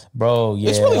on? Bro, yeah.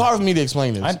 It's really hard for me to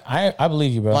explain this. I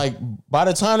believe you, bro. Like by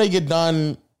the time they get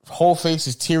done, whole face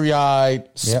is teary eyed,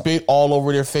 spit all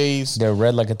over their face, They're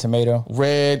red like a tomato.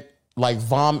 red. like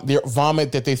their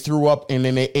vomit that they threw up and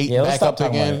then they ate let's back stop up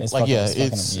talking about again. it. Like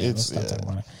Let's it's stop talking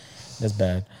about it. That's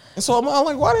bad. And so I'm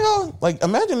like, why do y'all like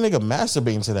imagine a nigga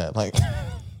masturbating to that? Like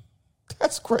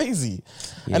that's crazy.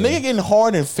 Yeah. And nigga getting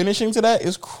hard and finishing to that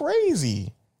is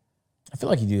crazy. I feel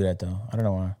like you do that though. I don't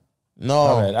know why.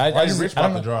 No. Why you Rich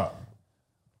about to drop?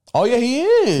 Oh yeah, he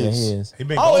is. Yeah, he is. He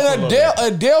been Oh, gone for a and little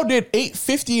bit. Adele did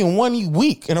 850 in 1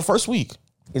 week in the first week.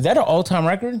 Is that an all-time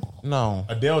record? No.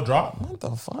 Adele dropped. What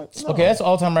the fuck? No. Okay, that's an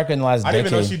all-time record in the last I didn't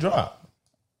decade. even know she dropped.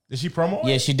 Did she promo?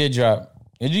 Yeah, it? she did drop.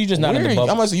 You just not in Weird. the I'm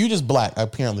bubble. gonna say you just black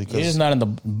apparently. You're 'Cause just not in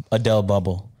the Adele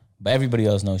bubble. But everybody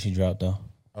else knows she dropped though.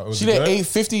 Was she it did good?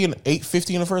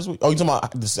 850 in the first week. Oh, you talking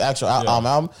about this actual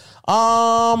album?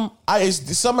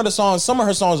 Some of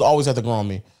her songs always have to grow on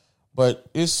me, but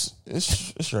it's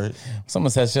straight. Someone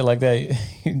says shit like that.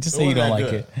 Just say you wasn't don't that like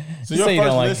good. it. So Just your say you first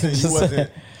don't like listen, it. you Just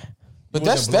wasn't. But you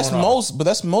that's wasn't blown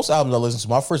off. most albums I listen to.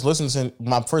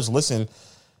 My first listen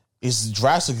is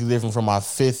drastically different from my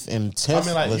fifth and 10th I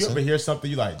mean, like you listen. ever hear something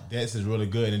you like, this is really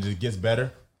good, and it just gets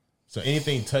better. So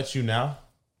anything touch you now?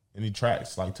 Any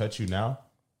tracks like touch you now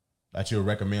that you would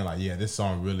recommend? Like, yeah, this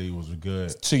song really was good.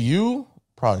 To you,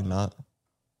 probably not.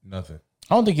 Nothing.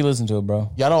 I don't think you listen to it, bro.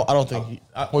 Yeah, I don't think.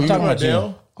 Well, you talking talking about you.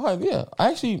 Adele? Oh yeah, I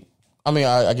actually. I mean,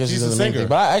 I guess She's it a doesn't mean singer. anything,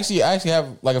 but I actually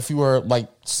have like a few of her like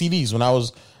CDs when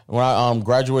I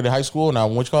graduated high school and I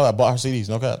I bought her CDs.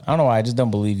 No cap. I don't know why. I just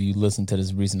don't believe you listened to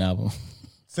this recent album.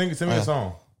 Sing me a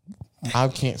song. I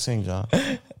can't sing, John.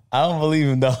 I don't believe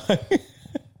him, though.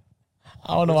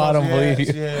 I don't know why I don't believe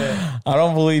you. Yeah. I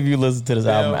don't believe you listen to this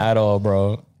album Yeah. at all,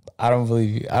 bro. I don't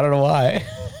believe you. I don't know why.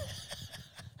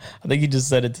 I think you just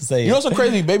said it to say You know it. what's so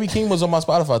crazy? Baby King was on my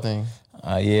Spotify thing.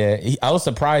 Yeah, I was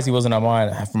surprised he wasn't on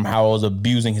mine from how I was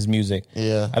abusing his music.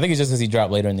 Yeah. I think it's just because he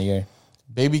dropped later in the year.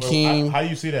 Baby King, How do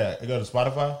you see that? You go to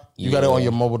Spotify? you got it on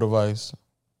your mobile device.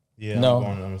 Yeah. No.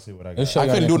 I'm gonna see what I It'll got. show I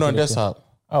you couldn't do it on your computer, too. desktop.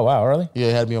 Oh wow, really? Yeah,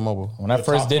 it had to be on mobile. When I The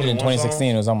first top did it in 21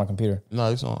 2016, it was on my computer.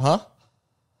 No, it's on. Huh?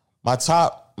 My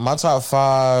top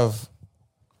 5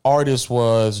 artists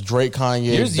was Drake,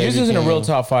 Kanye. Yours Baby isn't a King. real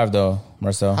top 5 though,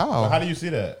 Marcel. How? How do you see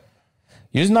that?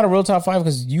 Yours is not a real top 5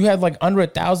 because you had like under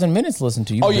 1,000 minutes listened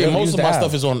to. You Oh yeah, barely most used of the my app.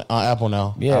 stuff is on Apple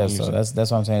now. Yeah, Apple so Music.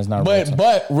 that's what I'm saying. It's not. A real top.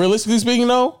 But realistically speaking,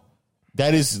 though,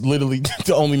 that is literally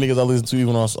the only niggas I listen to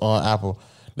even on Apple.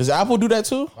 Does Apple do that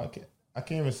too? I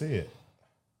can't even see it.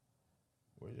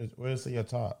 Where's your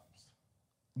top?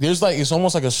 There's like it's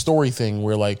almost like a story thing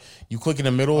where like you click in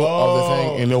the middle of the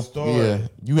thing and the they'll story.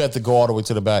 you have to go all the way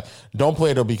to the back. Don't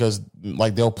play it though because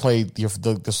like they'll play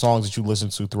the songs that you listen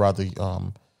to throughout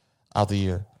the out the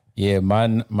year. Yeah,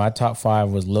 my top 5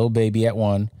 was Lil Baby at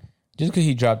 1, just because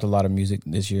he dropped a lot of music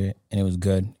this year and it was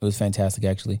good. It was fantastic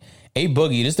actually. A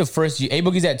Boogie, this is the first year. A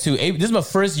Boogie's at 2. This is my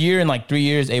first year in like 3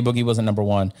 years. A Boogie wasn't number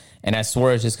 1, and I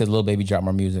swear it's just because Lil Baby dropped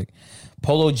more music.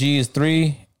 Polo G is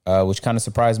 3, which kind of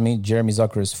surprised me. Jeremy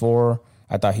Zucker is 4.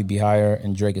 I thought he'd be higher,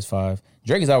 and Drake is 5.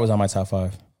 Drake is always on my top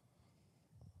 5.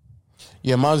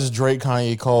 Yeah, mine's just Drake,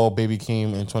 Kanye, Cole, Baby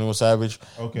Keem, and 21 Savage.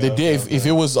 Okay, If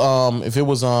it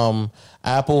was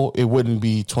Apple, it wouldn't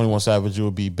be 21 Savage. It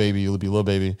would be Baby. It would be Lil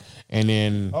Baby, and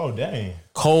then Oh dang.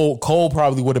 Cole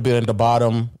probably would have been at the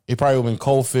bottom. It probably would have been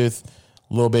Cole 5th,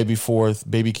 Lil Baby 4th,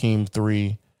 Baby Keem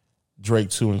 3, Drake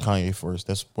 2, and Kanye 1st.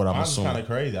 That's what I'm Mine's assuming. kind of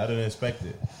crazy. I didn't expect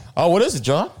it. Oh, what is it,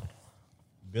 John?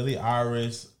 Billie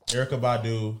Eilish, Erykah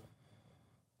Badu.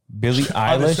 Billie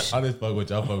Eilish. I just fuck with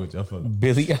y'all. Fuck with y'all. Fuck with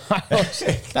Billie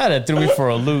Eilish. That threw me for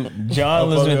a loop. John I'm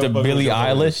listening fucking- to I'm fucking Billie with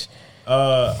y'all. Eilish.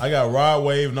 I got Rod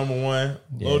Wave number 1,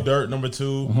 Lil Durk number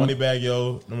 2, Moneybagg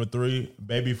Yo number 3,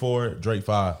 Baby 4, Drake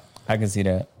 5. I can see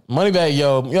that. Moneybagg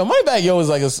Yo. Moneybagg Yo is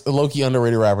like a low-key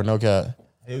underrated rapper. No cap.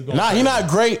 He was Nah, he's not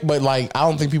great, but like I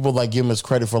don't think people like give him his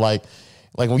credit for like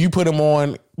when you put him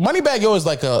on. Moneybagg Yo is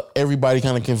like a everybody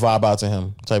kind of can vibe out to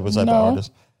him type of No.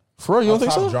 artist. For real, you don't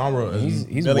think top so? genre is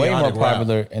He's way more melodic rap.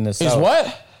 popular in the Is South.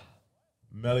 what?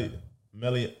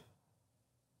 Melodic.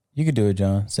 You could do it,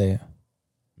 John. Say it.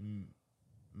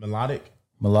 Melodic.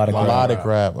 Melodic rap. Melodic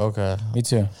rap. Okay. Me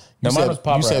too. You No, said, mine was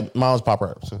pop you rap. said mine was pop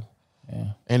rap. So. Yeah.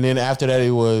 And then after that,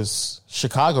 it was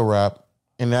Chicago rap.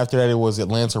 And after that, it was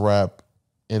Atlanta rap.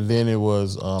 And then it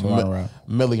was Toronto rap.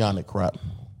 Melionic rap.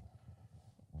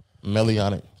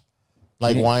 Melionic.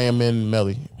 Like YMN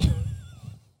Melly.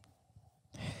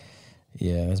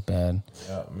 Yeah, that's bad.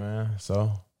 Yeah, man.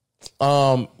 So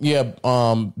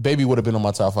Baby would have been on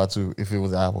my top 5 too if it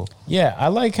was Apple. Yeah, I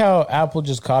like how Apple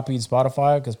just copied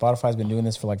Spotify because Spotify's been doing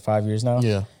this for like 5 years now.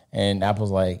 Yeah. And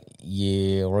Apple's like,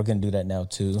 yeah, we're going to do that now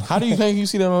too. How do you think you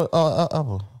see that on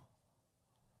Apple?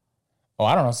 Oh,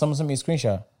 I don't know. Someone sent me a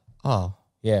screenshot. Oh,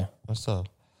 Yeah. that's tough.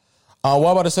 What I'm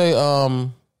about to say,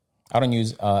 I don't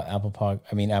use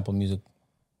Apple Music.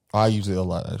 I use it a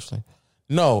lot actually.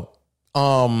 No,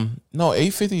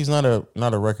 850 is not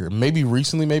a record. Maybe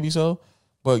recently, maybe so.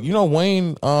 But you know,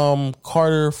 Wayne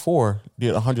Carter 4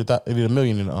 did $1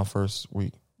 million in the first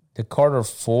week. The Carter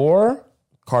 4?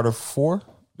 Carter 4?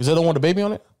 Is that the one with the baby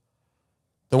on it?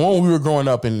 The one when we were growing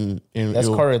up in That's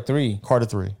Carter 3. Carter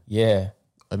 3. Yeah.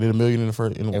 I did $1 million in the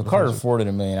first. If Carter 4 did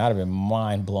 $1 million, I'd have been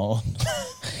mind blown.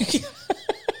 It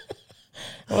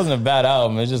wasn't a bad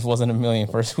album. It just wasn't $1 million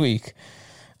first week.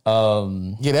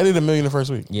 Yeah, that did $1 million the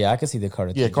first week. Yeah, I could see the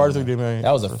Carter 3. Yeah, Carter 3 did $1 million.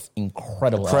 That was an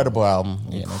incredible album.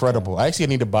 Yeah, incredible. I actually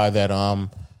need to buy that. I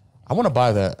want to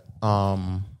buy that.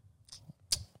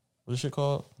 What's shit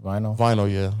called? Vinyl,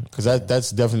 yeah, because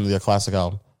that's definitely a classic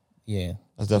album. Yeah,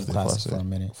 that's definitely a classic for a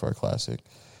minute. For a classic.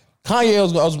 Kanye, I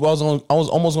was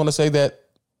almost going to say that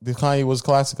the Kanye was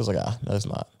classic. I was like, no, it's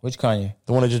not. Which Kanye?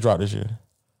 The one that just dropped this year.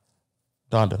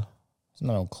 Donda. It's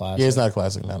not a classic. Yeah, it's not a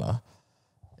classic. No.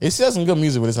 It has some good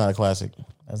music, but it's not a classic.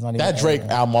 That's not even that Drake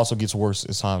album also gets worse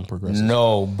as time progresses.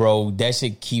 No, bro, that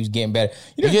shit keeps getting better.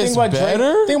 You know it gets better.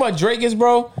 The thing about Drake is,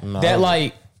 bro, that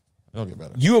like it'll get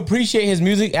better. You appreciate his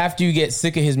music after you get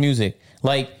sick of his music.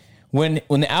 Like when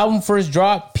the album first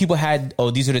dropped, people had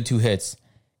these are the two hits,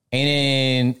 and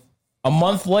then a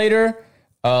month later,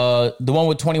 the one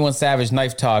with 21 Savage,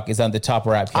 Knife Talk, is on the top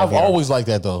rap category. I've always liked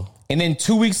that though. And then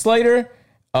 2 weeks later,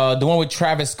 the one with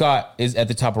Travis Scott is at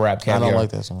the top of rap category. I don't like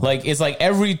that song. Like it's like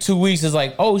every 2 weeks is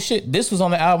like, oh shit, this was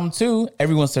on the album too.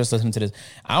 Everyone starts listening to this.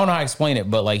 I don't know how to explain it,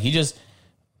 but like he's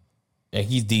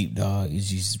deep, dog. He's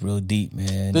just real deep,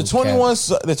 man. The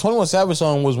 21 Savage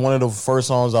song was one of the first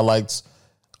songs I liked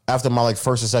after my like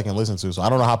first or second listen to. So I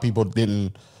don't know how people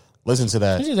didn't listen to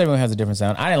that. It's just everyone has a different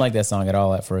sound. I didn't like that song at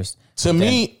all at first. To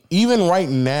me, even right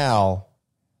now,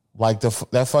 like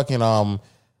that fucking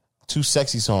Too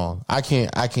Sexy song, I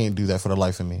can't do that for the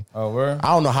life of me. Oh, word? I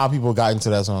don't know how people got into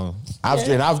that song.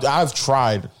 I've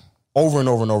tried over and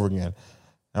over and over again.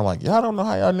 And I'm like, I don't know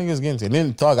how y'all niggas get into it.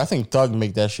 And then I think Thug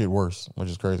make that shit worse, which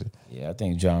is crazy. Yeah, I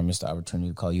think John missed the opportunity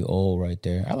to call you old right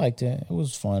there. I liked it. It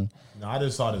was fun. No, I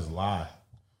just saw this lie.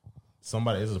 This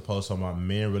is a post talking about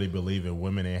men really believe in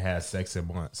women ain't had sex in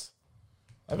months.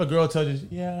 If a girl tells you,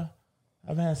 yeah,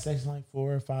 I've had sex in like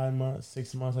 4 or 5 months,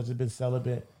 6 months, I've just been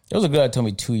celibate. There was a girl that told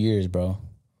me 2 years, bro.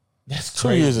 That's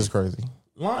 2 years is crazy.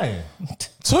 Lying.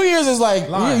 2 years is like you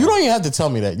don't even have to tell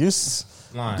me that.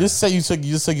 Lying. Just say you took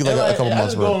like a couple months. I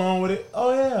just go along with it.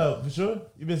 Oh yeah, for sure.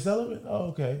 You been celibate?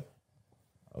 Oh okay.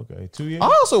 2 years. I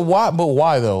also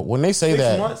why though? When they say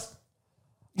 6 months,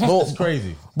 that's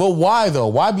crazy. But why though?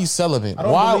 Why be celibate?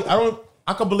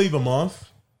 I could believe a month.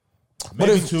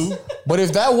 Maybe 2. But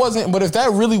if that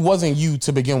really wasn't you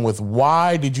to begin with,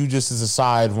 why did you just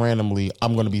decide randomly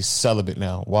I'm going to be celibate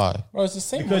now? Why? Bro, it's the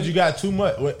same. Because you got too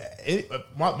much.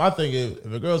 My thing is,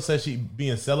 if a girl says she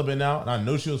being celibate now, and I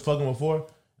know she was fucking before,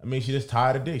 I mean she just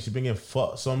tired of dick. She been getting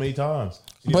fucked so many times.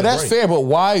 But that's fair. But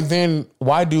why then?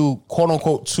 Why do quote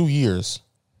unquote 2 years?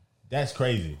 That's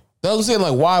crazy. That's what I'm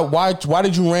saying. Like why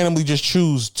did you randomly just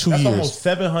choose 2 years? That's almost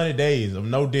 700 days of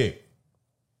no dick.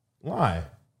 Why?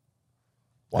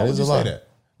 Why would you say that?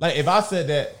 Like if I said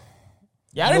that,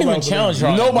 yeah, I didn't even challenge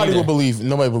her. Nobody would believe.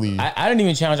 Nobody believe. I didn't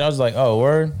even challenge her. I was like, oh,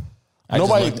 word. I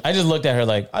just looked at her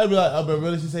like. I'd be like, oh, but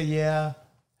really? She said, yeah,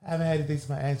 I haven't had anything since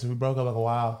my ex. We broke up like a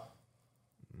while.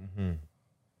 Mm-hmm.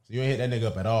 So you ain't hit that nigga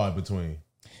up at all in between.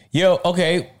 Yo,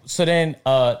 okay. So then,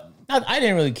 I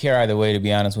didn't really care either way, to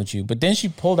be honest with you. But then she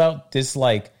pulled out this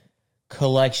like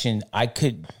collection.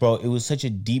 Bro, it was such a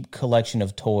deep collection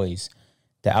of toys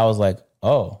that I was like,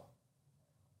 oh.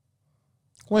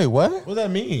 Wait, what? What does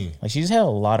that mean? Like she just had a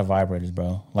lot of vibrators,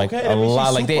 bro. Like okay, a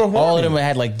lot. Like all of them horny.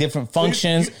 had like different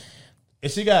functions.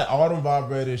 If she got all them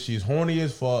vibrators, she's horny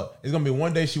as fuck. It's gonna be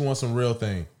one day she wants some real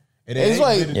thing. And it's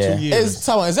like 2 years. Is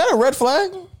that a red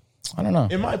flag? I don't know.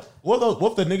 It might.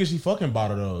 What the nigga she fucking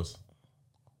bought her those?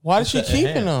 Why did she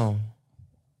keeping them?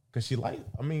 Cause she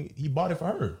he bought it for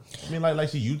her. I mean, like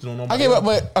she used it on. Okay,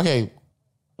 but okay,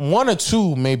 1 or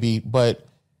 2 maybe, but.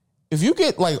 If you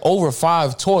get like over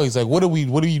 5 toys, like what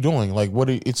are you doing? Like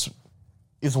it's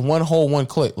one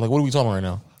click. Like what are we talking about right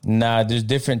now? Nah, there's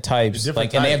different types. And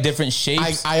they have different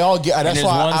shapes. I all get. That's and there's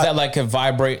why ones that like can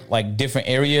vibrate like different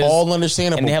areas. All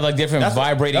understandable. And they have like different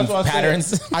vibrating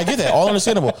patterns. I get that. All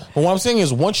understandable. But what I'm saying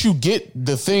is, once you get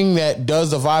the thing that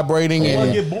does the vibrating,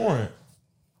 and get boring.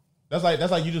 That's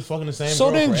like you just fucking the same. So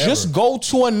girl then, forever. just go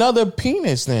to another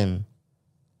penis then.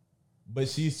 But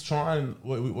she's trying.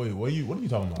 Wait, what are you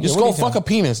talking about? Just go fuck a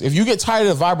penis. If you get tired of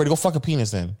the vibrator, go fuck a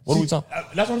penis then. What are we talking?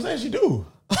 That's what I'm saying. She do.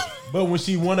 But when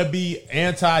she want to be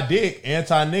anti-dick,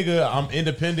 anti-nigga, I'm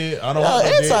independent. I don't want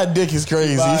anti-dick is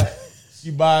crazy.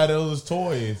 she buy those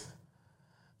toys,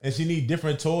 and she need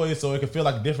different toys so it can feel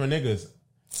like different niggas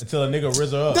until a nigga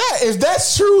riz her up. If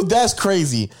that's true, that's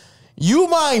crazy. You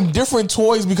mind different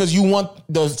toys because you want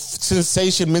the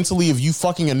sensation mentally of you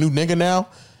fucking a new nigga now?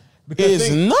 It's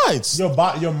nuts.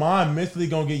 Your mind mentally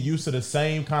gonna get used to the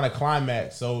same kind of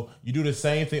climax. So you do the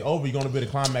same thing over, you're gonna be the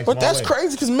climax. But that's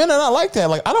crazy because men are not like that.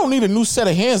 Like, I don't need a new set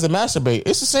of hands to masturbate.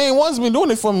 It's the same ones been doing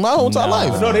it for my whole entire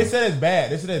life. No, they said it's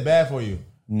bad. They said it's bad for you.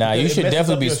 Nah, you should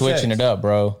definitely be switching it up,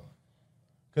 bro.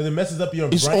 Because it messes up your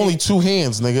It's brain. only two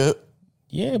hands, nigga.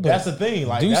 Yeah, but That's the thing.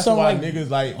 Like, do that's something why like niggas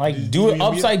like do it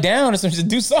upside down or something. Just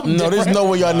do something. No, there's no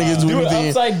way y'all niggas do do it anything.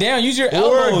 upside down. Use your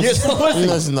elbows. get some pussy.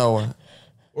 There's no way.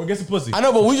 Or get some pussy. I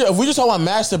know, but if we just talk about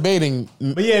masturbating,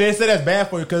 But yeah, they say that's bad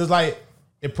for you because it's like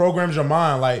it programs your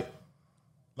mind. Like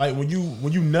when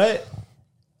you nut,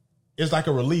 it's like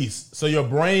a release. So your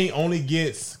brain only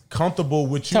gets comfortable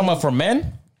with you. Talking about for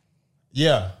men?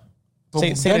 Yeah.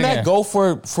 Say doesn't it that again. go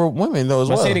for women though as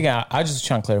well? Say it again. I just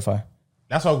trying to clarify.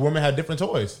 That's why women have different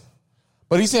toys.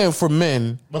 But he's saying for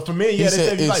men. But for me, He yeah, they said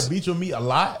say if you it's- like beat your meat a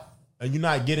lot and you're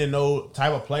not getting no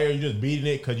type of player, you just beating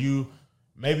it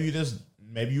because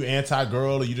maybe you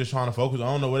anti-girl or you just trying to focus. I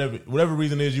don't know, whatever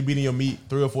reason is you beating your meat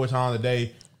 3 or 4 times a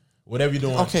day, whatever you're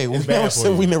doing. Okay, it's bad for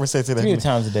you. we never said to that. 3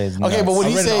 times a day is Okay, nuts. but what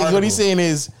I read an he's saying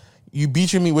is you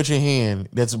beat your meat with your hand.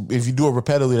 That's if you do it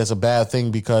repetitively, that's a bad thing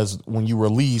because when you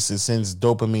release, it sends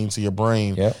dopamine to your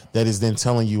brain. Yep. That is then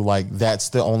telling you like that's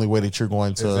the only way that you're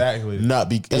going to Exactly. not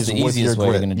be. That's is the with easiest your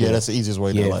way you're grip. gonna do Yeah, it. that's the easiest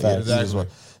way to Yeah, do it. facts. The easiest way.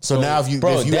 So now if you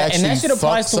Bro, actually and that shit fuck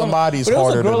applies to somebody, it's but there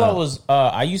was harder. a girl than I was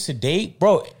I used to date,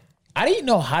 bro. I didn't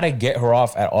know how to get her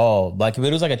off at all. Like it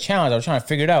was like a challenge. I was trying to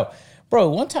figure it out, bro.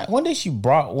 One day she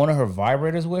brought one of her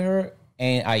vibrators with her,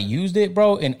 and I used it,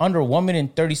 bro. In under 1 minute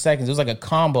and 30 seconds, it was like a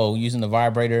combo using the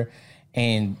vibrator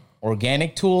and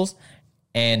organic tools,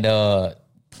 and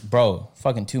bro,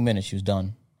 fucking 2 minutes, she was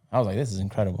done. I was like, this is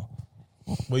incredible.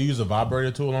 Will you use a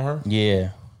vibrator tool on her?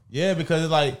 Yeah. Yeah, because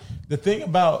it's like the thing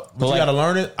about But you like- got to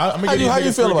learn it. I'm How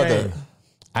you feel about that?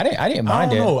 I didn't I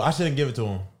mind don't it. know. I shouldn't give it to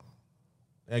them.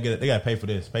 They got to pay for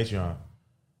this Patreon.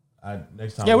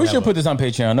 Next time. Yeah, we have should a- put this on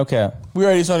Patreon. No cap. We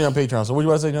already saw you on Patreon. So what you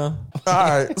want to say, John? All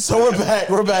right. So we're back.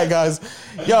 We're back, guys.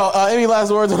 Yo, any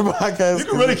last words on the podcast? You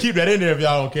can really keep that in there if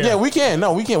y'all don't care. Yeah, we can.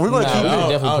 No, we can. We're going to Nah, keep we it. should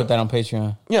definitely I'll- put that on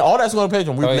Patreon. Yeah, all that's going to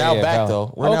Patreon. We're Oh, now yeah, back, valid.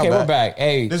 though. We're okay, now we're back.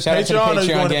 Hey, This shout out to the Patreon or you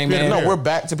Patreon going to gang, peer-to-peer? man. No, we're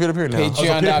back to peer-to-peer now. peer-to-peer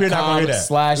not gonna hear that.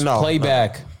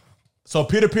 Patreon.com/playback. So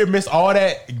peer-to-peer missed all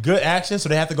that good action, so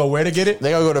they have to go where to get it?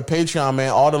 They gotta go to Patreon,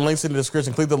 man. All the links in the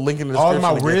description. Click the link in the All description.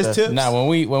 of my to get Riz that. tips? Nah, when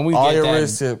we All get your that,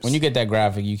 wrist tips. when you get that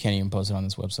graphic, you can't even post it on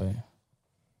this website.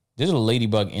 There's a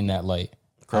ladybug in that light.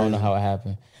 I don't know how it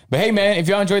happened. But hey, man, if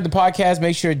y'all enjoyed the podcast,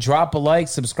 make sure to drop a like,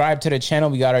 subscribe to the channel.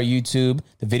 We got our YouTube.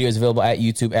 The video is available at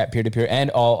YouTube, at peer-to-peer, and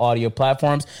all audio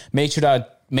platforms. Make sure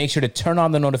to turn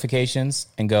on the notifications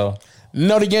and go.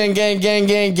 No, the gang.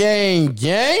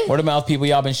 Word of mouth, people,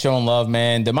 y'all been showing love,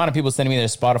 man. The amount of people sending me their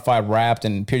Spotify Wrapped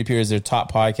and Peer-to-Peer is their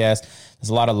top podcast. There's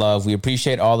a lot of love. We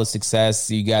appreciate all the success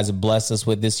you guys have blessed us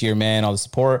with this year, man, all the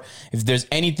support. If there's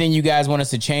anything you guys want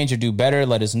us to change or do better,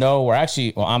 let us know.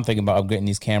 I'm thinking about upgrading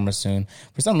these cameras soon.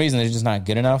 For some reason, they're just not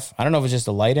good enough. I don't know if it's just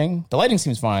the lighting. The lighting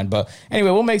seems fine. But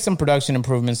anyway, we'll make some production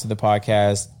improvements to the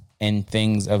podcast and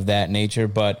things of that nature.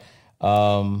 But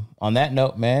on that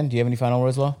note, man, do you have any final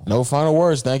words, Lo? No final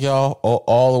words. Thank y'all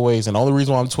all the ways. And the only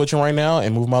reason why I'm twitching right now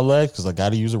and moving my legs because I got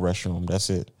to use a restroom.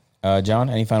 That's it. John,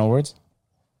 any final words?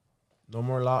 No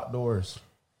more locked doors.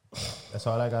 That's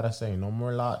all I gotta say. No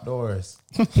more locked doors.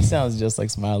 He sounds just like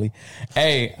Smiley.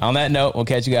 Hey, on that note, we'll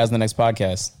catch you guys in the next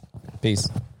podcast. Peace.